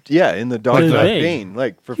 in the Dark Like the- Knight Bane.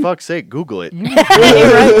 Like for fuck's sake, Google it.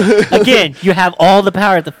 right? Again, you have all the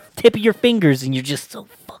power at the tip of your fingers, and you're just so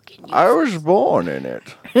fucking. I was born in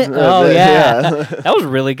it. Oh yeah, that was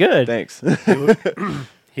really good. Thanks.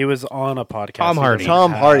 He was on a podcast. Tom He Hardy. doesn't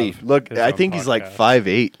Tom have Hardy. Look, his I own think he's like podcast.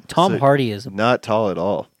 5'8". Tom so Hardy is a not tall at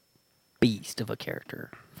all. beast of a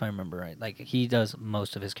character, if I remember right. Like he does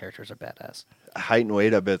most of his characters are badass. Height and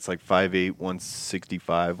weight, I bet it's like 5'8",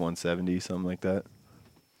 165, 170, something like that.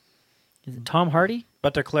 Is it Tom Hardy?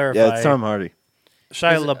 But to clarify, Yeah, it's Tom Hardy.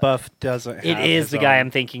 Shia LaBeouf doesn't. It have is his the guy own-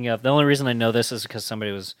 I'm thinking of. The only reason I know this is because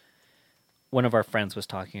one of our friends was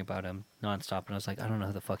talking about him nonstop, and I was like, I don't know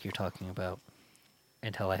who the fuck you're talking about.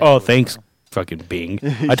 Until I had to Oh, look thanks, it up. fucking Bing.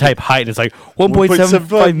 I type height and it's like 1.75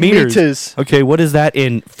 1.75 meters. meters. Okay, what is that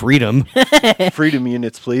in freedom? Freedom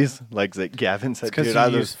units, please. Like Gavin said, Because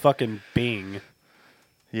dude. you use fucking Bing.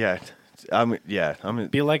 Yeah, I'm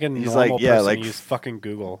Be like a He's normal like, yeah, person. like- Use fucking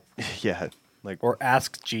Google yeah, like. or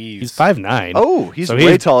Ask Jeeves. He's 5'9". Oh, he's So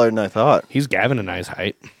way taller than I thought. He's Gavin and I's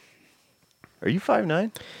height. Are you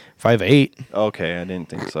 5'9"? 5'8". Okay, I didn't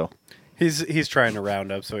think so. He's trying to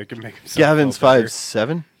round up so he can make himself. Gavin's feel bigger.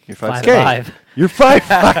 5'7". You're 5'5". 5'7". You're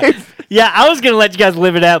 5'5". Yeah, I was gonna let you guys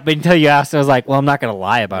live it out, but until you asked, I was like, well, I'm not gonna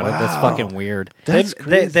lie about it. That's Wow. fucking weird. That's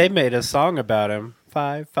They crazy. made a song about him.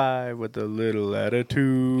 5'5" with a little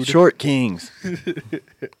attitude. Short kings.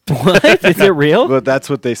 What? Is it real? But that's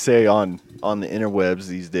what they say on the interwebs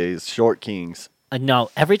these days. Short kings.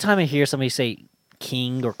 No. Every time I hear somebody say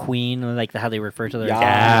king or queen, or like how they refer to their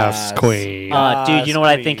Yes, queen. dude, you know what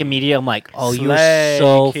I Yes, think queen. immediately? I'm like, oh, you're Slay,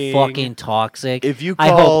 so king. fucking toxic. If you I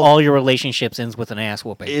hope call- all your relationships ends with an ass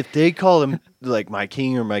whooping. If they call him like my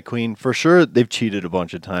king or my queen, for sure they've cheated a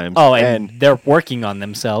bunch of times. oh, and they're working on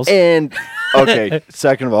themselves. and okay.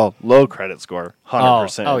 Second of all, low credit score,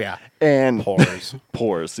 100%. Oh, yeah. And Pores.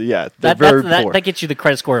 pores. Yeah, they're very poor. that gets you the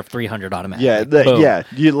credit score of 300 automatically. Yeah, Boom. yeah.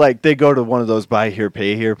 You like they go to one of those buy here,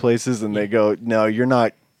 pay here places, and they go, "No, you're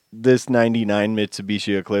not. This '99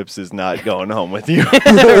 Mitsubishi Eclipse is not going home with you."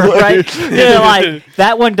 right? They're like,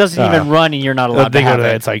 that one doesn't even run, and you're not allowed They to go have to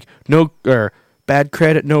that. it. It's like no or bad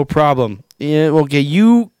credit, no problem. Yeah, okay,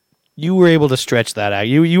 you were able to stretch that out.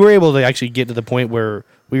 You were able to actually get to the point where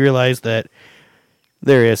we realized that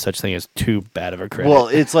there is such thing as too bad of a credit. Well,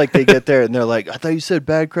 it's like they get there and they're like, "I thought you said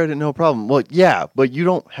bad credit, no problem." Well, yeah, but you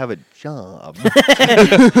don't have a job.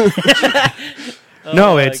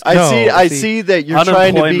 no, it's I no, see that you're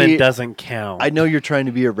trying to Unemployment be. doesn't count. I know you're trying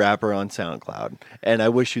to be a rapper on SoundCloud, and I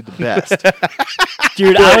wish you the best.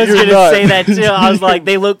 Dude, I was You're gonna not. say that too. I was like,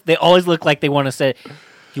 they always look like they want to say,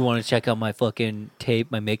 "You want to check out my fucking tape,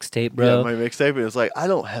 my mixtape, bro?" Yeah, my mixtape. It was like, I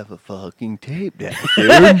don't have a fucking tape down,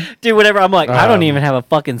 dude. Dude, whatever. I'm like, I don't Um, even have a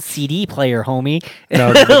fucking CD player, homie.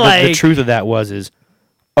 No, the Like- truth of that is,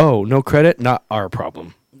 oh, no credit, not our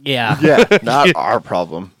problem. Yeah, Yeah, not our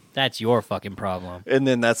problem. that's your fucking problem. And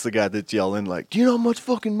then that's the guy that's yelling like, "Do you know how much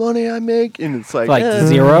fucking money I make?" And it's like, Like eh,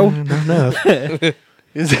 zero.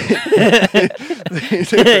 is it-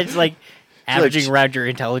 It's like averaging ch- around your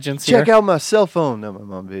intelligence Check here. out my cell phone. That my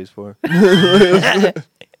mom pays for.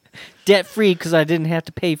 Debt free because I didn't have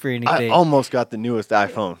to pay for I anything. almost got the newest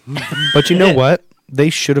iPhone. But you know what? They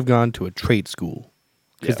should have gone to a trade school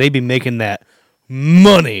because Yeah. they'd be making that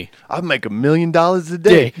money. I make $1 million a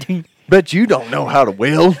day. Bet you don't know how to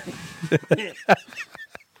whale.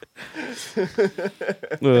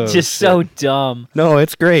 Oh, Just so dumb. no,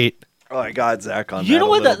 it's great. Oh, I got Zach on. You that know a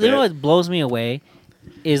what? little You know bit. what blows me away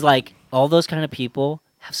is like all those kind of people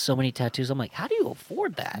have so many tattoos. I'm like, how do you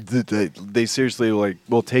afford that? They seriously like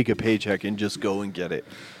will take a paycheck and just go and get it.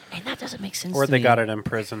 And that doesn't make sense. or to they me. got it in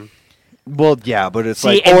prison. Well, yeah, but it's See,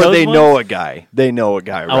 like, and or those they ones- know a guy. They know a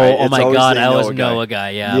guy, right? Oh It's my always god, they I always guy. know a guy.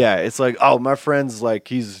 Yeah. Yeah, it's like, oh, my friend's like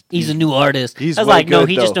he's He's a new artist. he's I was way like, no, good,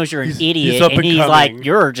 he just though. knows you're an He's- idiot, up and and he's like, coming.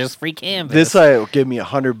 you're just free canvas. This guy will give me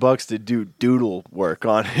 $100 to do doodle work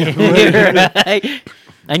on him. Right?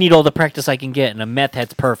 I need all the practice I can get, and a meth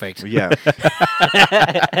head's perfect. Yeah,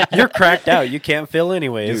 You're cracked out. You can't fill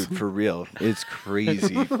anyways. dude, for real, it's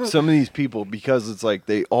crazy. Some of these people, because it's like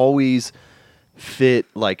they always fit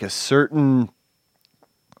like a certain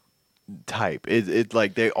type. It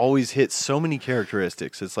like they always hit so many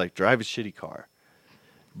characteristics. It's like drive a shitty car,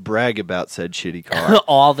 brag about said shitty car.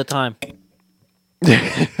 all the time.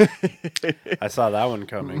 I saw that one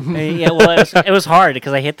coming. Yeah, well, it was hard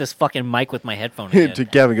because I hit this fucking mic with my headphone. To Again.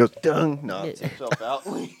 Gavin goes, dung, knocks himself out.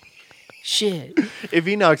 Shit. If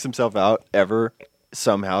he knocks himself out ever,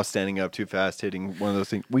 somehow standing up too fast, hitting one of those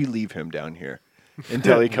things, we leave him down here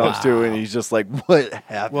until he comes to and he's just like, what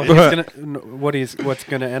happened? Well, what's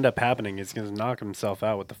gonna end up happening is he's gonna knock himself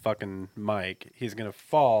out with the fucking mic. He's gonna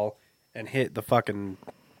fall and hit the fucking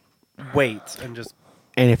weights and just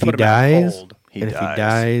And if he put him out dies, cold. He and if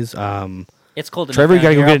dies. he dies, It's cold enough. Trevor, you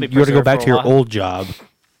down gotta go here. I'll get. be You gotta go preserved back for to a your while. old job.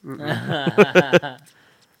 It's I know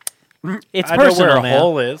personal, where a man. hole is. It's I know personal, where a man.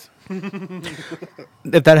 hole is.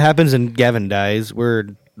 If that happens and Gavin dies,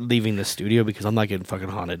 we're leaving the studio because I'm not getting fucking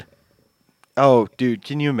haunted. Oh, dude,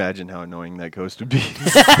 can you imagine how annoying that ghost would be?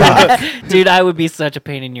 Dude, I would be such a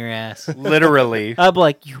pain in your ass. Literally. I'd be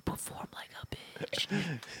like, you perform like a bitch.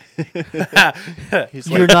 He's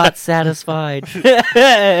You're not satisfied.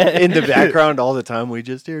 in the background all the time. We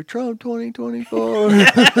just hear Trump 2024.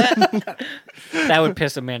 That would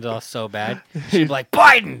piss Amanda off so bad. She'd be like,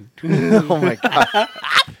 Biden! Oh my god!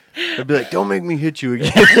 I'd be like, don't make me hit you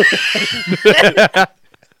again.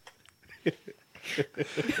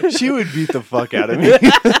 She would beat the fuck out of me.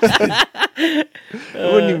 It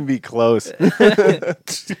wouldn't even be close.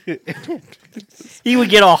 He would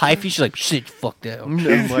get all hypey. She's like, shit, fuck that.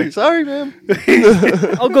 I'm like, sorry, man.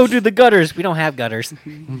 I'll go do the gutters. We don't have gutters.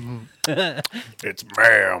 It's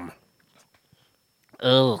ma'am.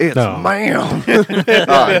 Oh, It's No. ma'am.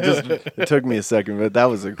 It took me a second, but that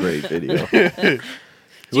was a great video.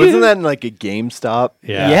 Wasn't that in like a GameStop?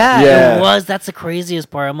 yeah, Yeah. it was. That's the craziest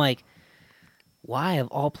part. I'm like, why of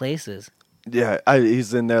all places? Yeah,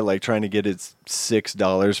 he's in there like trying to get his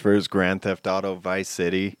 $6 for his Grand Theft Auto Vice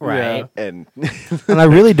City. Right. And And I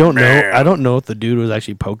really don't know. I don't know if the dude was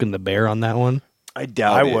actually poking the bear on that one, I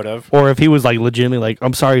doubt I it. would have. or if he was like legitimately like,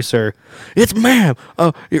 "I'm sorry, sir. It's ma'am.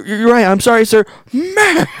 Oh, you're right. I'm sorry, sir.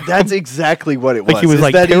 Ma'am." That's exactly what it was. Like he was, is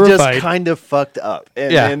like, that he just terrified. kind of fucked up.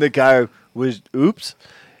 And, Yeah. and the guy was, oops.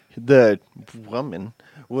 The woman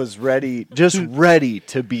was ready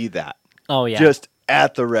to be that. Oh, yeah. Just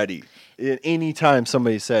at the ready. Any time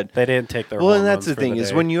somebody said, They didn't take their well, and that's hormones the for thing is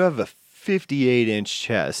day. when you have a 58-inch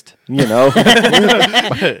chest, you know,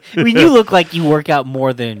 I mean, you look like you work out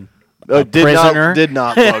more than a did prisoner.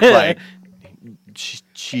 not look like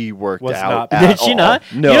she worked Was out. not- at Did she all. not?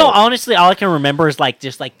 No. You know, honestly, all I can remember is like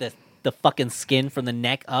just like the fucking skin from the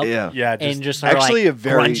neck up. Yeah. Yeah, And just her, Actually, like, a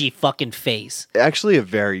very- grungy fucking face. Actually, a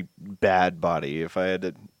very bad body. If I had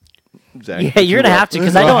to, Zach, Yeah, you're gonna have to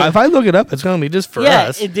because I Well, don't. if I look it up, it's gonna be just for yeah,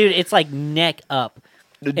 us. dude, it's like neck up.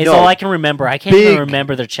 It's No, all I can remember. I can't big- even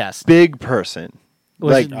remember their chest. big person.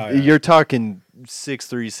 Was Like it- Oh, yeah. you're talking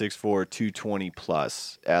 6'3", 6'4", 220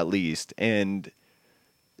 plus at least, and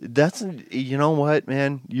that's you know what,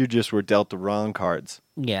 man, you just were dealt the wrong cards.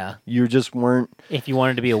 Yeah, You just weren't. if you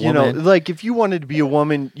wanted to be a You know, woman, like if you wanted to be a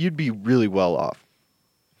woman, you'd be really well off.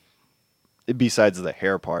 Besides the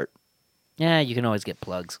hair part. yeah, you can always get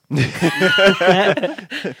plugs.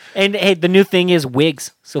 And hey, the new thing is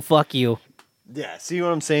wigs. So fuck you. Yeah, see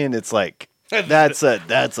what I'm saying? It's like that's a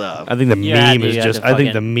I think the Yeah, meme dude, is you have just. to I think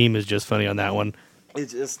fucking- the meme is just funny on that one.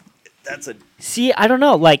 it's just that's a See, I don't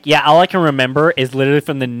know. Like, yeah, all I can remember is literally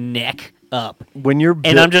from the neck up, when you're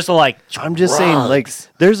and I'm just like, I'm just saying, like,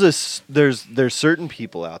 drugs. there's certain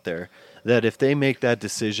people out there that if they make that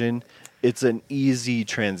decision, it's an easy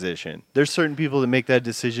transition. There's certain people that make that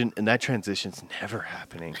decision, and that transition's never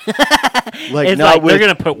happening. Like, it's not like with they're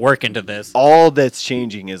gonna put work into this. all that's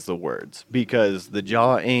changing is the words because the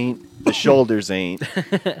jaw ain't, the shoulders ain't.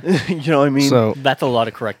 You know what I mean? So That's a lot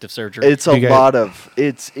of corrective surgery. it's a You guys- lot of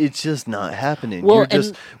it's just not happening. Well, You're just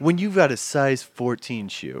and- when you've got a size 14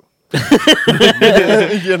 shoe.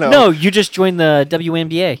 You know, no, you just joined the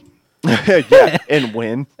WNBA. yeah, and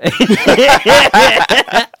win.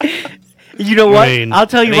 You know what? I mean, I'll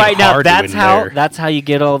tell you it ain't right now. hard to That's win how. there. That's how you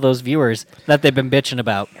get all those viewers that they've been bitching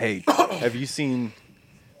about. Hey, have you seen?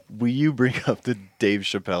 Will you bring up the Dave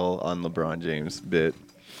Chappelle on LeBron James bit?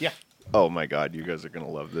 Yeah. Oh my God, you guys are gonna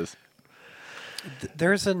love this.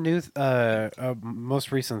 There's a new,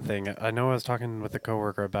 most recent thing. I know I was talking with a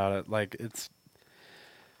coworker about it. Like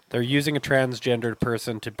they're using a transgendered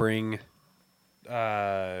person to bring,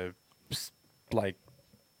 like,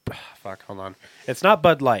 fuck. Hold on. It's not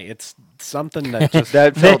Bud Light. It's something that just.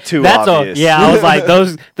 That felt too That's obvious. yeah, I was like,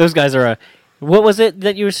 those guys are a. What was it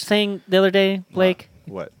that you were saying the other day, Blake?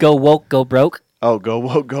 What? Go woke, go broke, Oh, go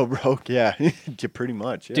woke, go broke. Yeah, yeah, pretty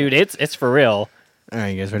much. Yeah. dude. It's for real. all right,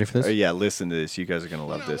 you guys ready for this? Oh, yeah, listen to this. You guys are gonna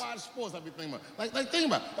love this. Watch sports, I be thinking about. Like think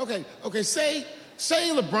about. Okay. Say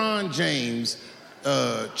LeBron James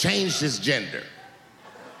changed his gender.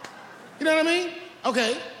 You know what I mean?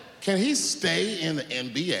 Okay. Can he stay in the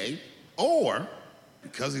NBA, or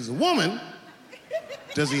because he's a woman,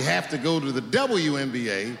 does he have to go to the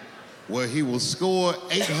WNBA, where he will score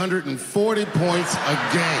 840 points a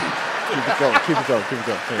game? Keep it going. Keep it going. Keep it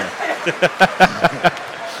going. Yeah.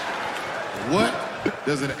 What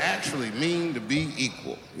does it actually mean to be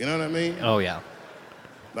equal? You know what I mean? Oh yeah.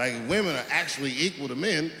 Like if women are actually equal to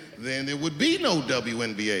men, then there would be no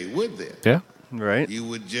WNBA, would there? Yeah. Right. You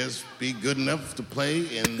would just be good enough to play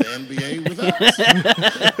in the NBA with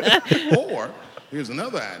us. Or, here's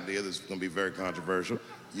another idea that's going to be very controversial.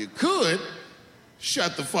 You could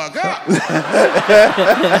Shut the fuck up.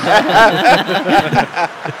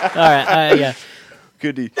 All right, yeah.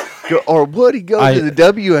 Could he go, or would he go to the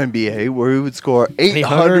WNBA where he would score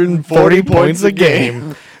 840 points a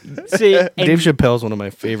game. See, and Dave Chappelle's one of my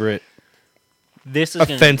favorite this is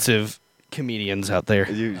gonna, offensive comedians out there.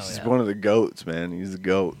 He's one of the goats, man. He's the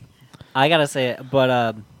goat. I gotta say it, but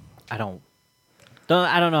I don't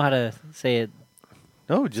know how to say it.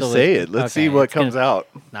 No, just So say it's- it. Let's okay, see what it's gonna- comes out.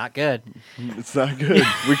 Not good. It's not good.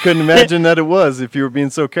 We couldn't imagine that it was if you were being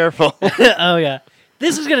so careful. Oh yeah,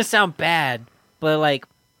 this is gonna sound bad, but like,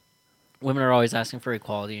 women are always asking for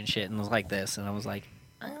equality and shit, and it was like this, and I was like,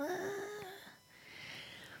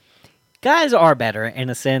 guys are better in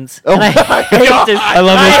a sense. Oh and I hate this. I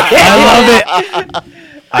love it. I love it.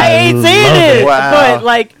 I hate saying love it, it. Wow. but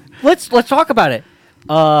like, let's talk about it.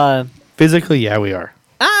 Physically, yeah, we are.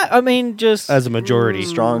 I mean, just As a majority.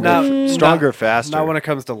 Stronger, faster. Not when it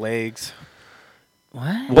comes to legs.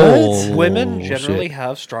 what? Bullshit. Women generally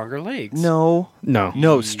have stronger legs. No,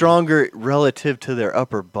 No. stronger relative to their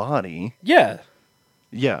upper body. Yeah.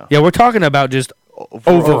 Yeah. Yeah, we're talking about just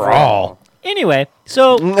overall. Anyway,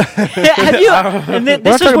 so have you? And We're this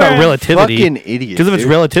not is talking where about relativity. Fucking idiot. Because if it's dude.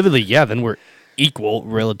 relatively, yeah, then we're equal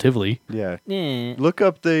relatively. Yeah. Yeah. Look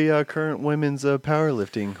up the current women's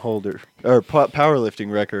powerlifting holder or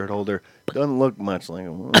powerlifting record holder. Doesn't look much like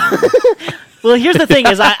a woman. Well, here's the thing: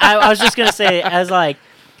 is I was just gonna say, as like,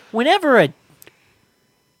 whenever a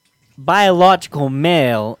biological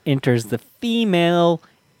male enters the female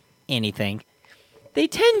anything, they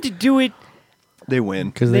tend to do it. They win.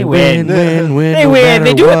 Because They they win. win. They no win.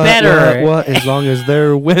 They matter do it what, better. What, as long as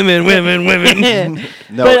they're women.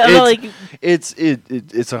 No, But, it's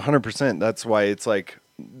 100%. That's why it's like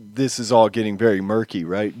this is all getting very murky,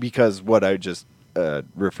 right? Because what I just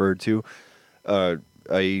referred to, a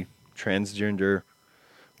transgender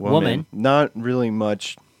woman, not really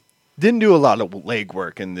much, didn't do a lot of leg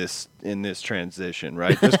work in this transition,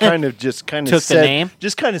 right? Just kind of Took the said, name?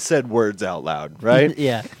 just kind of said words out loud, right?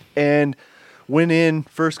 Yeah. And went in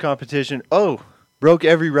first competition. Oh, broke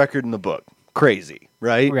every record in the book. Crazy,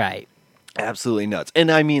 right? Right. Absolutely nuts. And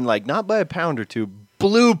I mean, like, not by a pound or two,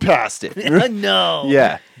 blew past it. No.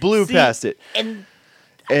 Yeah, blew See, past it. And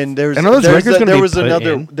And there's I know those records gonna there be was put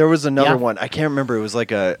another in. there was another Yeah. one. I can't remember. It was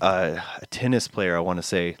like a tennis player. I want to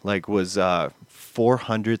say like was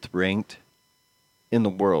 400th ranked in the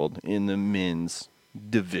world in the men's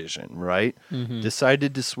division. Right.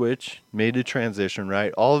 Decided to switch, made a transition.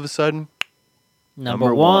 Right. All of a sudden,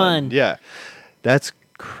 number one. Yeah, that's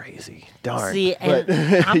crazy. Darn. See, and But-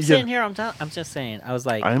 I'm Yeah. sitting here. I'm just saying. I was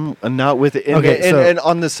like, I'm not with it. And, Okay, and, so- and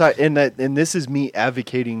on the side, and this is me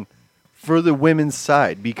advocating for the women's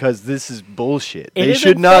side because this is bullshit. It They isn't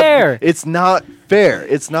should not. fair. It's not fair.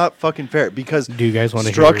 It's not fucking fair because Do you guys wanna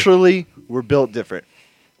hear- structurally we're built different.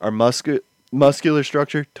 Our muscular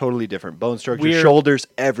structure totally different. Bone structure, We're- shoulders,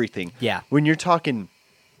 everything. Yeah. When you're talking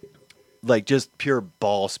like just pure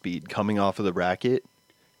ball speed coming off of the racket,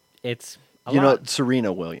 it's a you know lot.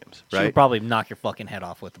 Serena Williams, She right? would probably knock your fucking head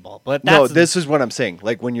off with the ball. But No, that's this is what I'm saying.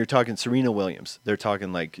 Like when you're talking Serena Williams, they're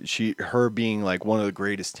talking like her being like one of the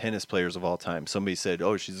greatest tennis players of all time. Somebody said,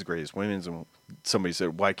 "Oh, she's the greatest women's," and somebody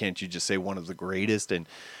said, "Why can't you just say one of the greatest?" And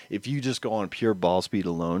if you just go on pure ball speed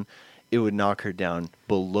alone, it would knock her down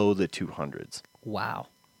below the 200s. wow.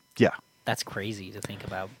 Yeah, That's crazy to think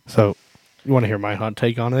about. So, you want to hear my hot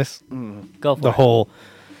take on this? Go for The it. whole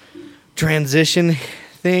transition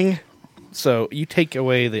thing. So you take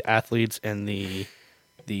away the athletes and the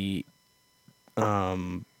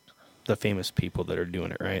famous people that are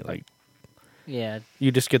doing it, right? Like Yeah.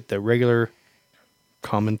 you just get the regular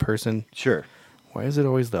common person. sure. Why is it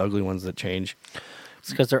always the ugly ones that change? It's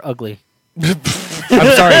because they're ugly. I'm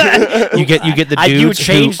sorry. You get the I do dudes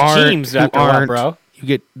change who aren't, teams who after a while, aren't- bro. You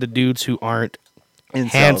get the dudes who aren't Incels.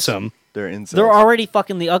 handsome. They're incels. They're already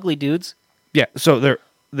fucking the ugly dudes. Yeah, so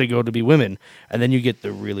they go to be women, and then you get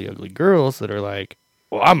the really ugly girls that are like,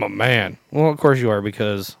 "Well, I'm a man." Well, of course you are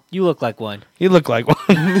because You look like one. you look like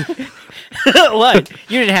one. What?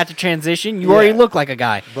 You didn't have to transition. You already look like a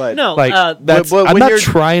guy. But- no, Like that's. but I'm when not you're-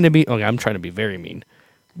 trying to be. Okay, I'm trying to be very mean,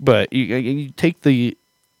 but you take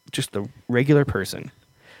just the regular person.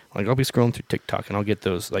 Like I'll be scrolling through TikTok and I'll get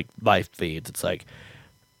those like live feeds. It's like,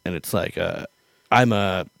 I'm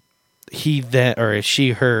a he that or a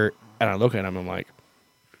she her, and I look at him. I'm like,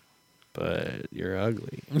 but you're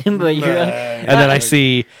ugly. but you're, And then I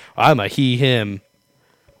see I'm a he him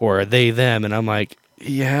or a they them, and I'm like,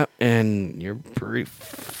 yeah, and you're pretty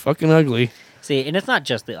fucking ugly. See, and it's not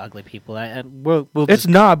just the ugly people. We'll It's just,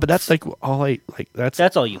 not, but that's like all I like.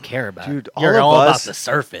 that's all you care about. Dude, You're all all of about us- the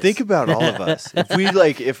surface. Think about all of us.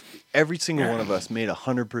 If every single one of us made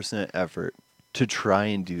 100% effort to try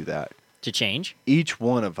and do that, to change. each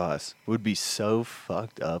one of us would be so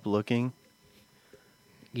fucked up looking.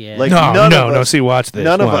 Yeah. Like No, none no, of no, us, see, watch this.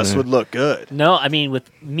 None Come of on, us man. would look good. No, I mean with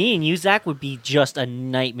me and you, Zach, would be just a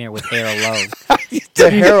nightmare with hair alone. The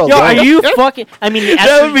hair alone. Yo, are you fucking? I mean, the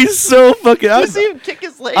That would be so fucking. I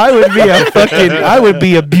would be a fucking. I would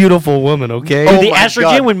be a beautiful woman. Okay. Oh the my estrogen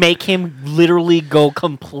God. would make him literally go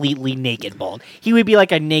completely naked bald. He would be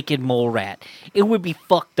like a naked mole rat. It would be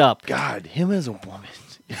fucked up. God, him as a woman.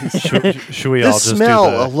 Should we The all just smell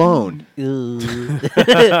do the, alone.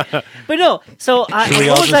 But no, so Should we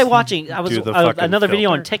what all was I just watching? I was do the fucking another video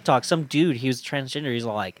on filter? TikTok. Some dude, he was transgender. He's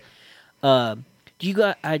like, do you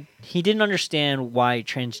got? He didn't understand why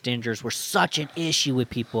transgenders were such an issue with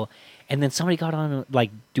people. And then somebody got on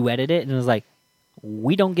like duetted it and was like,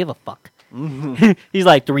 we don't give a fuck. He's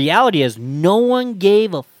like, the reality is no one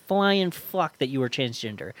gave a flying fuck that you were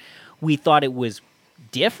transgender. We thought it was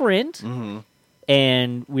different,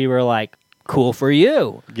 and we were like, cool for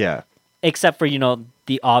you. Yeah. Except for,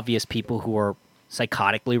 the obvious people who are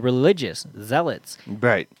psychotically religious, zealots,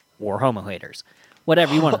 Right. or homo haters.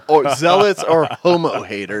 Whatever you want to. Or zealots or homo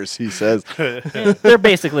haters, he says. They're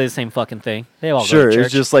basically the same fucking thing. They all Sure, go to church.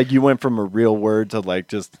 it's just like you went from a real word to like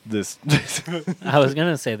just this. I was going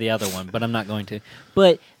to say the other one, but I'm not going to.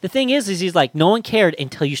 But the thing is he's like, no one cared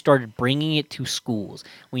until you started bringing it to schools.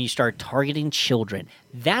 When you started targeting children.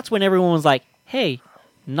 That's when everyone was like, hey,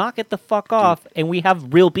 knock it the fuck off, and we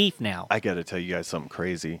have real beef now. I got to tell you guys something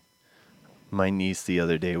crazy. My niece the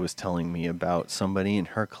other day was telling me about somebody in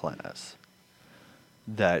her class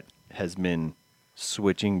that has been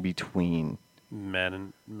switching between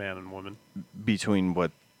man and woman.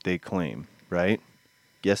 what they claim, right?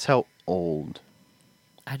 Guess how old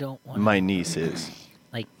I don't want my niece is?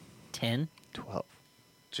 like 10. 12.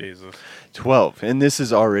 Jesus. 12, and this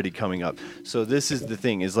is already coming up. So this is the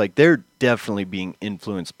thing, is like they're definitely being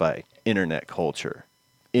influenced by internet culture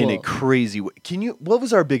in a Well- crazy way. What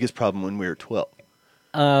was our biggest problem when we were 12?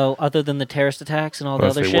 Other than the terrorist attacks and all the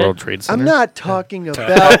Let's other say shit. World Trade Center. I'm not talking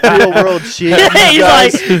about real world shit. you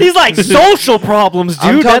guys. he's like social problems, dude.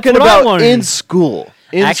 I'm talking That's what I about wanted. in school.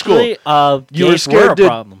 In Actually, school. You were gays were a scared to.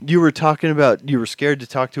 problem. You were talking about. You were scared to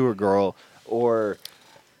talk to a girl, or.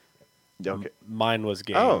 Okay. Mine was Oh.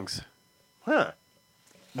 gangs. Huh.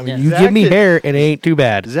 I mean, Yeah. you Zach give me is- hair, it ain't too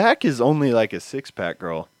bad. Zach is only like a 6-pack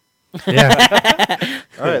girl. Yeah,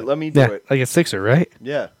 All right, let me do yeah, it. like a sixer, right?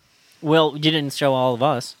 Yeah. Well, you didn't show all of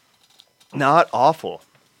us. Not awful.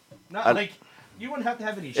 Not like you wouldn't have to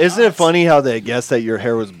have any. Isn't it funny how they guessed that your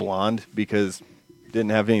hair was blonde because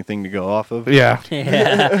didn't have anything to go off of? Yeah,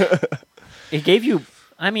 Yeah. It gave you.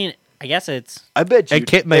 I mean, I guess it's. I bet you. And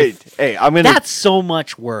Kit may- hey, I'm gonna. That's so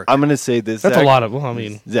much work. I'm gonna say this. that's Zach. a lot of. Well, I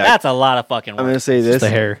mean, Zach, That's a lot of fucking I'm work. gonna say this. the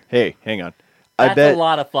hair. Hey, hang on. That's I bet. a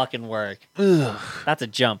lot of fucking work. That's a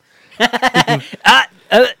jump. I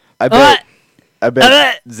Uh, bet. I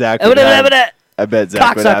bet Zach would have. I bet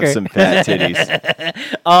Zach would have Cocksucker. some fat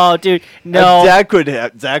titties. Oh, dude, no. Zach would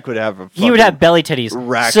have. Zach would have a. He would have belly titties.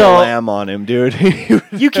 rack of So lamb on him, dude.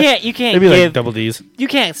 you can't maybe like give. double D's. You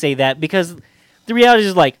can't say that because the reality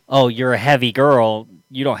is like, oh, you're a heavy girl.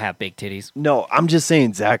 You don't have big titties. no, I'm just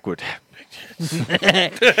saying Zach would.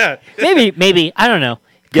 Maybe I don't know.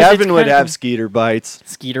 'Cause Gavin it's would kind have of skeeter bites.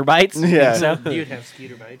 skeeter bites. You think Yeah. so? You'd have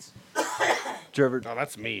skeeter bites. Trevor. Oh,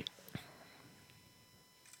 that's me.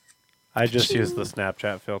 I just used the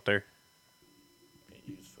Snapchat filter.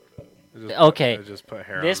 Okay. I just put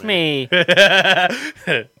hair This on me.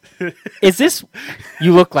 may. Is this?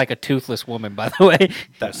 You look like a toothless woman, by the way.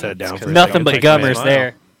 That set down for a Nothing second. but Take my gummers smile.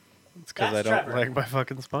 there. It's because I don't like my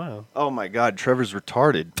fucking smile. Oh my God, Trevor's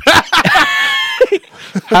retarded.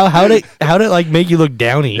 How'd it like make you look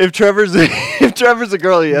downy? if Trevor's a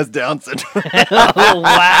girl, he has Down syndrome. Oh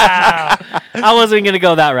wow! I wasn't gonna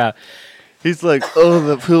go that route. He's like, oh,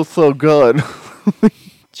 that feels so good.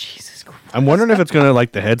 Jesus Christ. I'm wondering if it's gonna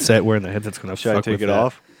like the headset. Wearing the headset's gonna Should I fuck take with it that.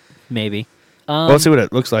 off? Maybe. Well, let's see what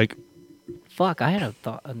it looks like. Fuck! I had a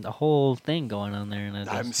thought, a whole thing going on there, and I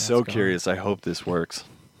just, I'm that's so gone. curious. I hope this works.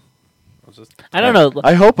 I don't know.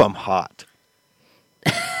 I hope I'm hot.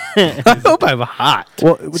 I hope I'm hot.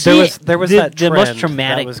 Well, See, there was the- that the most trend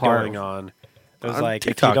traumatic that was part going on. It was On like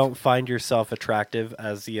TikTok. if you don't find yourself attractive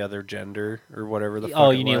as the other gender or whatever the fuck Oh,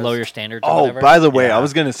 it you need to was. lower your standards. Or Oh, whatever. by the way, Yeah. I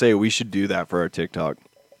was gonna say we should do that for our TikTok.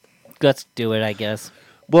 Let's do it. I guess.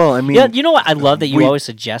 Well, I mean, Yeah, you know what? I love that you we- always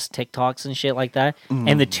suggest TikToks and shit like that.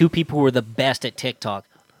 And the two people who are the best at TikTok,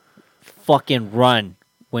 fucking run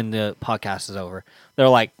when the podcast is over. They're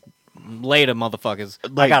like, later, motherfuckers. I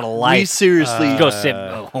Like, got a life. We seriously, Go sit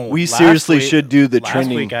at home. we Last seriously week- should do the last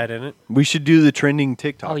trending. week I didn't. We should do the trending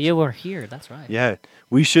TikTok. Oh, you were here. That's right. Yeah,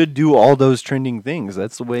 we should do all those trending things.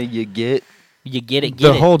 That's the way you get. You get it.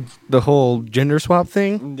 Get it. The whole gender swap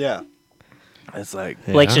thing. Yeah, it's like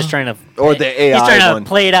Blake's Yeah. just trying to. Or the He's AI trying to one.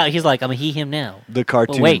 play it out. He's like, I'm a he, him now. the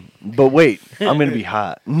cartoon. wait. wait, I'm gonna be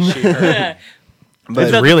hot.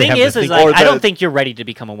 But The really thing have to is think- like, Or I don't the- think you're ready to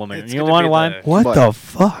become a woman. It's You know gonna be why? the- What But- the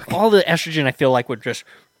fuck? All the estrogen, I feel like, would just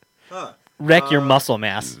wreck your muscle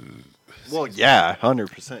mass, Well, yeah,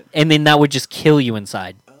 100%. and then that would just kill you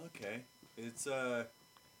inside. Okay, it's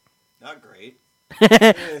not great.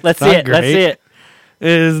 Let's see not it. Let's see great. it.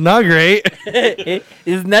 It is not great.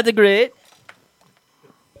 Isn't that the great?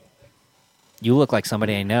 You look like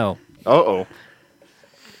somebody I know. Oh,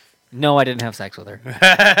 No, I didn't have sex with her.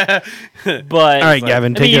 But All right,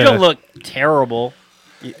 Gavin, I take mean, you a- don't look terrible.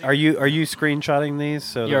 Are you screenshotting these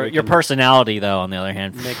so that Your we your can personality, though, on the other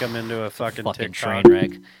hand, make them into a fucking fucking TikTok? train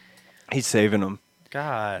wreck. he's saving them.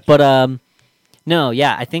 God. But no,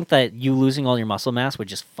 yeah, I think that you losing all your muscle mass would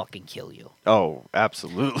just fucking kill you. Oh,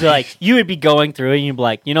 absolutely. So, like, you would be going through it and you'd be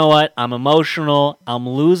like, you know what? I'm emotional. I'm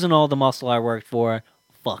losing all the muscle I worked for.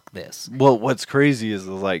 Fuck this. Well, what's crazy is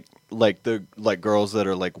like the girls that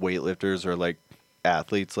are like weightlifters or like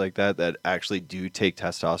athletes like that actually do take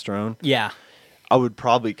testosterone. Yeah. I would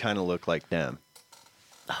probably kind of look like them.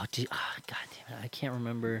 Oh, God damn it. I can't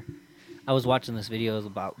remember. I was watching this video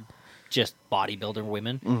about just bodybuilder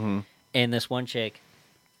women. Mm-hmm. And this one chick,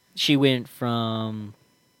 she went from.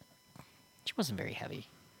 She wasn't very heavy.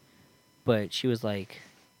 But she was like.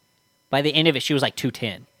 By the end of it, she was like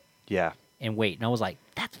 210 Yeah. in weight. And I was like,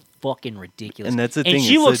 that's fucking ridiculous. And that's the and thing,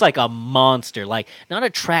 she it's looks that- like a monster. Like, not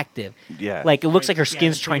attractive. Yeah. Like, it looks like her Yeah,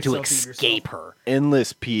 skin's take trying a to selfie of yourself. escape her.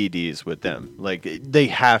 Endless PEDs with them. Like they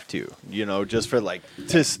have to, just for like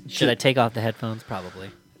Should I take off the headphones? Probably.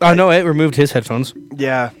 Oh no, it removed his headphones.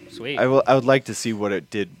 Yeah. Sweet. I would like to see what it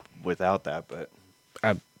did without that, but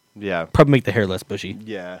I'd yeah. probably make the hair less bushy.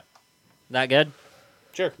 Yeah. That good?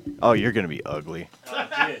 Sure. Oh, you're gonna be ugly.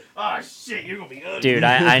 Oh shit, you're gonna be ugly. Dude,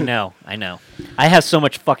 I know. I have so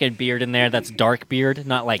much fucking beard in there that's dark beard,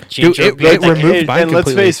 not like Dude, ginger it beard. Like, removed mine and let's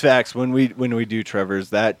completely. face facts. When we do Trevor's,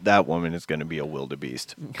 that woman is gonna be a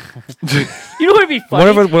wildebeest. you know what would be funny?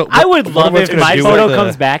 I would what love of if it's gonna my do photo with the-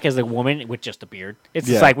 comes back as a woman with just a beard. It's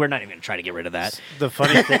just Yeah. like, we're not even going to try to get rid of that. The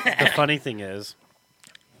funny thing is,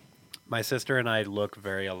 my sister and I look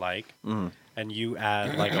very alike, and you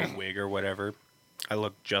add like a wig or whatever, I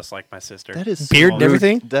look just like my sister. That is Beard so and rude.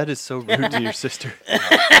 everything? That is so rude to your sister.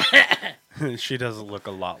 She doesn't look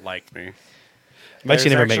a lot like me. Bet you There's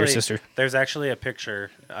never met your actually- sister. There's actually a picture.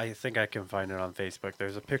 I think I can find it on Facebook.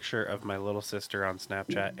 There's a picture of my little sister on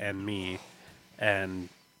Snapchat and me, and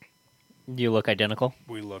You look identical.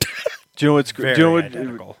 we look Do you know what's very do you know what?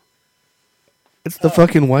 identical. It's the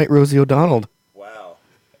fucking white Rosie O'Donnell. Wow.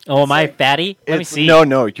 Oh, am I fatty? Let me see. No,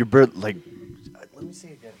 your bird like. Let me see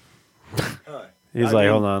again. He's like,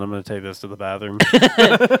 hold on, I'm gonna take this to the bathroom.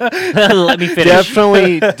 Let me finish.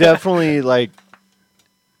 Definitely like.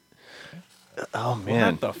 Oh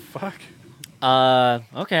man. What the fuck?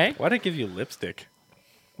 Okay. Why'd I give you lipstick?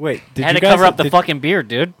 Wait, did Had you to guys cover up the did, fucking beard,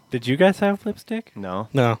 dude. Did you guys have lipstick? No.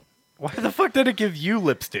 No. Why the fuck did it give you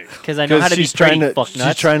lipstick? Because I know how to be she's trying pretty to fuck she's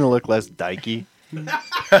nuts. trying to look less dykey.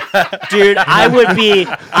 Dude, I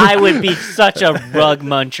would be such a rug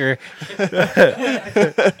muncher.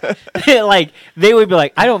 Like, they would be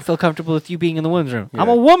like, I don't feel comfortable with you being in the women's room. I'm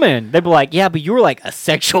a woman. They'd be like, yeah, but you were like a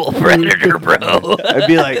sexual predator, bro. I'd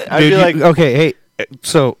be like, Okay, hey,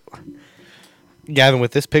 so Gavin,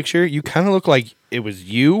 with this picture, you kind of look like it was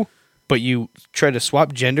you, but you tried to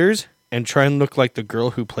swap genders and try and look like the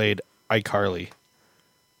girl who played iCarly.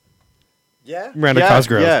 yeah, Miranda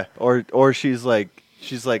Cosgrove. Yeah, or she's like,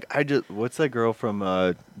 I just what's that girl from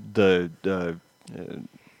the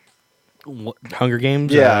Hunger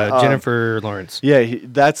Games. Yeah, Jennifer Lawrence. yeah,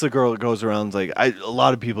 that's the girl that goes around like a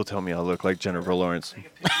lot of people tell me I look like Jennifer Lawrence.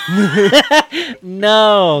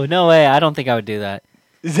 No way. I don't think I would do that.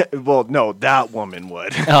 Well, no, that woman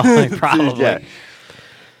would. Oh, probably. Yeah.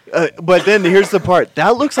 But then here's the part.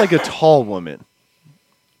 That looks like a tall woman.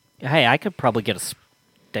 Hey, I could probably get a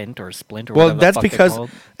stent or a splint or Well, whatever the that's fuck they're because called.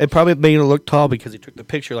 it probably made her look tall because he took the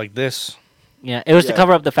picture like this. Yeah, it was to Yeah.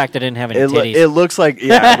 cover up the fact I didn't have any It titties. looks like right.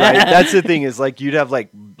 That's the thing is like you'd have like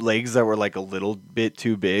legs that were like a little bit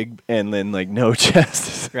too big and then like no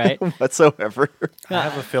chest Right. whatsoever. I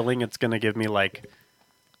have a feeling it's gonna give me like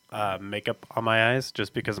makeup on my eyes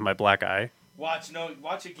just because of my black eye. Watch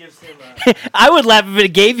it gives him I would laugh if it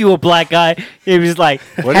gave you a black eye. It was like,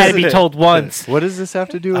 What had is to be it? told once. What does this have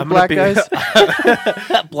to do with I'm gonna black be-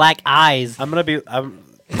 guys? Black eyes. I'm what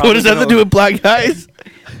What does that have to do with black guys?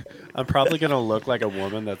 I'm probably gonna look like a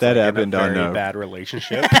woman that's That like happened in a on, very bad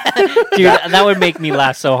relationship. Dude, that would make me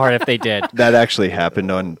laugh so hard if they did. That actually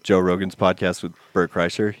happened on Joe Rogan's podcast with Bert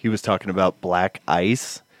Kreischer. He was talking about black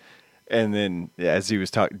ice, and then as he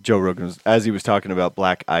was talking about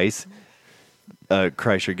black ice,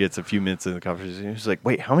 Kreischer gets a few minutes in the conversation. He's like,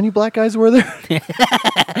 "Wait, how many black guys were there?"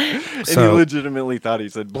 And he So- legitimately thought he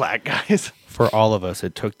said black guys. For all of us,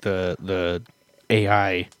 it took the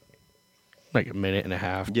AI like a minute and a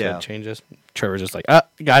half Yeah. to change this. Trevor's just like,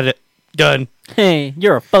 got it, done. Hey,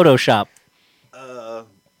 you're a Photoshop.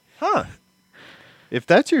 Huh? If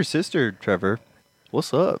that's your sister, Trevor,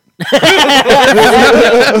 what's up?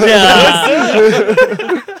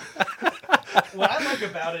 What I like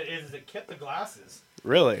about it is it kept the glasses.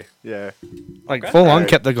 Really? Yeah. Like full on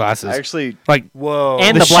kept the glasses. Actually, like Whoa.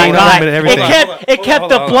 And The the black shade on eye. them and It everything. kept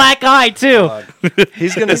the black eye too.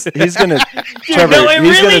 he's gonna Trevor. no, it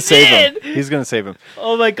he's really gonna save him. did. He's gonna save him.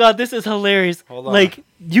 Oh my god, this is hilarious. Hold on. Like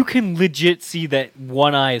you can legit see that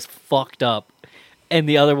one eye is fucked up and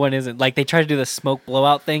the other one isn't. Like they try to do the smoke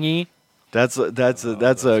blowout thingy. That's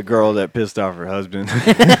a girl that pissed off her husband.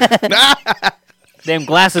 Them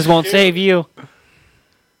glasses won't save you.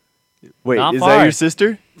 Wait, Not is far. that your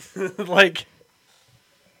sister? like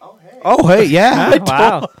oh hey, yeah,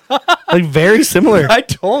 Wow. like very similar. I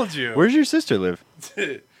told you. Where's your sister live?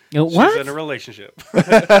 She's What? in a relationship.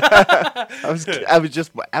 I was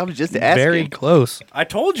just asking. Very close. I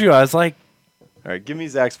told you. I was like, All right, give me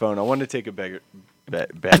Zach's phone. I want to take a beggar.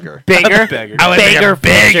 Beggar. Bigger. beggar. I would take Bigger a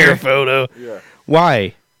bigger picture. photo. Yeah.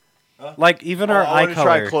 Why? Like even our I eye want to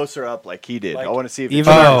try color. closer up like he did. Like, I want to see if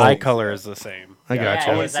Even Oh. our eye color is the same. I Yeah, gotcha.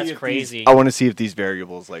 it wanna is. see That's if crazy. I want to see if these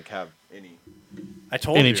variables like have any. I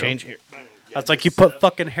told Any you. change here? That's like you put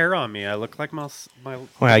fucking hair on me. I look like my. Well,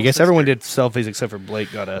 I guess everyone did selfies except for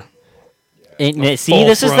Blake. Got a See, full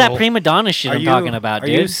this is that frontal. prima donna shit I'm talking about, Are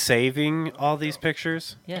dude. you saving all these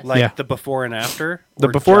pictures? Yes. Like Yeah. the before and after. the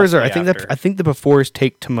or befores just are. the I think after? I think the befores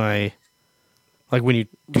take to my like when you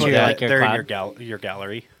do Put Yeah, it that. like your they're cloud. in your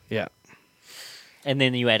gallery. Yeah. And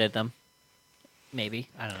then you edit them. Maybe.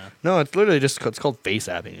 I don't know. No, it's literally just it's called face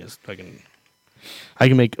apping. It's fucking. I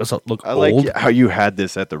can make us look I old. like how you had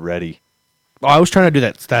this at the ready. Oh, I was trying to do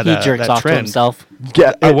that. He jerks that off trend. to himself.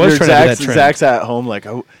 Yeah, I was trying to do that trend. Zach's at home like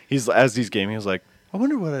as he's gaming. He's like, I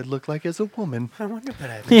wonder what I'd look like as a woman. I wonder what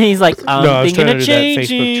I. He's like, I'm No, I was thinking trying to of do that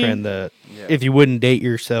changing. Facebook trend. That if you wouldn't date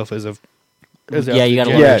yourself as a Yeah, you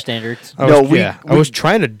gotta lower Yeah. your standards. I No, was, we- I we- was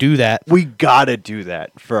trying to do that. We gotta do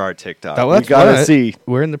that for our TikTok. That- We that's gotta what- see.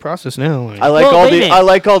 We're in the process now. I like Well, wait a minute. I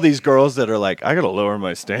like all these girls that are like, I gotta lower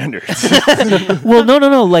my standards. Well,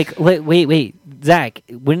 no. Like, wait, Zach.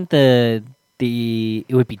 Wouldn't it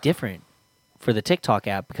would be different for the TikTok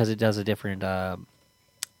app because it does a different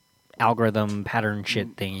algorithm pattern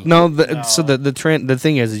shit thingy. no, so the trend. The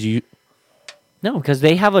thing is you. No, because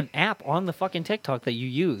they have an app on the fucking TikTok that you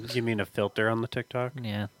use. You mean a filter on the TikTok?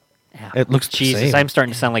 Yeah. It looks the Jesus, same. I'm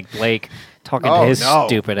starting to sound like Blake talking Oh, to his no.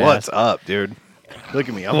 stupid What's ass. up, dude? Look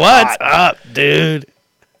at me. I'm What's hot. up, dude?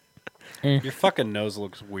 Your fucking nose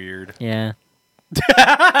looks weird. Yeah.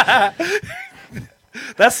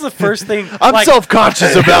 That's the first thing. I'm like,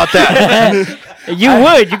 self-conscious about that. You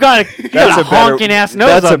would. You got a honking ass nose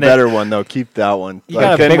That's on a there. better one though. Keep that one. You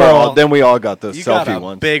got a then, big ol' then we all got those you selfie got a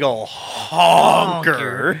ones. big ol'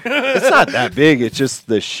 honker. It's not that big. It's just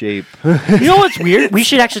the shape. You know what's weird? We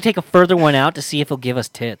should actually take a further one out to see if he'll give us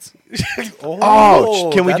tits. Oh,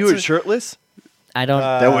 can we do that's it shirtless? I don't.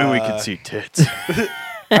 That way we can see tits.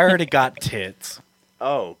 I already got tits.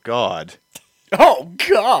 Oh God. Oh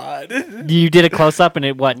God. You did a close up and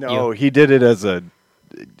it what? No, You, he did it as a.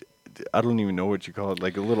 I don't even know what you call it,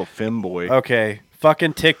 like a little femboy. Okay,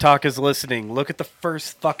 fucking TikTok is listening. Look at the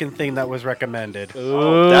first fucking thing that was recommended.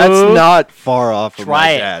 Oh, that's not far off of try my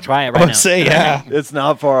it. dad. Try it right now. Say yeah. It's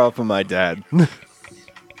not far off of my dad.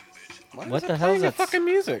 What the hell is that? Fucking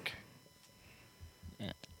music.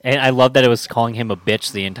 And I love that it was calling him a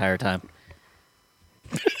bitch the entire time.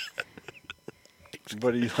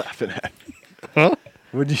 What are you laughing at? Huh?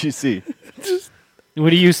 What did you see? What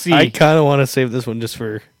do you see? I kind of want to save this one just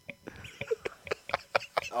for.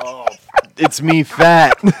 Oh, it's me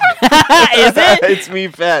fat. Is it? It's me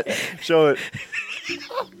fat. Show it.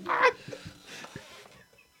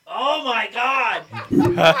 Oh my god!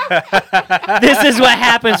 This is what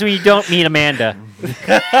happens when you don't meet Amanda.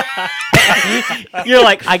 You're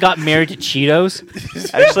like, I got married to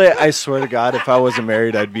Cheetos. Actually, I swear to God, if I wasn't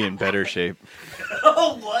married, I'd be in better shape.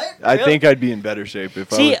 What? I think I'd be in better shape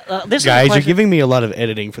if See, I was. this is a Guys, you're question- giving me a lot of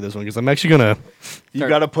editing for this one because I'm actually gonna. You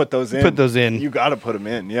got to put those in. Put those in. You got to put them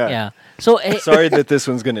in. Yeah. Yeah. So Sorry that this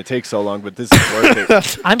one's going to take so long, but this is worth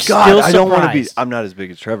it. I'm God, still surprised. I don't want to be. I'm not as big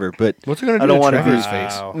as Trevor, but What's it gonna do I don't to want to Trevor's be.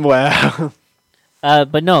 face? Wow.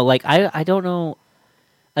 But no, like I don't know.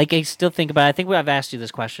 Like I still think about it. I think I've asked you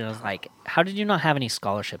this question. I was like, how did you not have any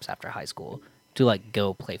scholarships after high school to like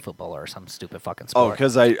go play football or some stupid fucking Oh, sport?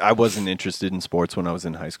 because I wasn't interested in sports when I was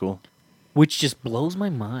in high school. Which just blows my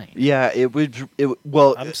mind. Yeah, it would.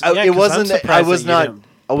 Well, I'm s- I- yeah, it 'cause I'm wasn't. I surprised was that you not. didn't,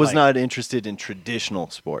 I was like- not interested in traditional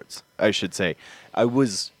sports. I should say.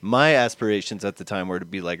 My aspirations at the time were to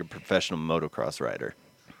be like a professional motocross rider.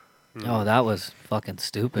 Oh, that was fucking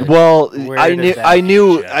stupid. Well, Where I did knew, that I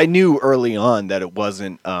knew, get you? I knew early on that it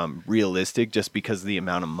wasn't realistic, just because of the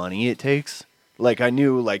amount of money it takes. Like I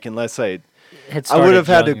knew, like unless Had I would started have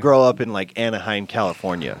had to younger. grow up in like Anaheim,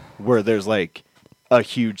 California, where there's like a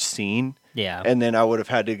huge scene. Yeah. And then I would have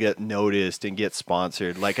had to get noticed and get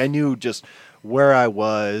sponsored. Like I knew just where I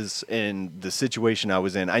was and the situation I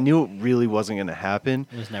was in. I knew it really wasn't going to happen.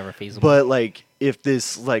 It was never feasible. But like if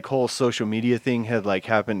this like whole social media thing had like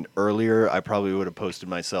happened earlier, I probably would have posted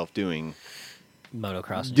myself doing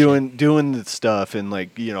Motocross. And doing the stuff and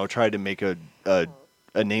like, you know, tried to make a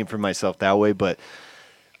name for myself that way, but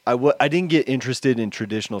I didn't get interested in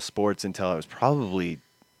traditional sports until I was probably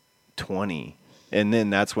 20. And then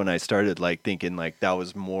that's when I started like thinking like that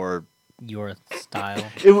was more shit. Your style.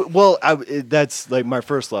 that's like my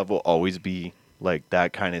first love will always be like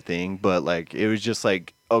that kind of thing, but like it was just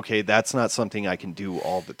like, okay, that's not something I can do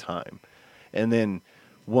all the time. And then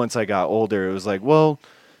once I got older, it was like, well,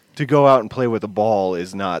 to go out and play with a ball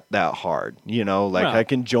is not that hard, you know, like Right. I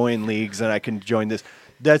can join leagues and I can join this.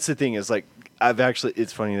 That's the thing is like,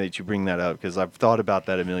 it's funny that you bring that up because I've thought about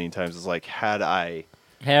that a million times. It's like, had I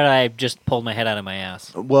just pulled my head out of my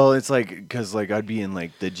ass. well, it's like because like I'd be in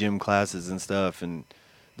like the gym classes and stuff, and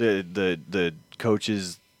the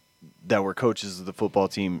coaches that were coaches of the football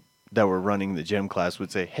team that were running the gym class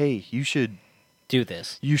would say, "Hey, you should Do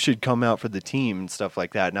this. come out for the team and stuff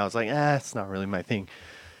like that." And I was like, it's not really my thing.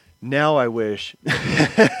 Now I wish.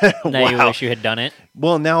 Now you Wow. wish you had done it.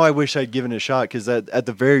 Well, now I wish I'd given it a shot because at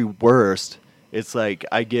the very worst, it's like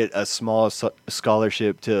I get a small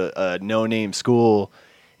scholarship to a no-name school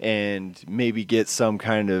and maybe get some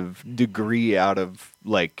kind of degree out of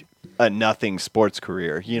like a nothing sports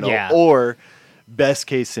career, you know, Yeah. or best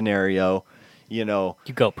case scenario, you know,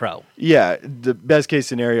 You go pro. yeah, the best case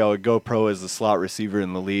scenario, I would go pro as the slot receiver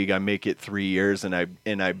in the league. I make it 3 years and I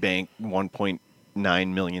bank $1.9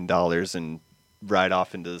 million and ride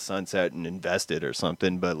off into the sunset and invest it or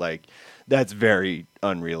something. But like, that's very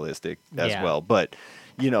unrealistic as Yeah. well. But,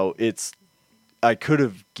 you know, I could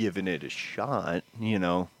have given it a shot, you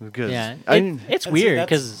know, because Yeah. I It- didn't. it's And see, weird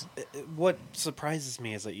that's- because what surprises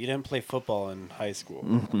me is that you didn't play football in high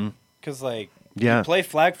school. Because like Yeah. you play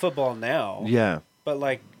flag football now. Yeah. But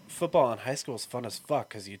like football in high school is fun as fuck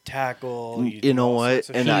because you tackle. You do know all what? sorts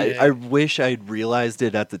of And shit. I wish I'd realized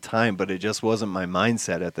it at the time, but it just wasn't my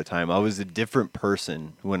mindset at the time. I was a different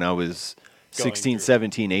person when I was Going 16, through.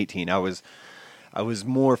 17, 18. I was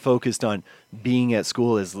more focused on being at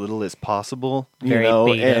school as little as possible, you Very know,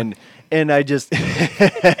 beta. and I just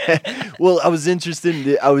well, I was interested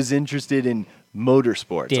in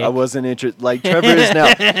motorsports. Dick. I wasn't interested like Trevor is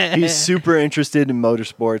now. He's super interested in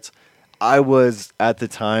motorsports. I was at the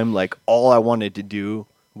time like all I wanted to do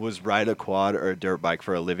was ride a quad or a dirt bike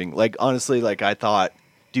for a living. Like honestly, like I thought,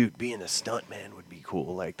 dude, being a stuntman would be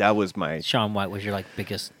cool. Like that was my Shaun White was your like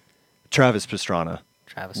biggest Travis Pastrana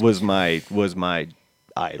Travis. was my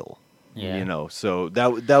idol. Yeah. You know, so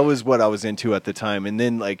that was what I was into at the time. And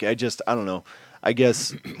then like I don't know. I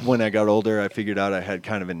guess when I got older, I figured out I had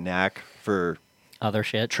kind of a knack for other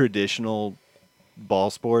shit. traditional ball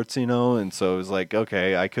sports, you know, and so it was like,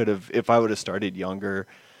 okay, I could have, if I would have started younger,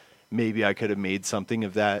 maybe I could have made something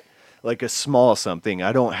of that, like a small something.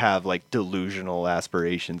 I don't have like delusional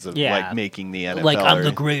aspirations of Yeah. like making the NFL. Like I'm or-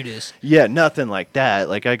 the greatest. Yeah, nothing like that.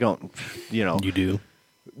 Like I don't, you know. You do.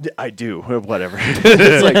 I do, whatever.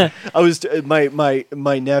 It's like I was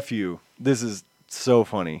my nephew. This is so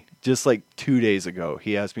funny. Just like 2 days ago,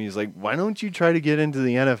 he asked me. He's like, "Why don't you try to get into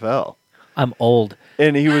the NFL?" I'm old.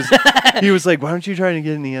 And he was like, "Why don't you try to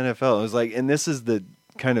get in the NFL?" I was like, and this is the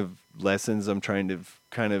kind of lessons I'm trying to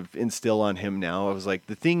kind of instill on him now. I was like,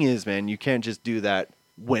 the thing is, man, you can't just do that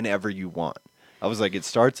whenever you want. I was like, it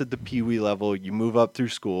starts at the peewee level. You move up through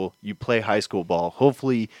school. You play high school ball.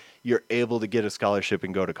 Hopefully, you're able to get a scholarship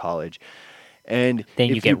and go to college. And Then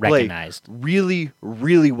you if get play recognized. really,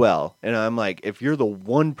 really well. And I'm like, if you're the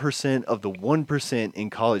 1% of the 1% in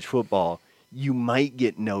college football, you might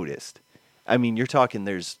get noticed. I mean, you're talking.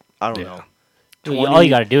 There's I don't know. All you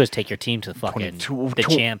got to do is take your team to fucking 20 the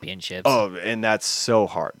championships. Oh, and that's so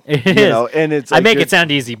hard. It you is. know, and it's I like make you're- it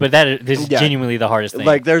sound easy, but that is Yeah. genuinely the hardest thing.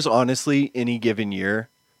 Like, there's honestly any given year,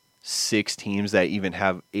 6 teams that even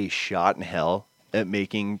have a shot in hell at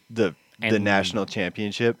making the And- national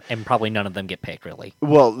championship. and probably none of them get picked, really.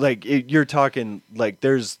 Well, like you're talking like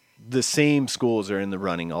there's the same schools are in the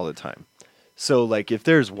running all the time. So like if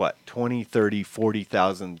there's 20, 30,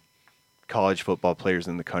 40,000 college football players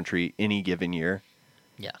in the country any given year.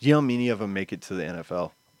 Yeah. Do you know how many of them make it to the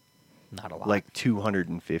NFL? Not a lot. Like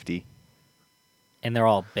 250. And they're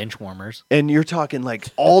all bench warmers. And you're talking like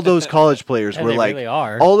all those college players Yeah, were they like really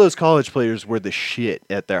are. all those college players were the shit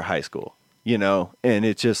at their high school, you know? And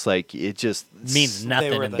it's just like it just Means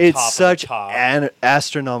nothing. were in the the- it's top of the such top.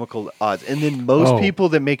 astronomical odds. And then most Oh. people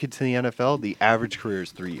that make it to the NFL, the average career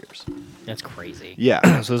is 3 years. That's crazy.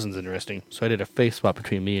 Yeah. So this is interesting. So I did a face swap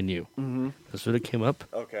between me and you. Mm-hmm. This what it came up.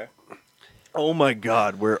 Okay. Oh my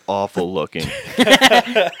God, we're awful looking.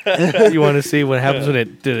 You want to see what happens when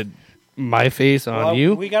it did my face on Well,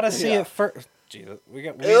 you? We gotta see it first. Jesus, we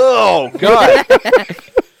got. Oh God,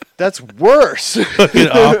 that's worse. Fucking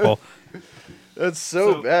awful. That's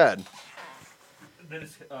so bad. Look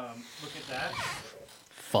at that.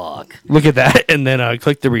 Fuck. Look at that, and then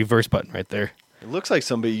click the reverse button right there. It looks like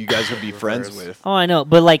somebody you guys would be friends with. Oh, I know.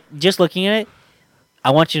 But, like, just looking at it, I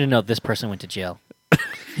want you to know this person went to jail.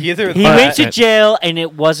 Either He went to jail, and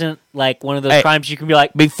it wasn't, like, one of those Hey, crimes you can be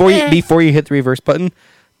like, Before eh. you hit the reverse button,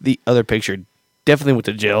 the other picture definitely went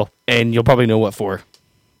to jail, and you'll probably know what for.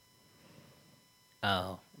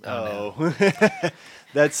 Oh. Oh,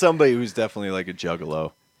 that's somebody who's definitely like a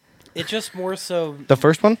juggalo. It just more so The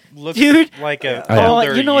first one? looks Dude. like a Oh, yeah.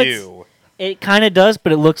 older you know, you. It kind of does,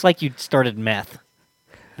 but it looks like you started meth.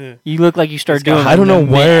 You look like you started doing. I don't know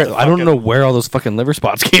meth. where. I don't know where all those fucking liver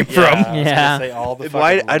spots came from. I was gonna Yeah. say all the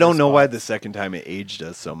Why? fucking I don't know why liver the second time it aged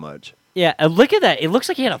us so much. Yeah, look at that. It looks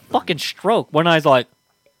like he had a fucking stroke. One eye's like,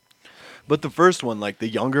 But the first one, like the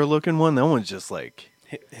younger looking one, that one's just like.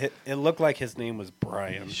 spots. It looked like his name was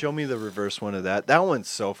Brian. Show me the reverse one of that. That one's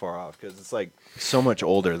so far off because it's like so much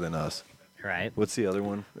older than us. right. What's the other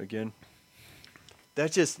one again?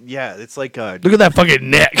 That just it's like a Look at that fucking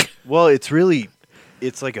neck. well, it's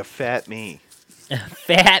like a fat me.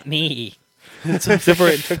 Fat me. Except for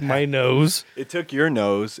it took my nose. It took your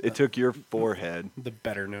nose. It took your forehead. The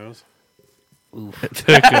better nose. It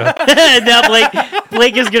took, Now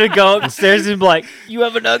Blake is gonna go upstairs and be like, "You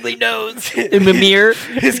have an ugly nose." In the mirror,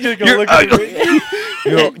 He's gonna go look at me.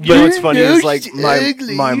 You know what's funny is like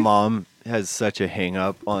my mom has such a hang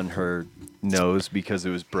up on her nose because it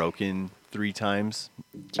was broken 3 times.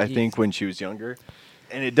 I think when she was younger,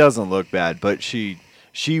 and it doesn't look bad, but she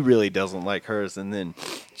really doesn't like hers. And then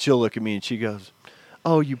she'll look at me and she goes,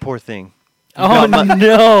 "Oh, you poor thing. oh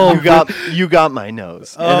no! You got my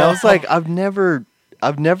nose." And I was like, I've never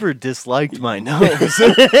disliked my nose.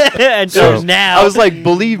 Until So- now, I was like,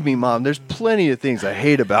 believe me, Mom, there's plenty of things I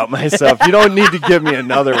hate about myself. You don't need to give me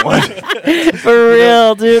another one. for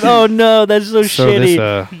real, dude. Oh no, that's so, so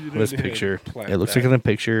shitty. this picture, plant it looks that. like in the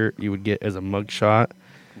picture you would get as a mug shot,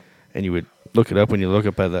 and you would look it up when you look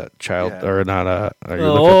up at the child Yeah. or not or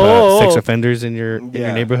you look up sex Oh. offenders in your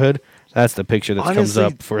Yeah. neighborhood. That's the picture that comes Honestly,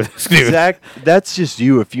 up for this dude. Zach, that's just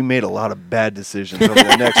you if you made a lot of bad decisions over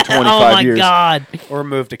the next 25 Oh my years. god! Or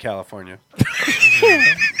move to California.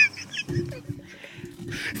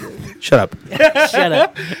 Shut up. Shut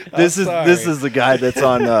up. This sorry. is the guy that's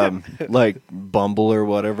on like Bumble or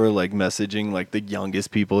whatever, like messaging like the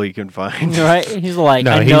youngest people he can find. Right? He's like,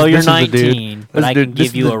 No, I know you're this is the dude- 19, but this I dude- can this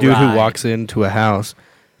give you is a the dude ride. who walks into a house,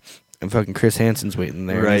 and fucking Chris Hansen's waiting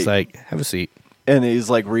there. And he's Right. like, "Have a seat." And he's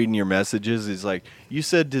like reading your messages. He's like, you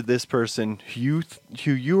said to this person who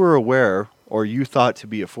you were aware or you thought to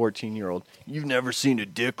be a 14-year-old, you've never seen a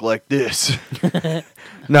dick like this.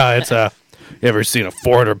 No, it's you ever seen a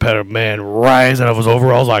 400-pound man rise out of his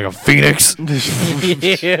overalls like a phoenix? Ew.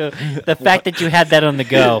 The fact that you had that on the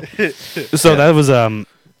go. So that was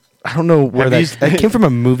I don't know where Have you- that came from. A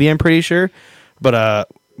movie, I'm pretty sure, but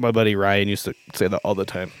my buddy Ryan used to say that all the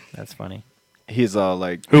time. That's funny. He's all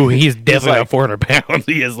like, Ooh, he's definitely like- not 400 pounds.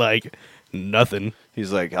 He is like nothing.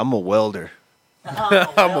 he's like, I'm a welder.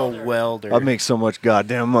 I'm a welder. I make so much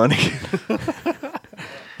goddamn money.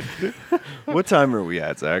 What time are we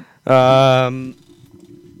at, Zach? 2 hours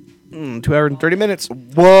and 30 minutes.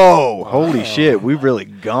 Whoa! Holy shit, we've really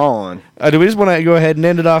gone. Do we just want to go ahead and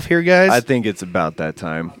end it off here, guys? I think it's about that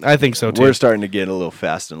time. I think so too. We're starting to get a little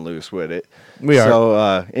fast and loose with it. We are.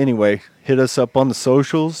 So anyway, hit us up on the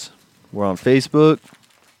socials. We're on Facebook,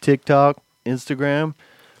 TikTok, Instagram.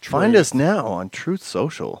 Find us now on Truth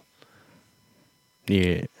Social.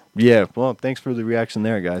 Yeah. Yeah, well, thanks for the reaction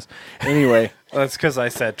there, guys. Anyway, That's because I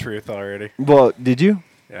said truth already. well, did you?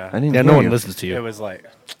 Yeah. I didn't Yeah, hear no one you. listens to It you. was like,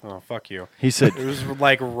 oh, fuck you. He said, It was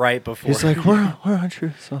like right before. he's like, we're on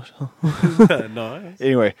Truth Social. no.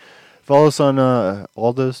 Anyway, follow us on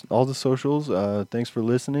all the socials. Thanks for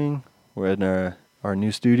listening. We're in our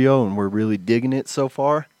new studio, and we're really digging it so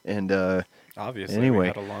far. And Obviously, Anyway, we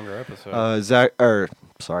had a longer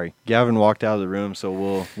episode. Gavin walked out of the room,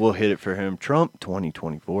 so we'll hit it for him. Trump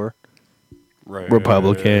 2024.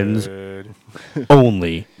 Republicans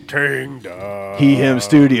only. Ting dong. He Him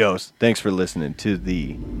Studios. Thanks for listening to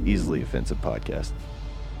the Easily Offensive Podcast.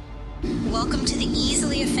 Welcome to the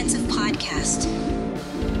Easily Offensive Podcast.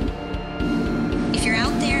 If you're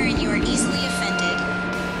out there and you are easily offended,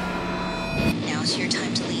 now's your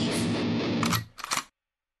time to leave.